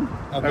filming.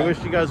 Okay. I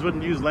wish you guys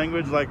wouldn't use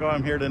language like, "Oh,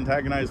 I'm here to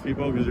antagonize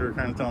people," because you're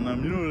kind of telling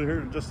them, "You're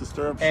here just to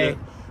stir up shit."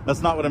 That's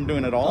not what I'm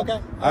doing at all.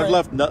 Okay. I've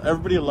left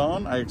everybody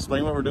alone. I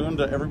explain what we're doing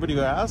to everybody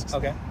who asks.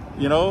 Okay.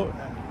 You know,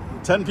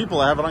 10 people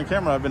I have it on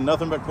camera. I've been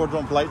nothing but cordial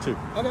and polite to.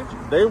 Okay.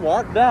 They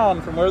walked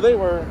down from where they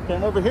were,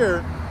 came over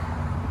here,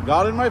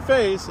 got in my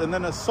face, and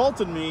then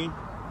assaulted me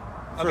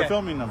for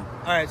filming them.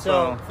 All right.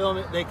 So film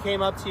it. They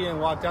came up to you and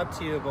walked up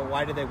to you, but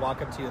why did they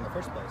walk up to you in the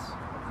first place?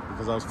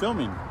 Because I was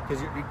filming.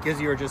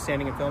 Because you were just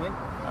standing and filming?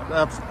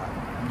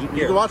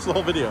 You can watch the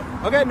whole video.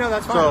 Okay, no,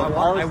 that's fine. So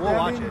I will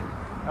watch it.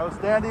 I was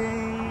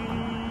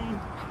standing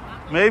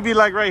maybe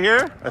like right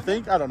here, I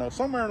think. I don't know,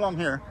 somewhere along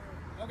here.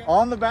 Okay.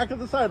 On the back of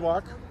the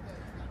sidewalk.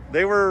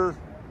 They were,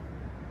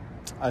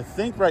 I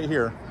think, right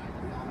here.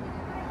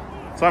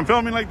 So I'm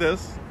filming like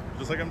this,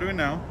 just like I'm doing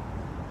now.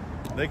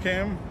 They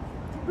came.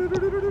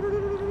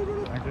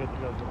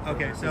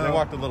 Okay, so they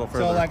walked a little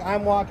further. So like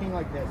I'm walking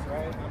like this,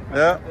 right?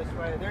 Yeah. This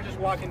way. They're just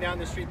walking down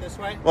the street this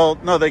way? Well,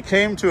 no, they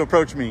came to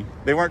approach me.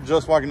 They weren't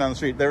just walking down the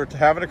street. They were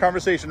having a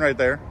conversation right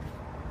there.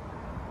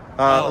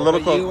 A little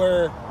close.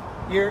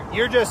 You're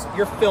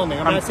filming.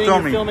 I'm not saying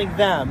you're filming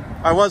them.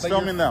 I was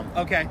filming them.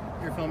 Okay,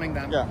 you're filming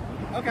them. Yeah.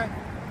 Okay.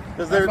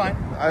 Because That's fine.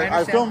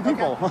 I film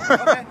people. Okay.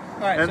 Okay.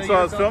 All right. And so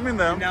I was filming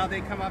them. And now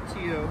they come up to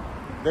you.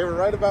 They were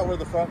right about where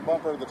the front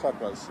bumper of the truck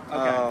was.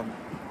 Okay.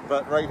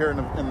 But right here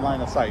in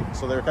line of sight.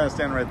 So they were kind of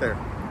standing right there.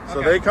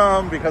 So they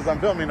come, because I'm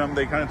filming them,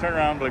 they kind of turn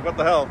around, like, what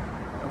the hell?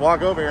 And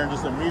walk over here and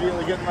just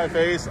immediately get in my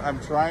face. I'm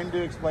trying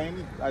to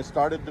explain. I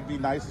started to be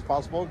nice as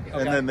possible.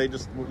 And then they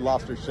just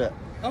lost her shit.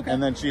 Okay.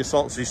 And then she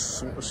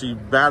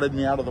batted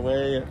me out of the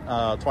way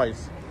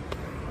twice.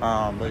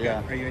 But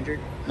yeah. Are you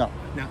injured? No.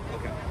 No.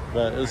 Okay.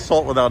 But it was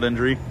assault without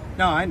injury.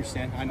 No, I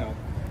understand. I know.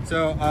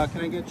 So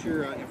can I get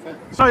your info?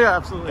 Oh yeah,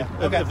 absolutely.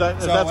 Yeah. Okay. If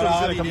that's what it's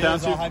going to come down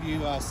to. I'll have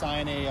you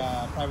sign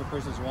a private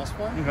person's arrest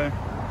warrant. Okay.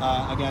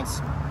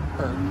 Against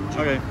her.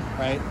 Okay.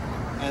 Right.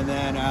 And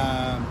then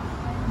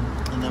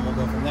we'll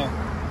go from there.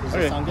 Does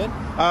that sound good?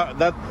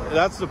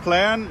 That's the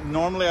plan.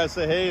 Normally I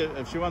say, hey,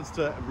 if she wants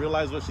to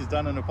realize what she's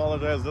done and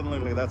apologize, doesn't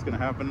look like that's going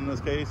to happen in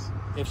this case.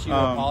 If she would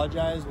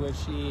apologize, would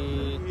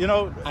she? You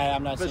know,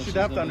 I'm not saying she'd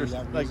have to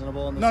understand.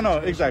 Reasonable in this no,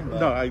 exactly.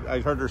 But... No,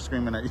 I heard her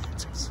screaming at you.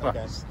 So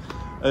okay.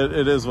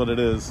 It is what it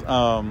is.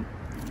 I'm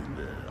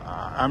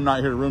not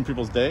here to ruin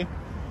people's day.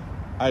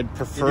 I'd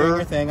prefer. You're doing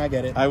your thing. I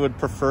get it. I would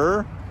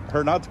prefer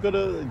her not to go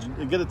to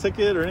get a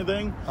ticket or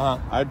anything.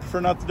 I'd prefer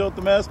not to deal with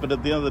the mess, but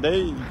at the end of the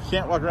day, you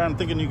can't walk around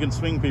thinking you can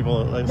swing at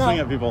people.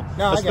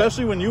 No,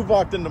 especially when you've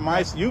walked into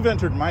you've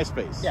entered my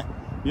space. Yeah.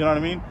 You know what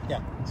I mean?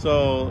 Yeah.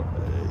 So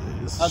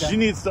she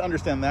needs to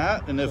understand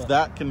that, and if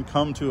that can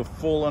come to a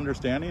full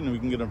understanding and we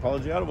can get an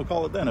apology out of it, we'll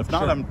call it then. If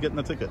not, I'm getting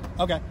a ticket.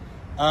 Okay.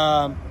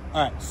 All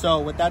right. So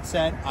with that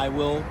said, I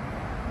will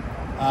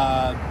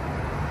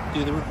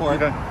do the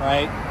report. Okay.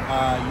 Right.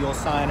 You'll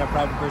sign a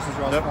private person's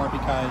arrest warrant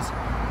because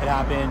it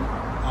happened,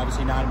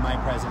 obviously not in my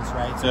presence,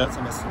 right? So it's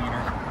a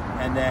misdemeanor.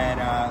 And then,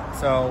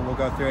 so we'll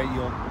go through it.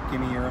 You'll give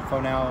me your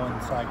info now,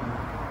 and so I can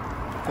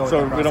go.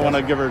 So we don't want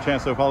to give her a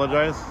chance to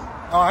apologize.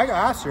 Oh, I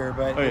asked her,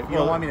 but if you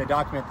don't want me to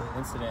document the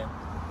incident,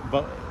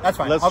 but that's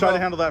fine. Let's try to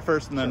handle that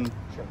first, and then.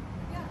 Sure.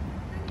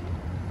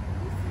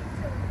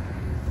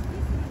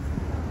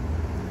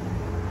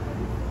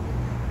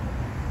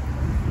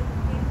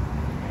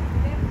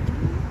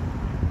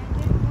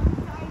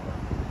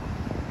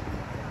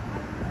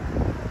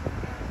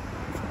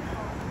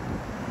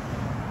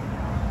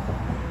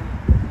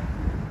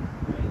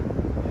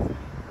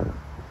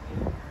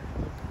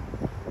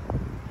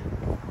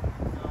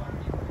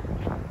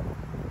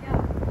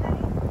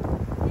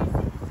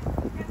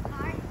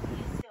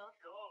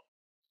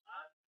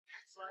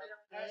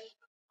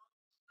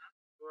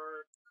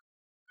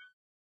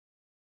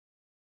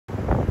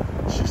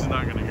 She's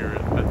not going to hear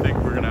it. I think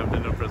we're going to have to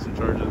end up pressing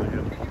charges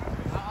again.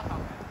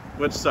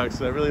 Which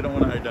sucks. I really don't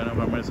want to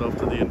identify myself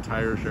to the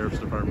entire sheriff's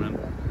department.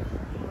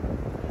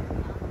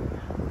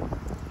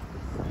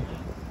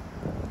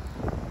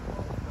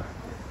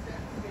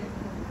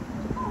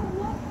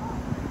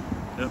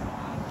 Yep.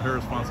 Her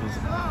response was,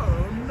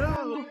 oh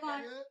no.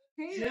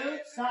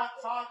 Dude, stop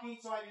talking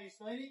so I can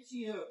explain it to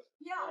you.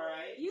 Yeah, all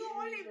right? You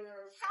only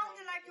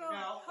sounded like a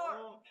her.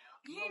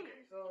 Him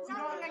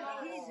sounded like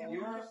him.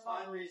 You're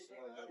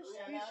unreasonable.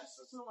 Understand that?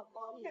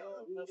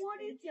 What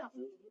is that?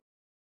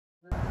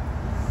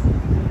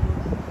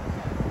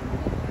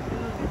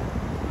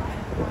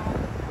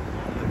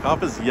 The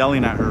cop is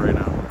yelling at her right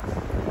now.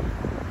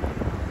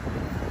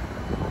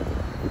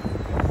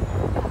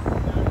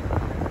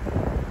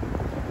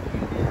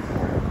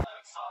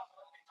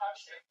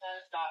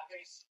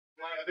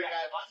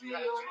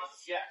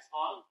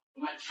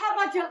 How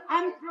about you?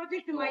 I'm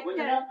protecting myself.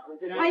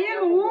 I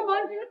am a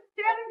woman,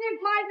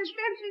 75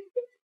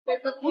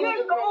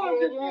 years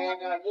old.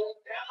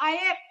 I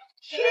am.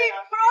 She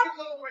brought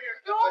to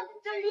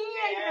me,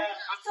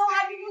 so I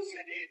use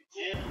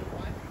it.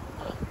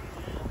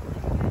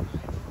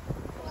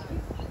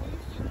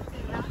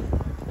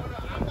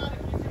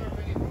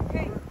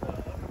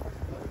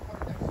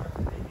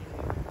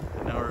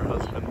 Now her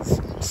husband's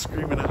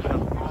screaming at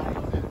him.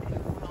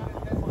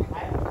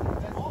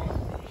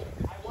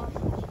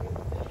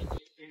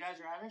 You guys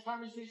are having a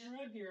conversation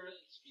right here.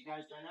 You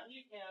guys don't have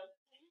your cab.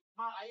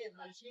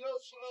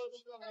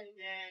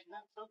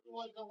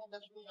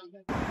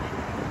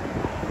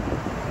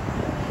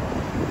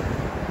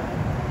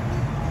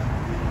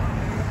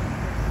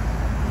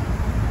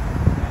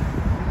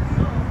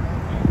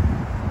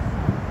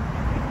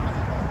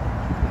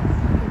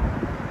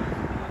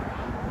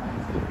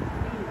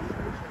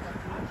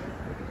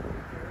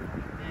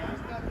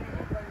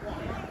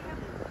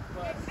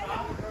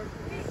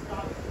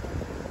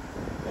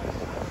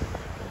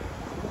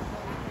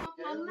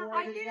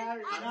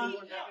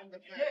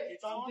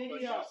 It's on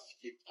video.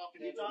 It's on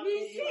video.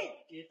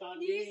 It's on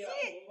video.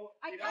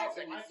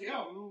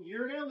 No,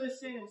 you're gonna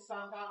listen and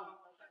stop out.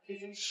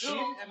 Because you shit,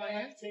 and I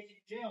have to take you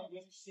to jail.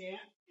 You understand?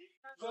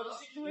 So the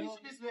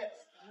situation is this: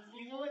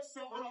 you know, let's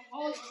say an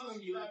apology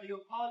to you. You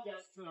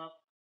apologize to him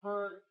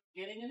for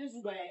getting in his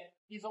way.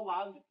 He's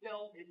allowed to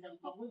film in a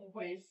public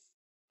place.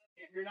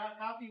 If you're not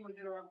happy with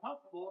it or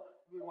uncomfortable,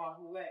 you walk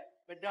away.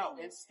 But no,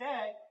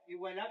 instead, you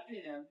went up to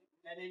him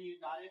and then you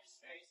got his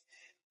face.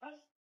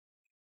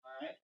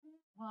 Alright?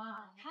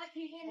 Wow.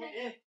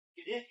 It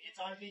is. It's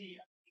on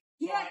video.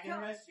 Yeah, so I can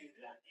arrest you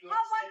for that. How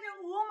about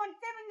the woman,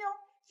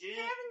 75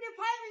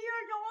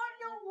 years old,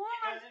 the woman?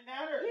 It doesn't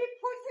matter. He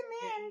pushed me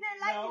in there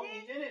like no, this. he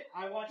didn't.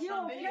 I watched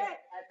on video. Okay.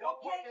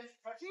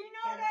 You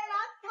know that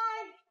last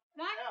time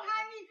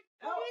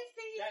police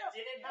didn't happen.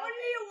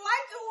 only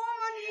white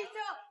woman is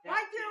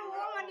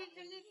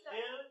Lisa.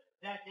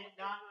 That did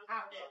not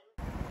happen.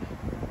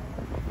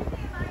 Give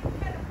me my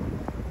telephone.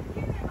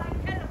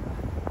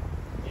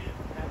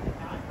 That did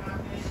not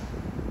happen.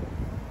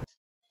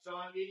 So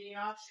I'm getting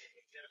an option.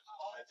 You can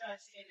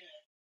apologize to him.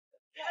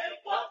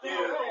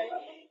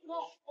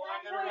 No,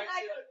 I'm gonna arrest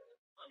you.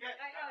 Okay,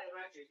 I'm gonna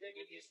arrest you. Take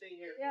it, you stay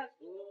here. Yeah.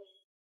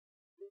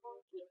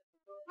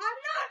 I'm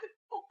not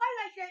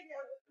apologizing. He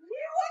was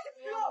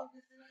slow.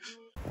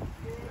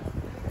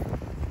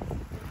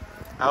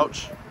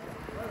 Ouch.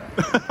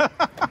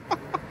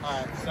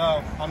 Alright,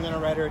 so I'm gonna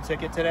write her a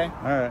ticket today.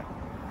 Alright.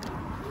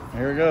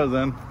 Here it goes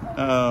then.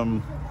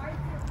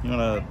 You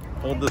wanna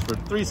hold this for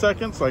 3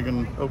 seconds so I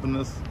can open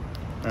this?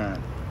 Alright.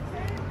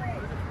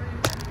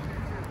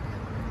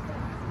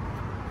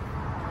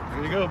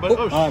 Here you go, buddy.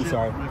 Oh, I'm shit.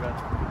 sorry. My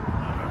bad.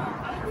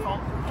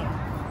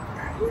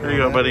 There you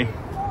go, buddy.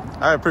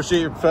 I appreciate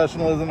your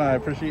professionalism. I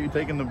appreciate you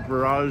taking the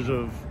barrage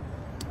of...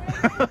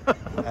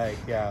 Hey,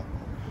 yeah.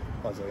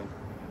 One second.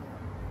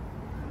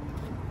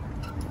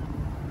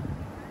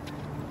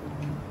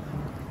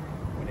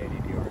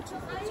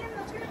 I am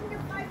a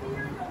 25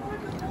 years old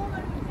woman.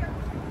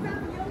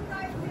 Some young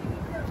guy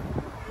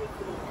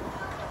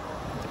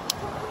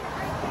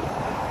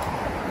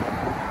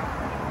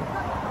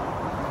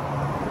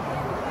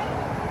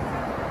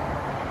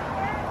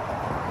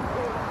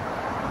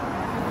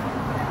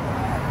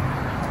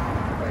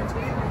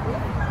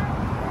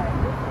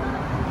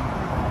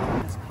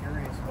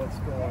what's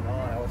going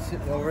on. I was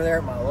sitting over there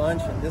at my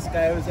lunch and this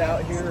guy was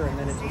out here, and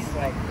then it's just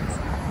like...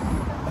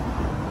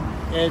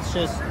 It's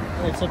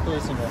a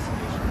police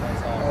investigation,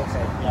 that's all.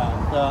 Okay.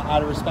 Yeah,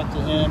 out of respect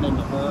to him and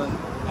to her,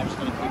 I'm just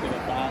going to keep it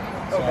at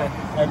that. So Okay.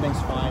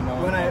 everything's fine. No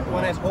When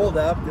I pulled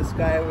up, this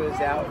guy was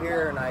out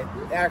here, and I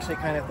actually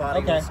kind of thought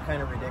he Okay. was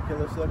kind of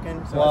ridiculous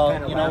looking. So I well, was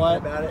kind of you know what?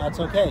 about it. That's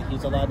okay.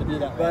 He's allowed to be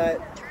that way.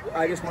 But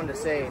I just wanted to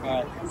say,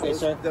 All right. Hey,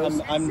 sir,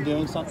 I'm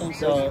doing something,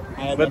 so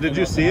I had But did nothing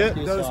you else to see ask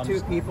it? you, those so I'm two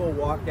just- people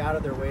walked out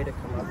of their way to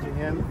come up to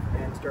him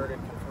and started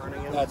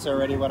confronting him. That's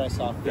already what I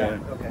saw. Yeah.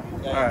 Okay.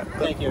 Yeah. All right.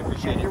 Thank you.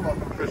 Appreciate it. You're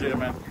welcome. Appreciate it,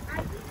 man.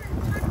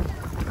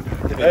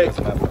 The Hey. video's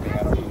enough for me.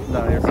 I don't need it.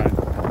 No, you're fine.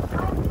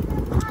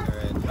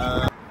 All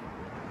right.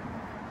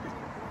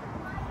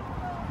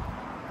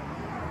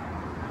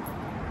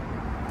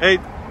 Hey.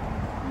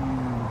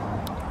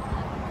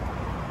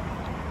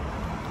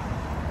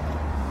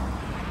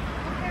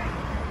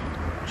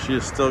 She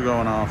is still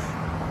going off.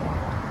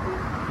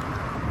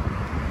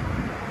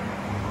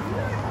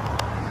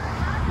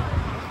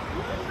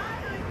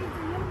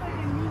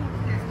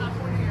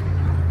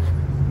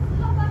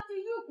 How about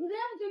you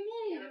grab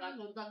me? I'm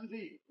not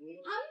leave.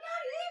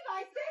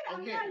 I said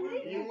I'm not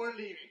leaving. You were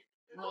leaving.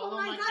 Oh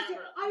my gosh,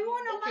 I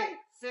want to buy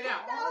Sit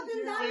down.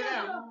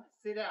 $1,000.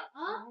 Sit down.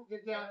 Huh?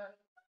 Get down.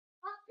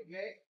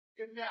 Okay?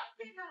 Get down.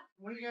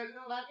 What are you guys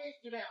doing like me?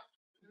 Sit down.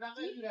 You're not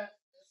going to do that.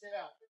 Sit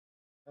down.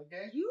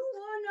 Okay? You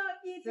wanna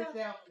eat Sit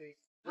down, please.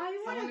 I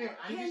wanna.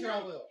 I need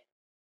your will.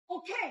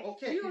 Okay.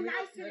 Okay. You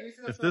nice.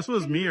 If this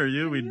was me or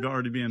you, we'd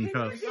already be in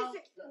cuffs. Okay.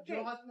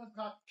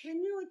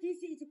 Can you? This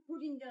is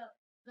put in the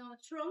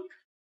trunk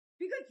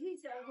because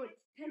he's over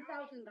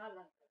 $10,000.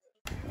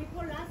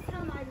 Before last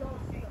time I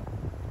lost.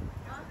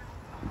 Huh?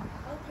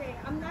 Okay,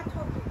 I'm not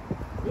talking.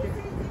 This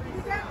is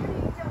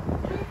exactly the.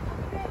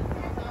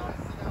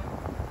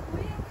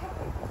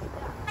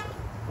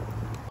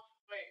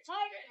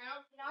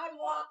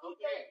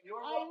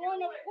 I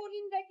want to put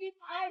in the gift.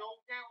 I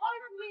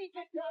hurt me.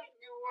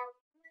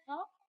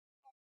 Huh?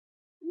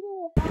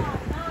 You are not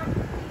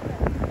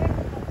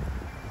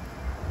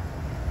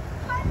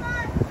Come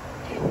on.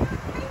 Can you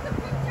take a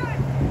picture?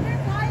 Then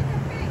buy the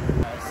thing.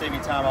 Save me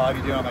time. I'll have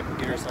you do it on my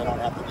computer so I don't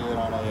have to do it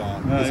on a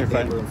piece you're of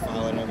fine. paper and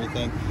file it and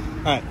everything.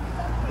 All right.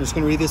 I'm just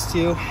going to read this to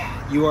you.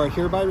 You are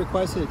hereby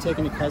requested to take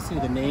into custody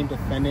the named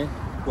defendant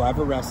who I've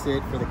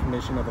arrested for the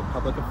commission of a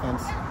public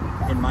offense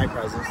in my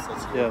presence.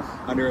 That's you. Yes.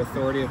 Under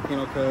authority of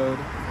Penal Code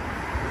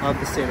of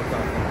the State of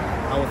California.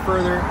 I will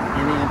further,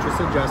 in the interest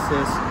of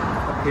justice,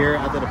 appear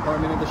at the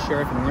Department of the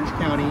Sheriff in Orange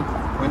County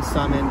when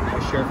summoned by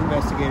sheriff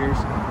investigators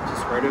to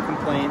swear to a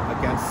complaint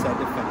against said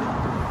defendant,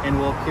 and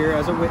will appear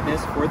as a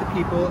witness for the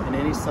people in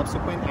any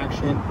subsequent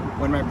action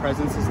when my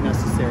presence is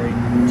necessary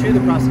to the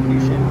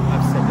prosecution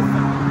of said defendant.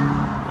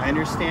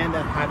 understand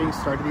that having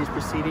started these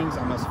proceedings,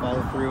 I must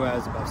follow through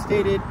as above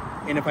stated,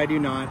 and if I do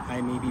not, I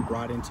may be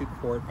brought into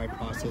court by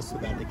process so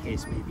that the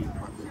case may be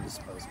properly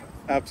disposed of.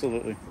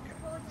 Absolutely. Okay.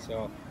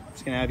 So I'm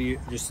just gonna have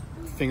you just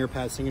finger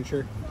pad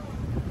signature.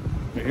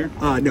 Right here?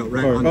 No,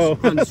 right on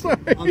the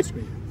screen. On the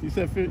screen. You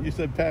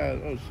said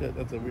pad. Oh shit,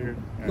 that's a weird.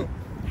 All right. All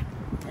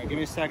right, give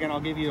me a second. I'll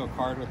give you a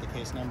card with the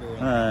case number.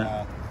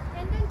 And,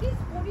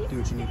 do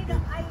what you need to do.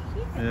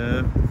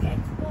 Yeah.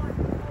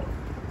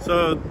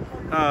 So,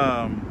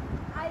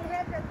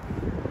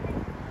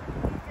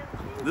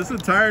 this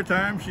entire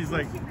time she's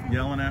like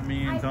yelling at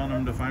me and telling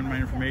them to find my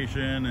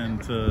information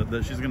and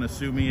that she's gonna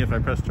sue me if I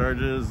press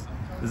charges.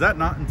 Is that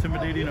not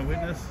intimidating a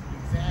witness?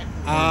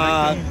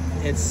 I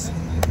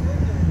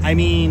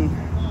mean,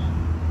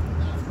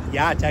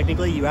 yeah,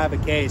 technically you have a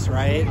case,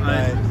 right?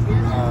 But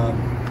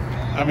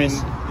I mean,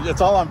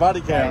 it's all on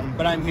body cam. Right,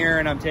 but I'm here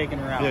and I'm taking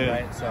her out, yeah.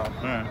 right? So, all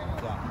right.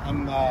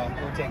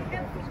 Yeah, we're taking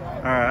care of this, right?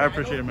 All right, I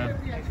appreciate it, man.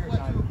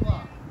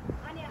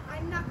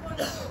 I'm not going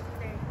to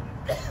today.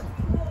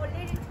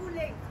 Too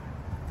late.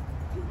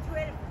 Too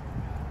 12.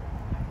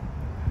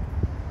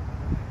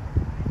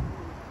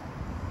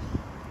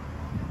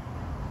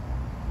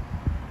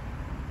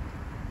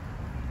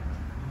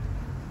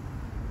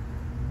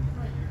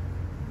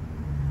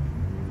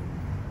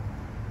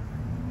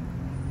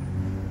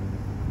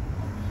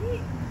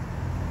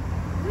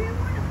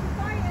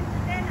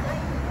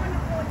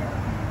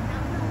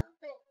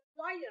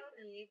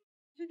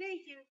 Today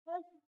is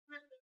first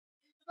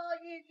so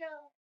is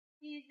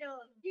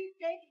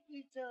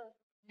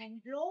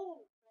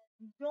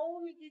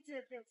loan is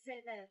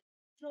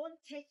don't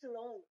take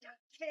loan.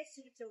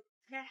 Cash is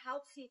can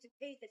help you to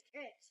pay the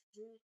cash.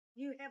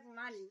 You have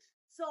money.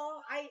 So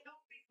I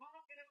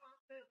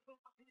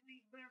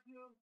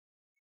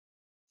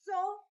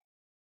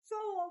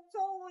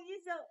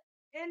is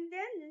and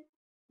then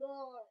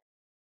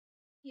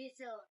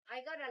I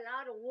got a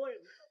lot of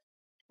work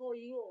for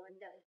you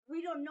and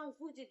we don't know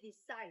who to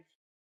decide.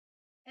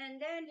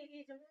 And then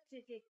it's who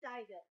to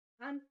decide.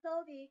 I'm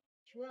sorry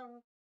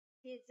to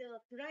his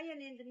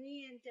Brian and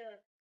me and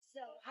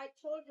so I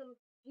told him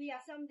we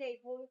are someday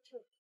going to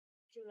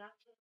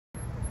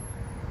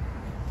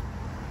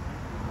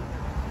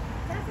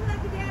that's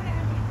like that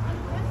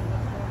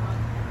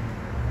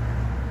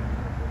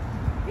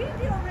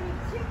video and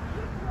check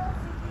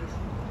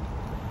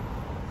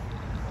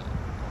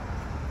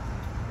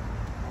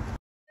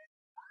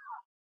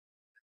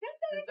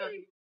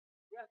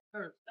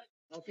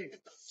Okay.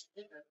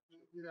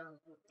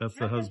 That's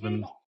the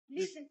husband.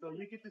 Listen. So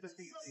you get to the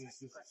thing.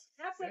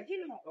 That's what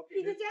you know.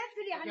 Okay,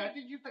 I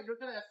think you're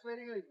gonna explain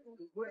it.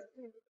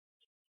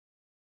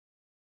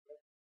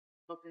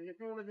 Okay, if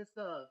you want to just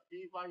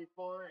see why you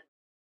for it.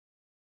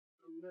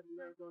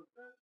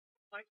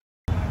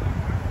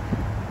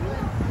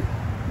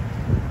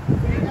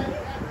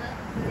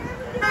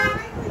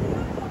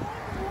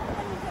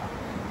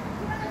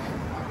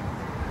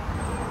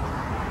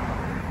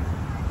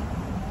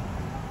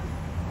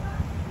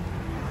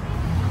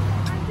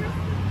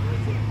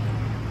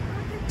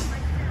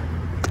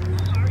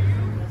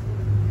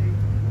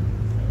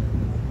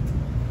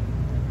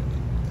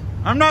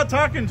 I'm not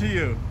talking to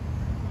you.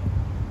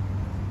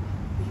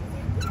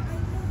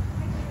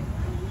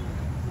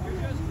 You're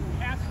just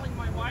hassling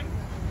my wife?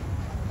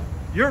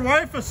 Your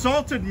wife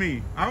assaulted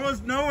me. I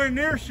was nowhere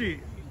near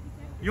she.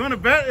 You want to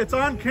bet? It's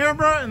on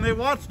camera and they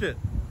watched it.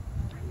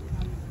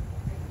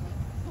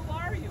 Who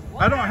are you?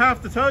 I don't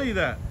have to tell you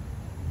that.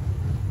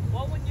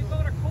 Well, when you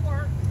go to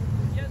court,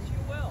 yes, you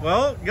will.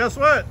 Well, guess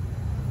what?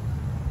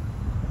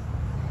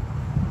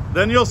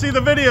 Then you'll see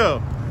the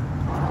video.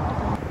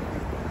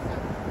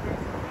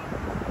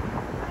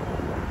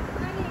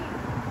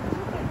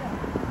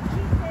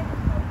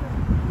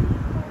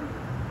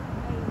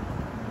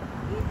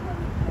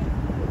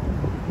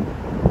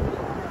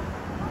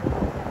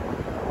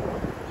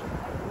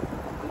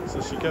 So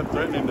she kept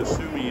threatening to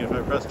sue me if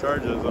I press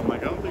charges. I'm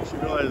like, I don't think she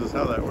realizes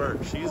how that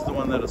works. She's the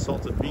one that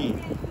assaulted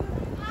me.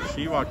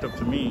 She walked up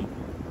to me.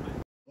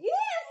 Yes.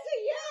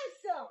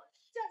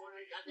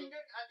 I think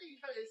you're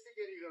trying to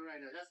instigate her right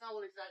now. That's not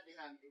what exactly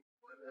happened.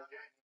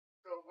 Okay.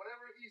 So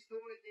whatever he's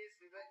doing is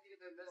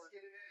investigating it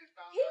and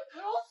found he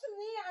close to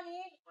me, I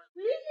mean,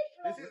 really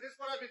close. This is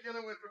what I've been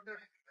dealing with from 30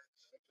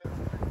 minutes.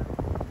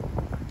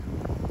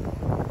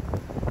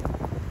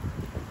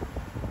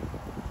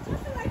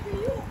 Just like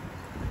you.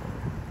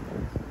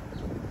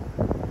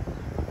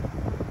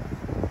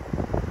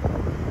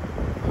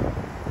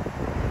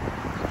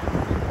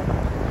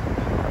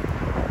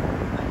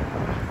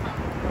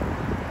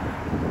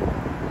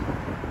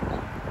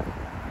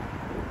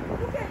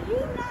 Look at you,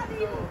 not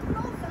even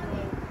close,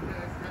 honey.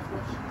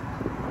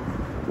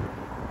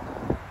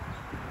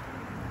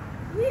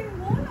 We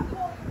wanna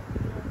go.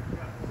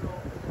 So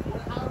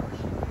how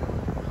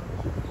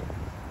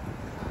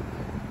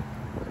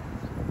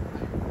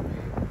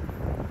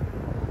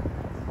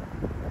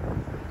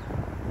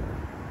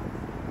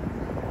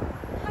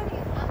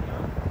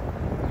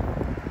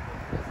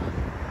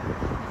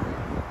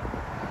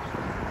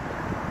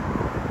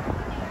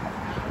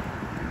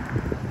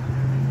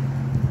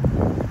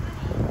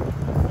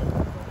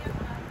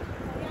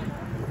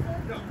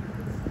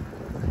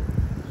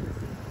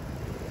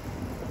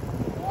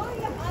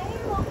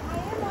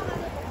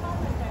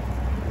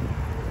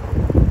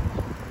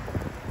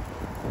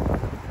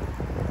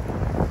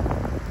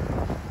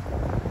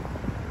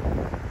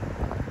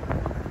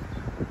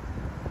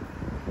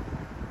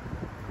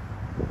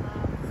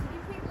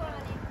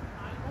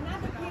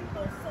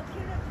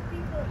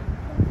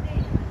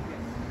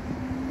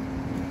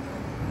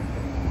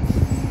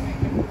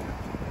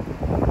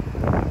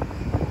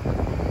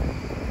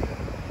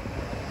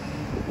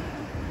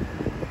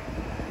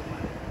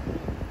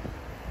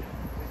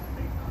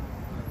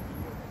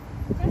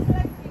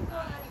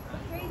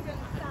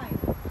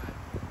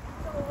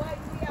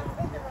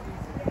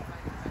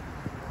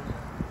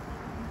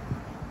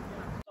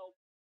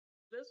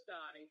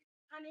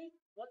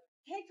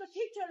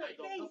picture of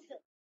face.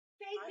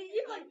 Face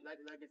even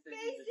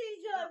face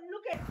is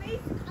look at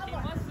face cover. He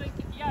must think,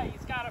 yeah,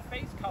 he's got a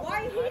face cover. Why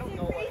I don't his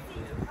know face what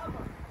is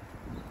covered?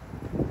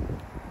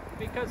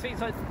 because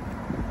he's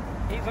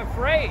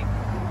afraid.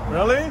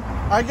 Really?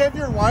 I gave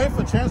your wife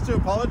a chance to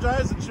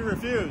apologize and she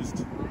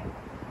refused.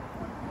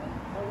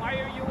 Well, why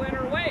are you in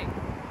her way?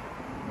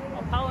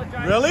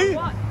 Apologize Really?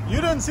 for what?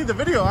 You didn't see the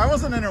video. I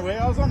wasn't in her way.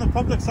 I was on the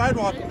public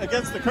sidewalk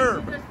against the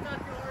curb.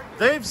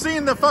 They've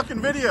seen the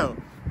fucking video.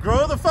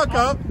 Grow the fuck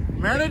up.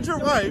 Manage your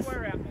wife.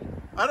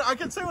 I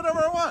can say whatever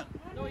I want.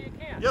 No, you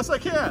can't. Yes, I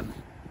can.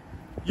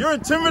 You're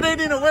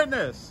intimidating a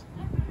witness.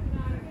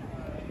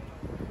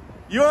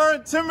 You are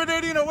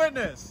intimidating a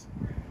witness.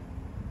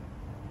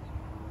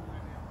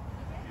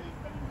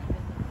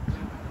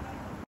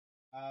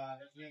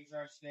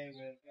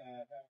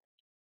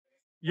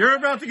 You're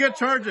about to get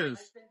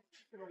charges.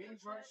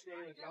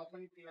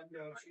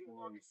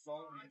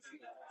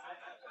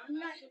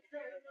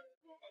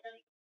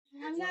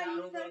 I'm not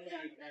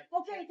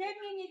okay, that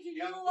means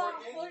you are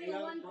only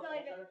one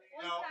side.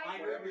 No, I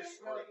heard your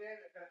story.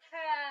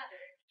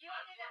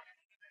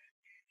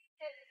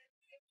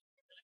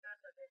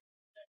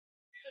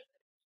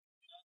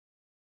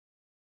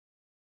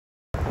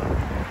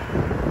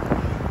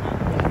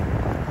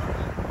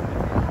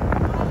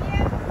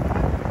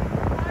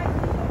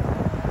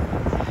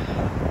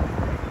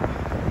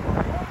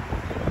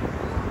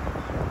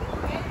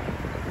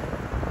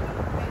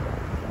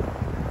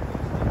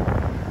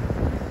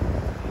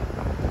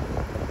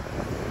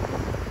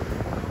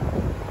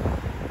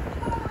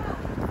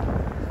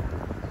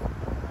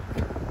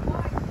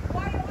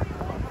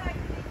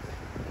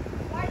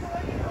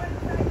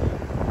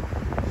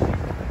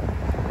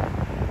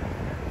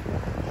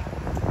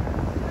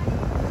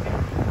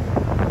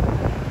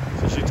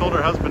 Told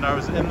her husband I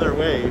was in their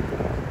way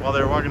while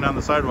they were walking down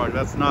the sidewalk.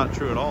 That's not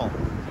true at all.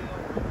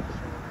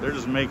 They're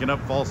just making up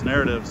false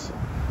narratives.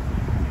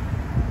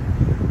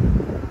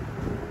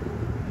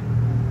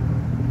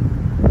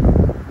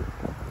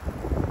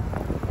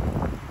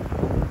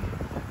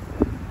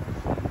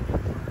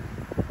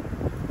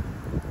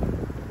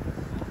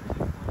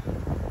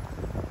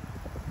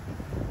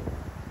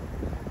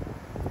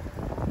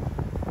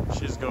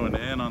 She's going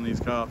in on these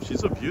cops.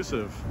 She's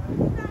abusive.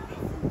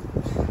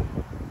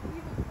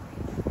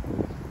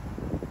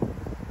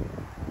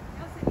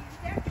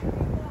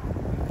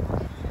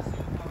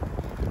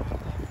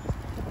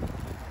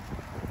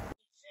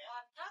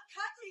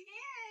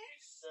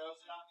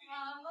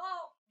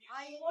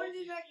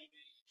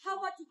 How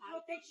about to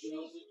protect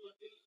me?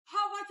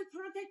 How about to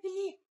protect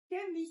me?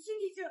 Then mission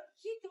is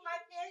hit my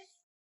face.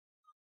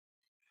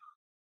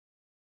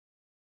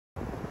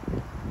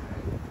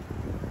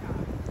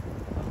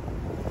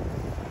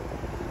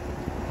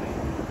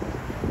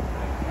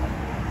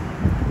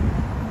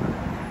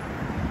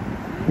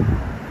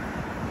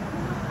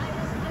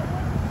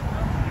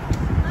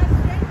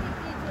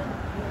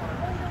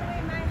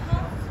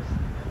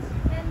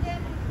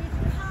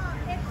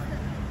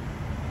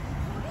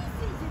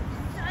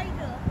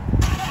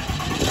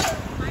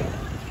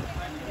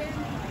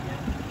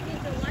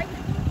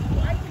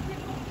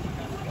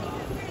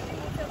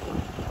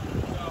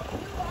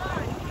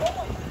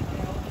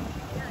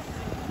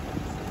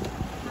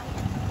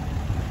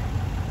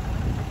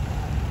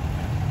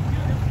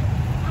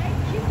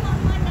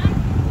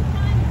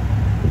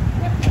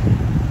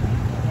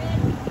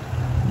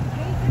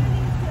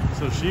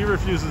 She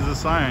refuses to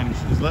sign.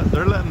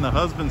 They're letting the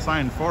husband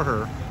sign for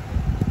her,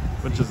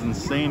 which is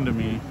insane to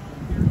me.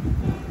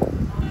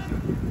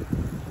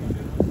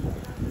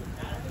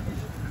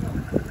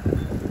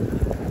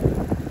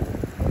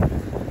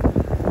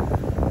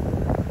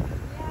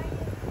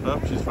 Oh,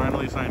 she's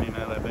finally signing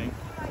it, I think.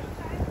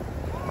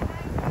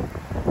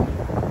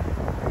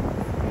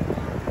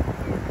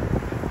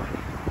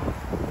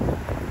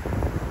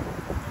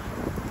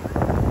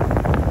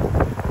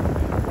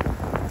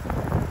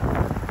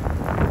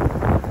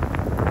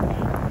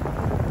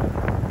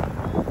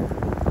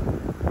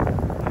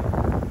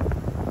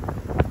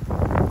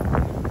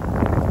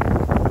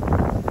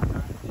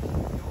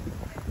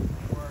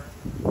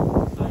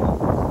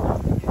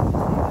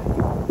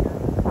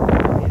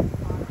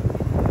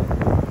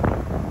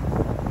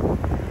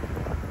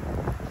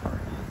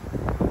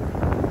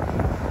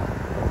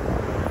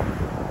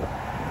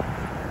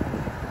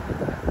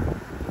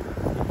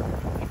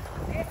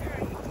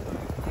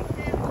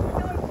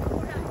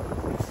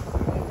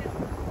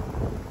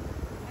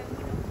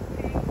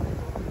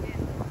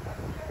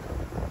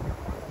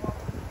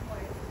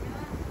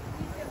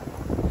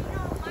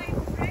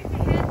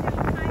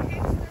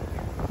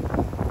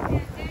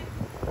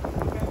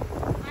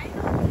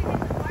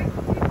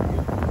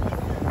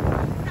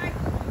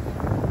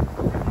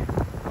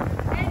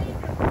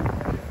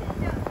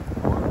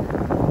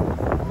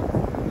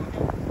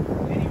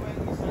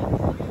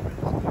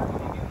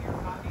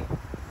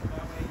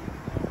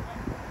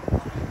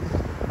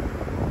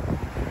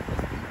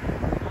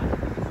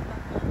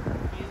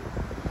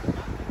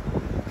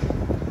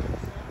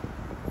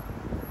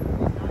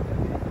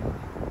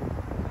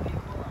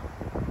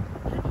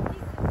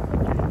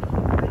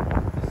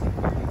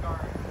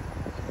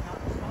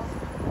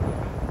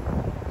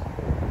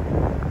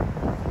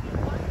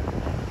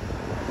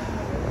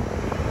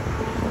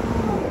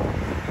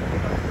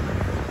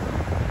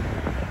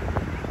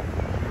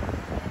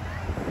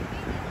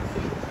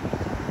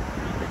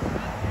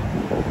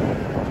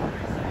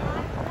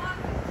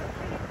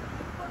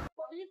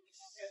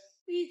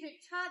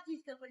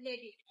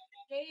 already.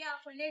 They are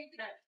connected.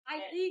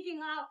 I'm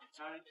digging out.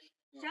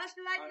 Just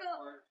like a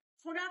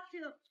product.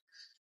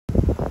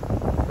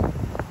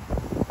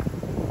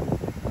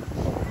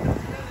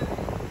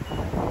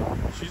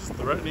 She's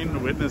threatening the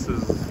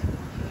witnesses.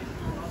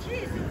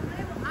 She's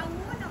I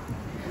wanna.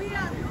 We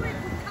are Louis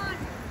Vuitton.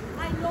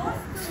 I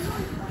lost the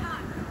Louis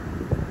Vuitton.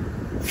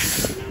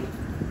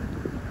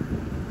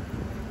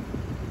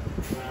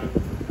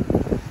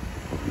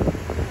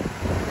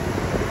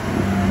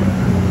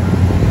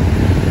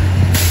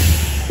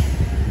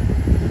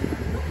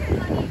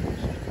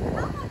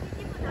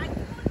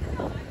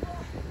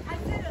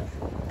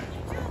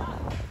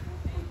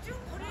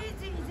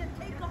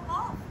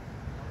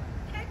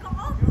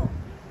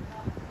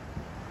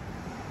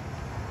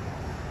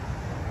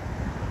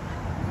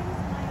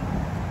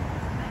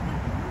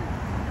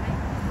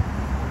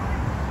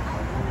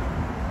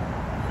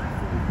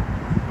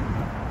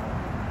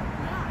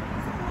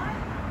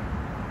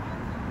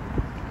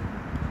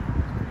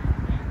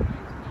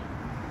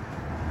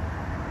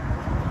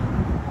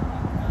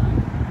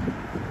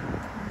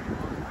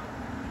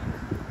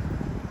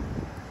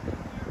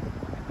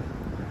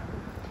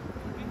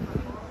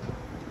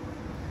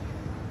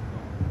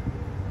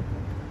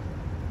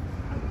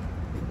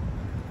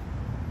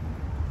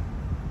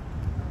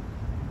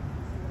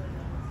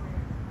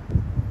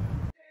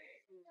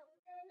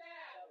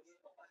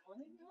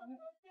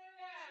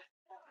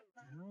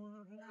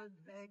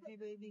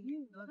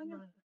 Baby. I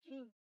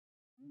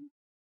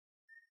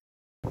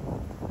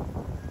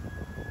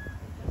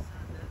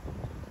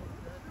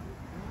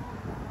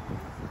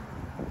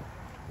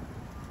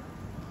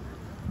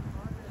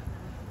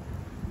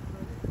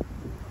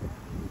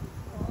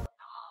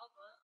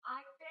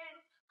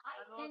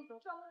can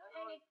so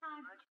many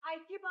times. I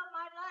give up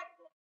my life.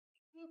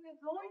 He's a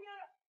lawyer,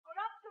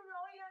 corrupt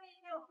lawyer,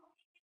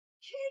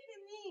 killed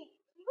me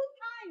 2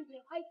 times.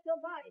 I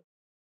survived.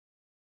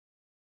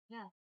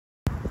 Yeah.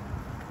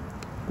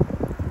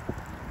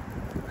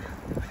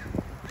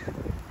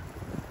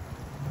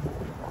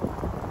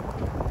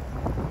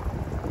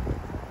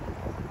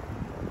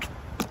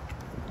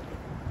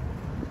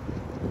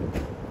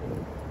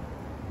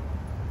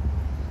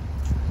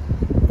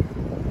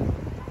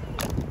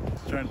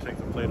 Trying to take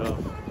the plate off.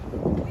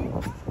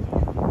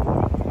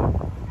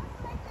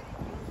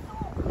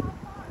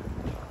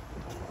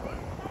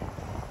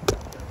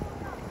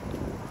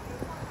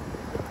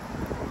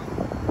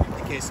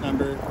 The case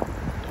number,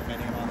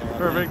 depending on the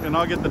Perfect, and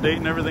I'll get the date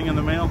and everything in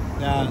the mail.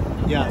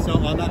 Yeah, so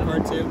on that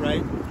card too,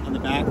 right, on the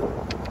back,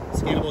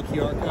 scannable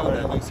QR code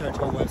that links her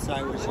to our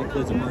website, which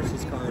includes a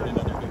Marcy's card and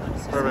other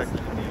devices. Perfect.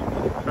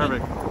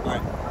 Perfect. All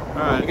right.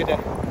 Have a good day.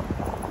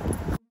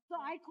 So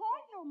I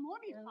called your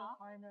Monica,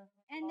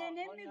 and then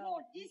let me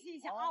go. This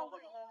is our.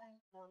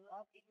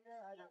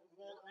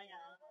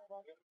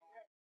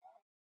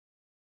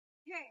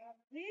 Okay,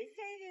 they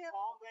say that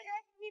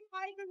every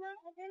fiber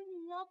and then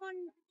log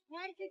on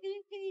right to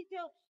this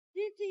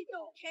is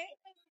okay.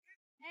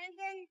 And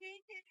then they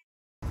said,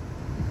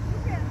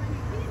 look at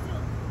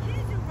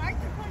he's the right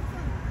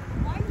person.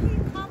 Why he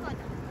covered?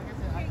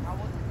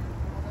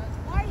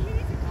 Why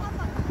he's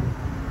covered?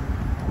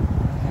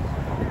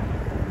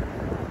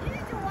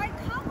 He's the white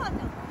covered.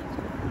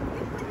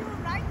 If you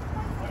right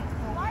person,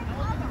 why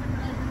covered?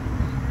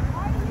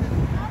 Why he's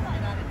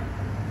covered?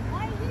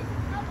 Why he's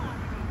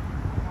covered?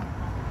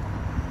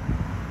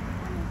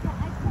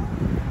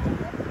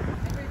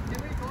 Can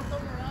we go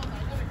somewhere else?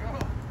 I gotta go.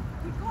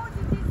 Because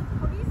this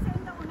police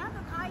and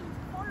another guy is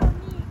following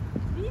me,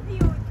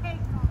 video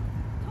take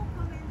took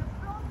him and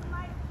brought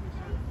my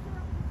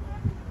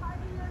 75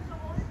 years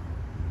old.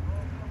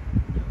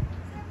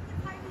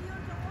 75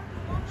 years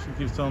old. She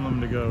keeps telling them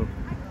to go.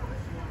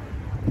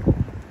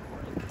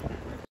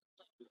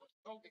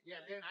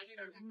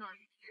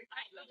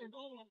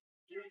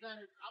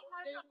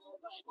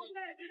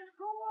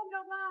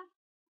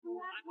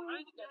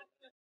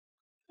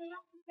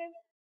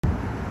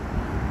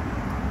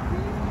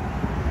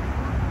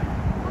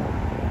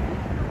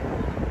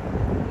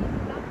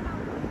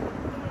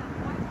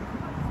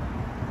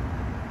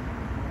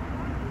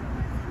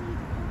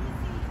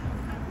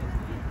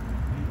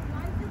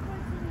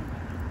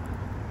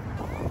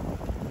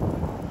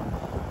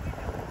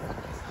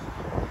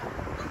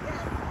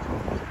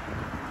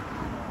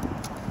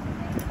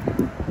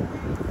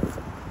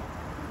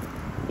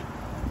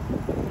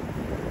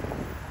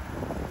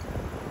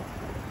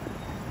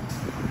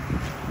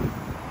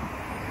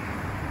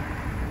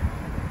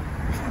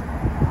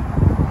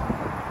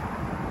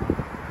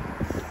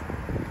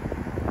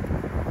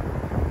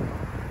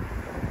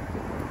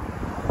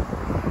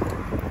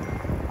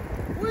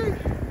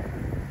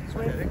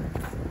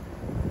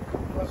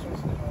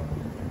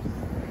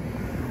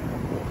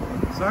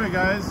 Sorry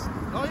guys.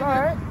 No, it's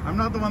alright. I'm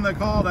not the one that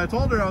called. I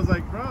told her, I was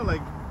like, bro,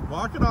 like,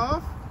 walk it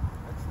off.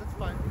 That's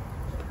fine.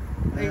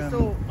 Hey,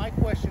 so my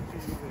question to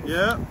you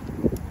is,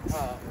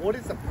 what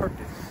is the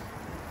purpose?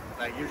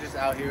 Like, you're just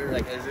out here,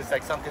 like, is this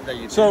like something that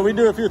you do? So we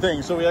do a few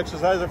things. So we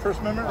exercise our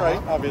First Amendment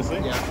right, obviously,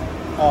 in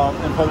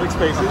public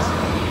spaces.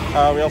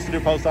 We also do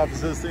post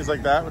offices, things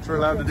like that, which we're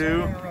allowed to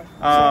do.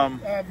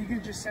 If you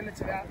could just send it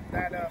to that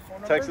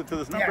phone number. Text it to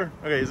this number?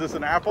 Yeah. Okay, is this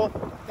an Apple?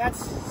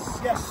 Yes.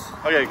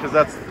 Okay, because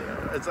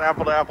it's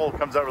Apple to Apple,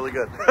 comes out really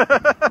good.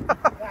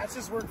 Yeah, it's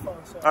just work phone.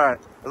 So. All right,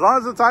 as long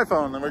as it's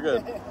iPhone, then we're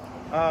good.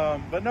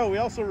 But no, we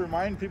also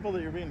remind people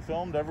that you're being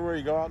filmed everywhere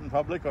you go out in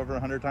public, over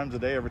 100 times a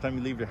day, every time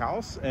you leave your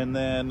house. And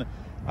then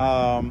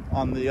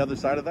on the other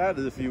side of that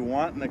is if you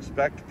want and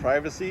expect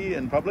privacy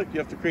in public, you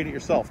have to create it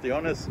yourself. The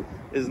onus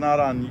is not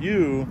on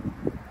you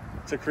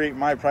to create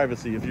my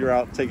privacy if you're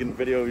out taking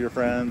video of your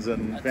friends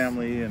and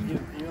family. And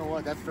you know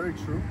what, that's very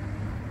true.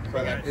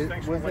 But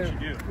thanks for what you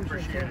do.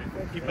 Appreciate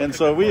it. And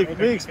so we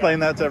explain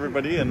that to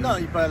everybody. And no,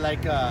 but like,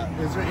 is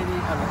there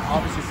any?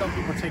 Obviously, some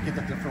people take it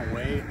a different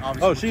way.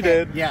 Obviously, oh, she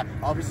did. Yeah,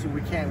 obviously, we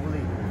can't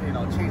really,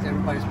 change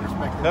everybody's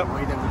perspective the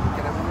way that we look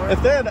at everywhere.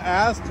 If they had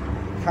asked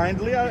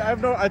kindly,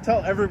 I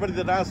tell everybody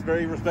that asked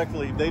very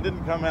respectfully. They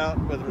didn't come out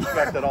with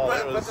respect at all.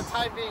 But the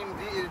time being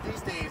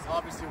these days,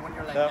 obviously, when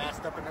you're like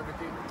masked up and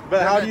everything.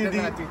 But how do you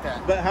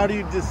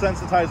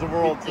desensitize the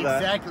world to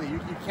that? Exactly,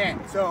 you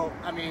can't. So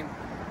I mean.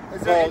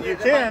 Well, you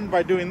can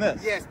by doing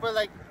this. Yes, but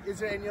like, is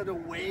there any other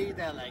way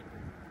that like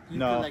you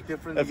no. can like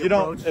differently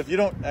if you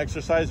don't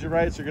exercise your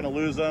rights, you're going to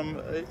lose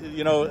them.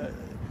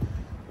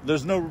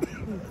 There's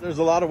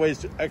a lot of ways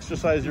to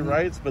exercise your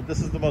rights, but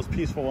this is the most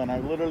peaceful one. I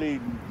literally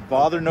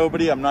bother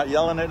nobody. I'm not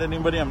yelling at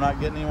anybody. I'm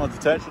not getting anyone's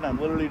attention. I'm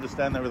literally just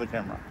standing there with a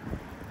camera.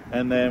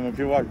 And then when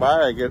people walk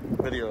by, I get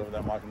video of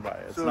them walking by.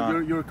 It's so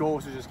your goal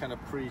is to just kind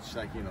of preach,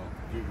 like,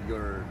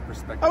 your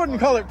perspective. I wouldn't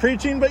call it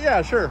preaching, but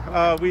yeah, sure.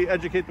 We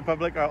educate the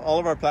public. All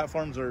of our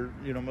platforms are,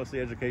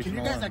 mostly educational.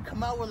 Can you guys like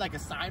come out with like a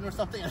sign or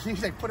something? I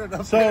think like put it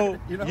up so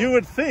there. You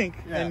would think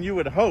and you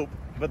would hope,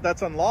 but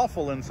that's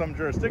unlawful in some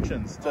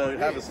jurisdictions to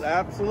have this.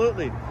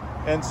 Absolutely.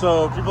 And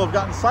so people have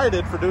gotten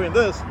cited for doing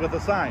this with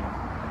a sign.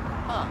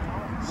 Huh.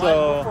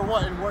 So for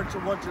what? And what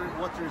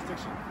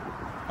jurisdiction?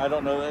 I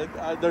don't know.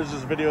 There's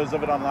just videos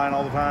of it online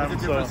all the time.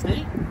 Is it different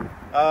state?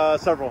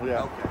 Several,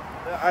 yeah. Okay.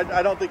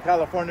 I don't think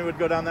California would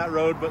go down that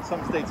road, but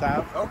some states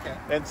have. Okay.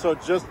 And so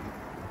just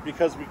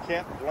because we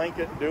can't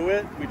blanket do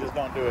it, we just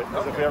don't do it.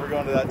 Because if we ever go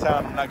into that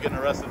town, I'm not getting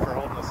arrested for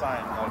holding a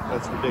sign. Like,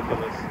 that's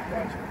ridiculous.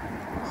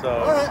 So,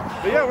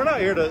 but yeah, we're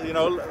not here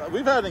to,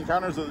 we've had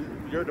encounters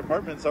with your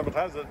department several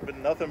times. It's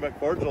been nothing but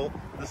cordial.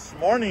 This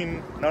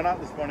morning, no,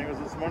 not this morning. Was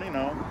it this morning?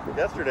 No.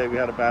 Yesterday we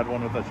had a bad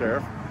one with the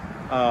sheriff.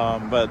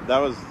 But that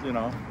was, he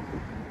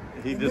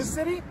in just... this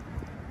city?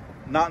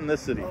 Not in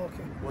this city. Oh,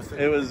 okay. What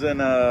city? It was in,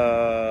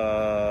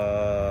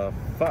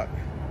 fuck.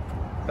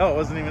 No, it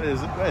wasn't even, it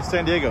was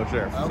San Diego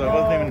sheriff. So it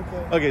wasn't even,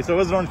 okay, so it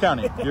wasn't Orange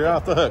County. You're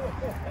off the hook.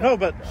 No,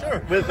 but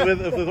sure.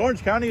 with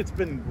Orange County, it's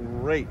been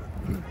great.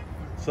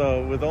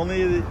 So with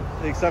only the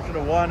exception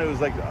of one, it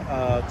was like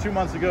 2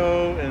 months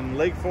ago in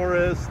Lake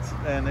Forest,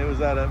 and it was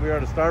we were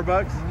at a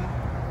Starbucks,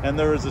 and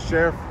there was a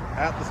sheriff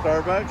at the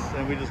Starbucks,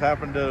 and he just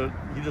happened to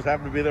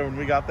be there when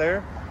we got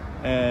there,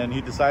 and he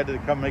decided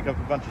to come make up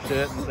a bunch of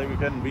shit and say we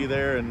couldn't be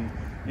there. And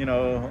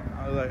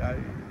I was like,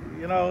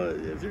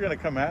 if you're gonna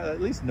come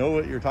at least know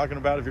what you're talking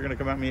about. If you're gonna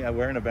come at me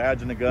wearing a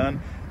badge and a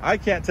gun, I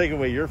can't take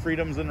away your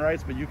freedoms and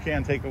rights, but you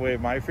can take away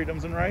my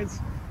freedoms and rights.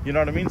 You know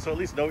what I mean? So at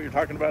least know what you're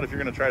talking about if you're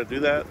gonna try to do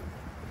that.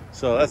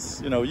 So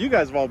that's, you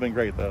guys have all been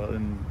great though.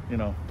 And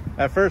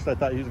at first I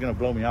thought he was gonna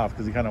blow me off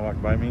because he kind of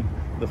walked by me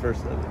the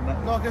first.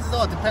 No, because it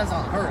all depends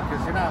on her,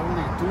 because you're not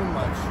really doing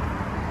much.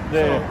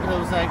 Yeah. So it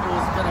was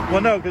gonna be.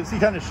 Well, no, because he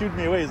kind of shooed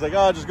me away. He's like,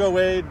 "Oh, just go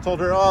away." Told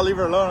her, "Oh, leave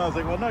her alone." I was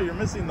like, "Well, no, you're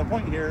missing the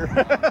point here."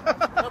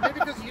 No, maybe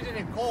because you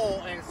didn't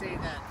call and say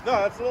that. No,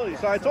 absolutely.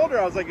 So I told her,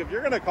 I was like, "If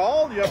you're gonna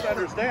call, you have to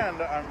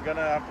understand I'm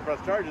gonna have to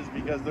press charges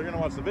because they're gonna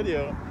watch the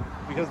video."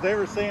 Because they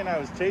were saying I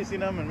was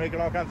chasing them and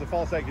making all kinds of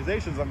false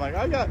accusations. I'm like,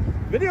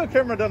 video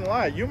camera doesn't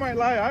lie. You might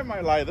lie, I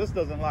might lie. This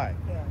doesn't lie.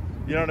 Yeah.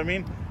 You know what I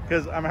mean?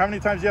 Because how many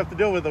times you have to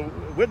deal with the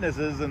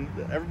witnesses, and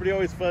everybody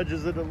always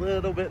fudges it a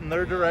little bit in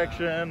their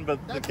direction,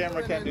 but the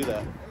camera can't do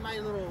that. My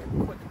little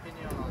quick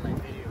opinion on like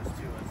videos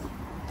too is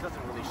it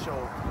doesn't really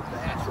show the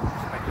actual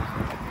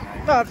perspective.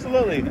 No,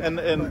 absolutely, and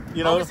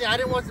obviously I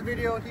didn't watch the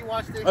video. He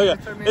watched it. Oh yeah,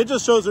 it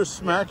just shows her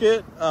smack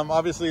it.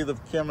 Obviously the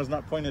camera's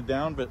not pointed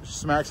down, but she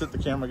smacks it. The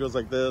camera goes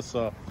like this.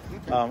 So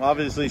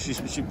obviously she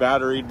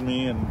batteried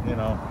me, and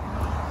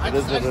I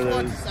just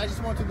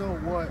want to know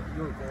what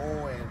your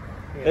goal and.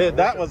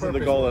 That wasn't the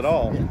goal at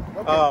all. Yeah.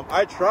 Okay.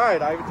 I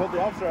tried. I even told the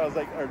officer, I was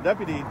like, or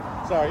deputy,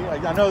 sorry,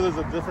 I know there's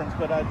a difference,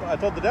 but I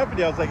told the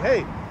deputy, I was like,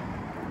 hey,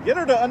 get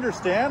her to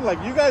understand,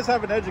 like, you guys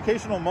have an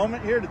educational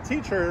moment here to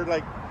teach her,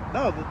 like,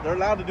 no, they're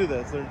allowed to do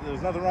this.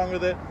 There's nothing wrong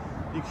with it.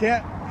 You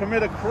can't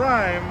commit a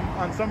crime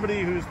on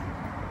somebody who's,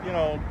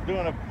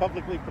 doing a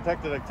publicly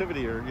protected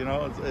activity, or,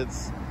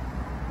 it's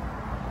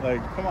like,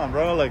 come on,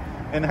 bro. Like,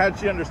 and had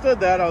she understood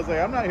that, I was like,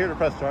 I'm not here to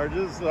press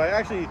charges. So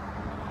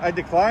I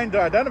declined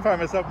to identify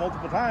myself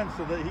multiple times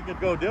so that he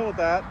could go deal with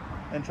that.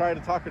 and tried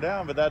to talk her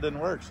down, but that didn't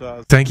work.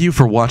 So Thank you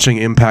for watching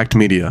Impact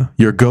Media,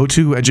 your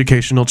go-to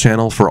educational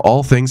channel for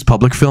all things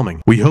public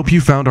filming. We hope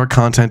you found our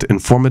content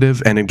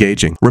informative and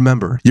engaging.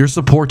 Remember, your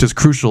support is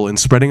crucial in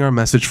spreading our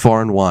message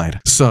far and wide.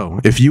 So,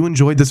 if you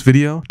enjoyed this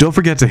video, don't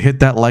forget to hit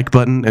that like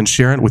button and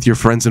share it with your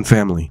friends and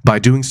family. By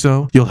doing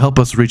so, you'll help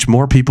us reach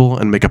more people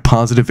and make a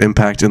positive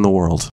impact in the world.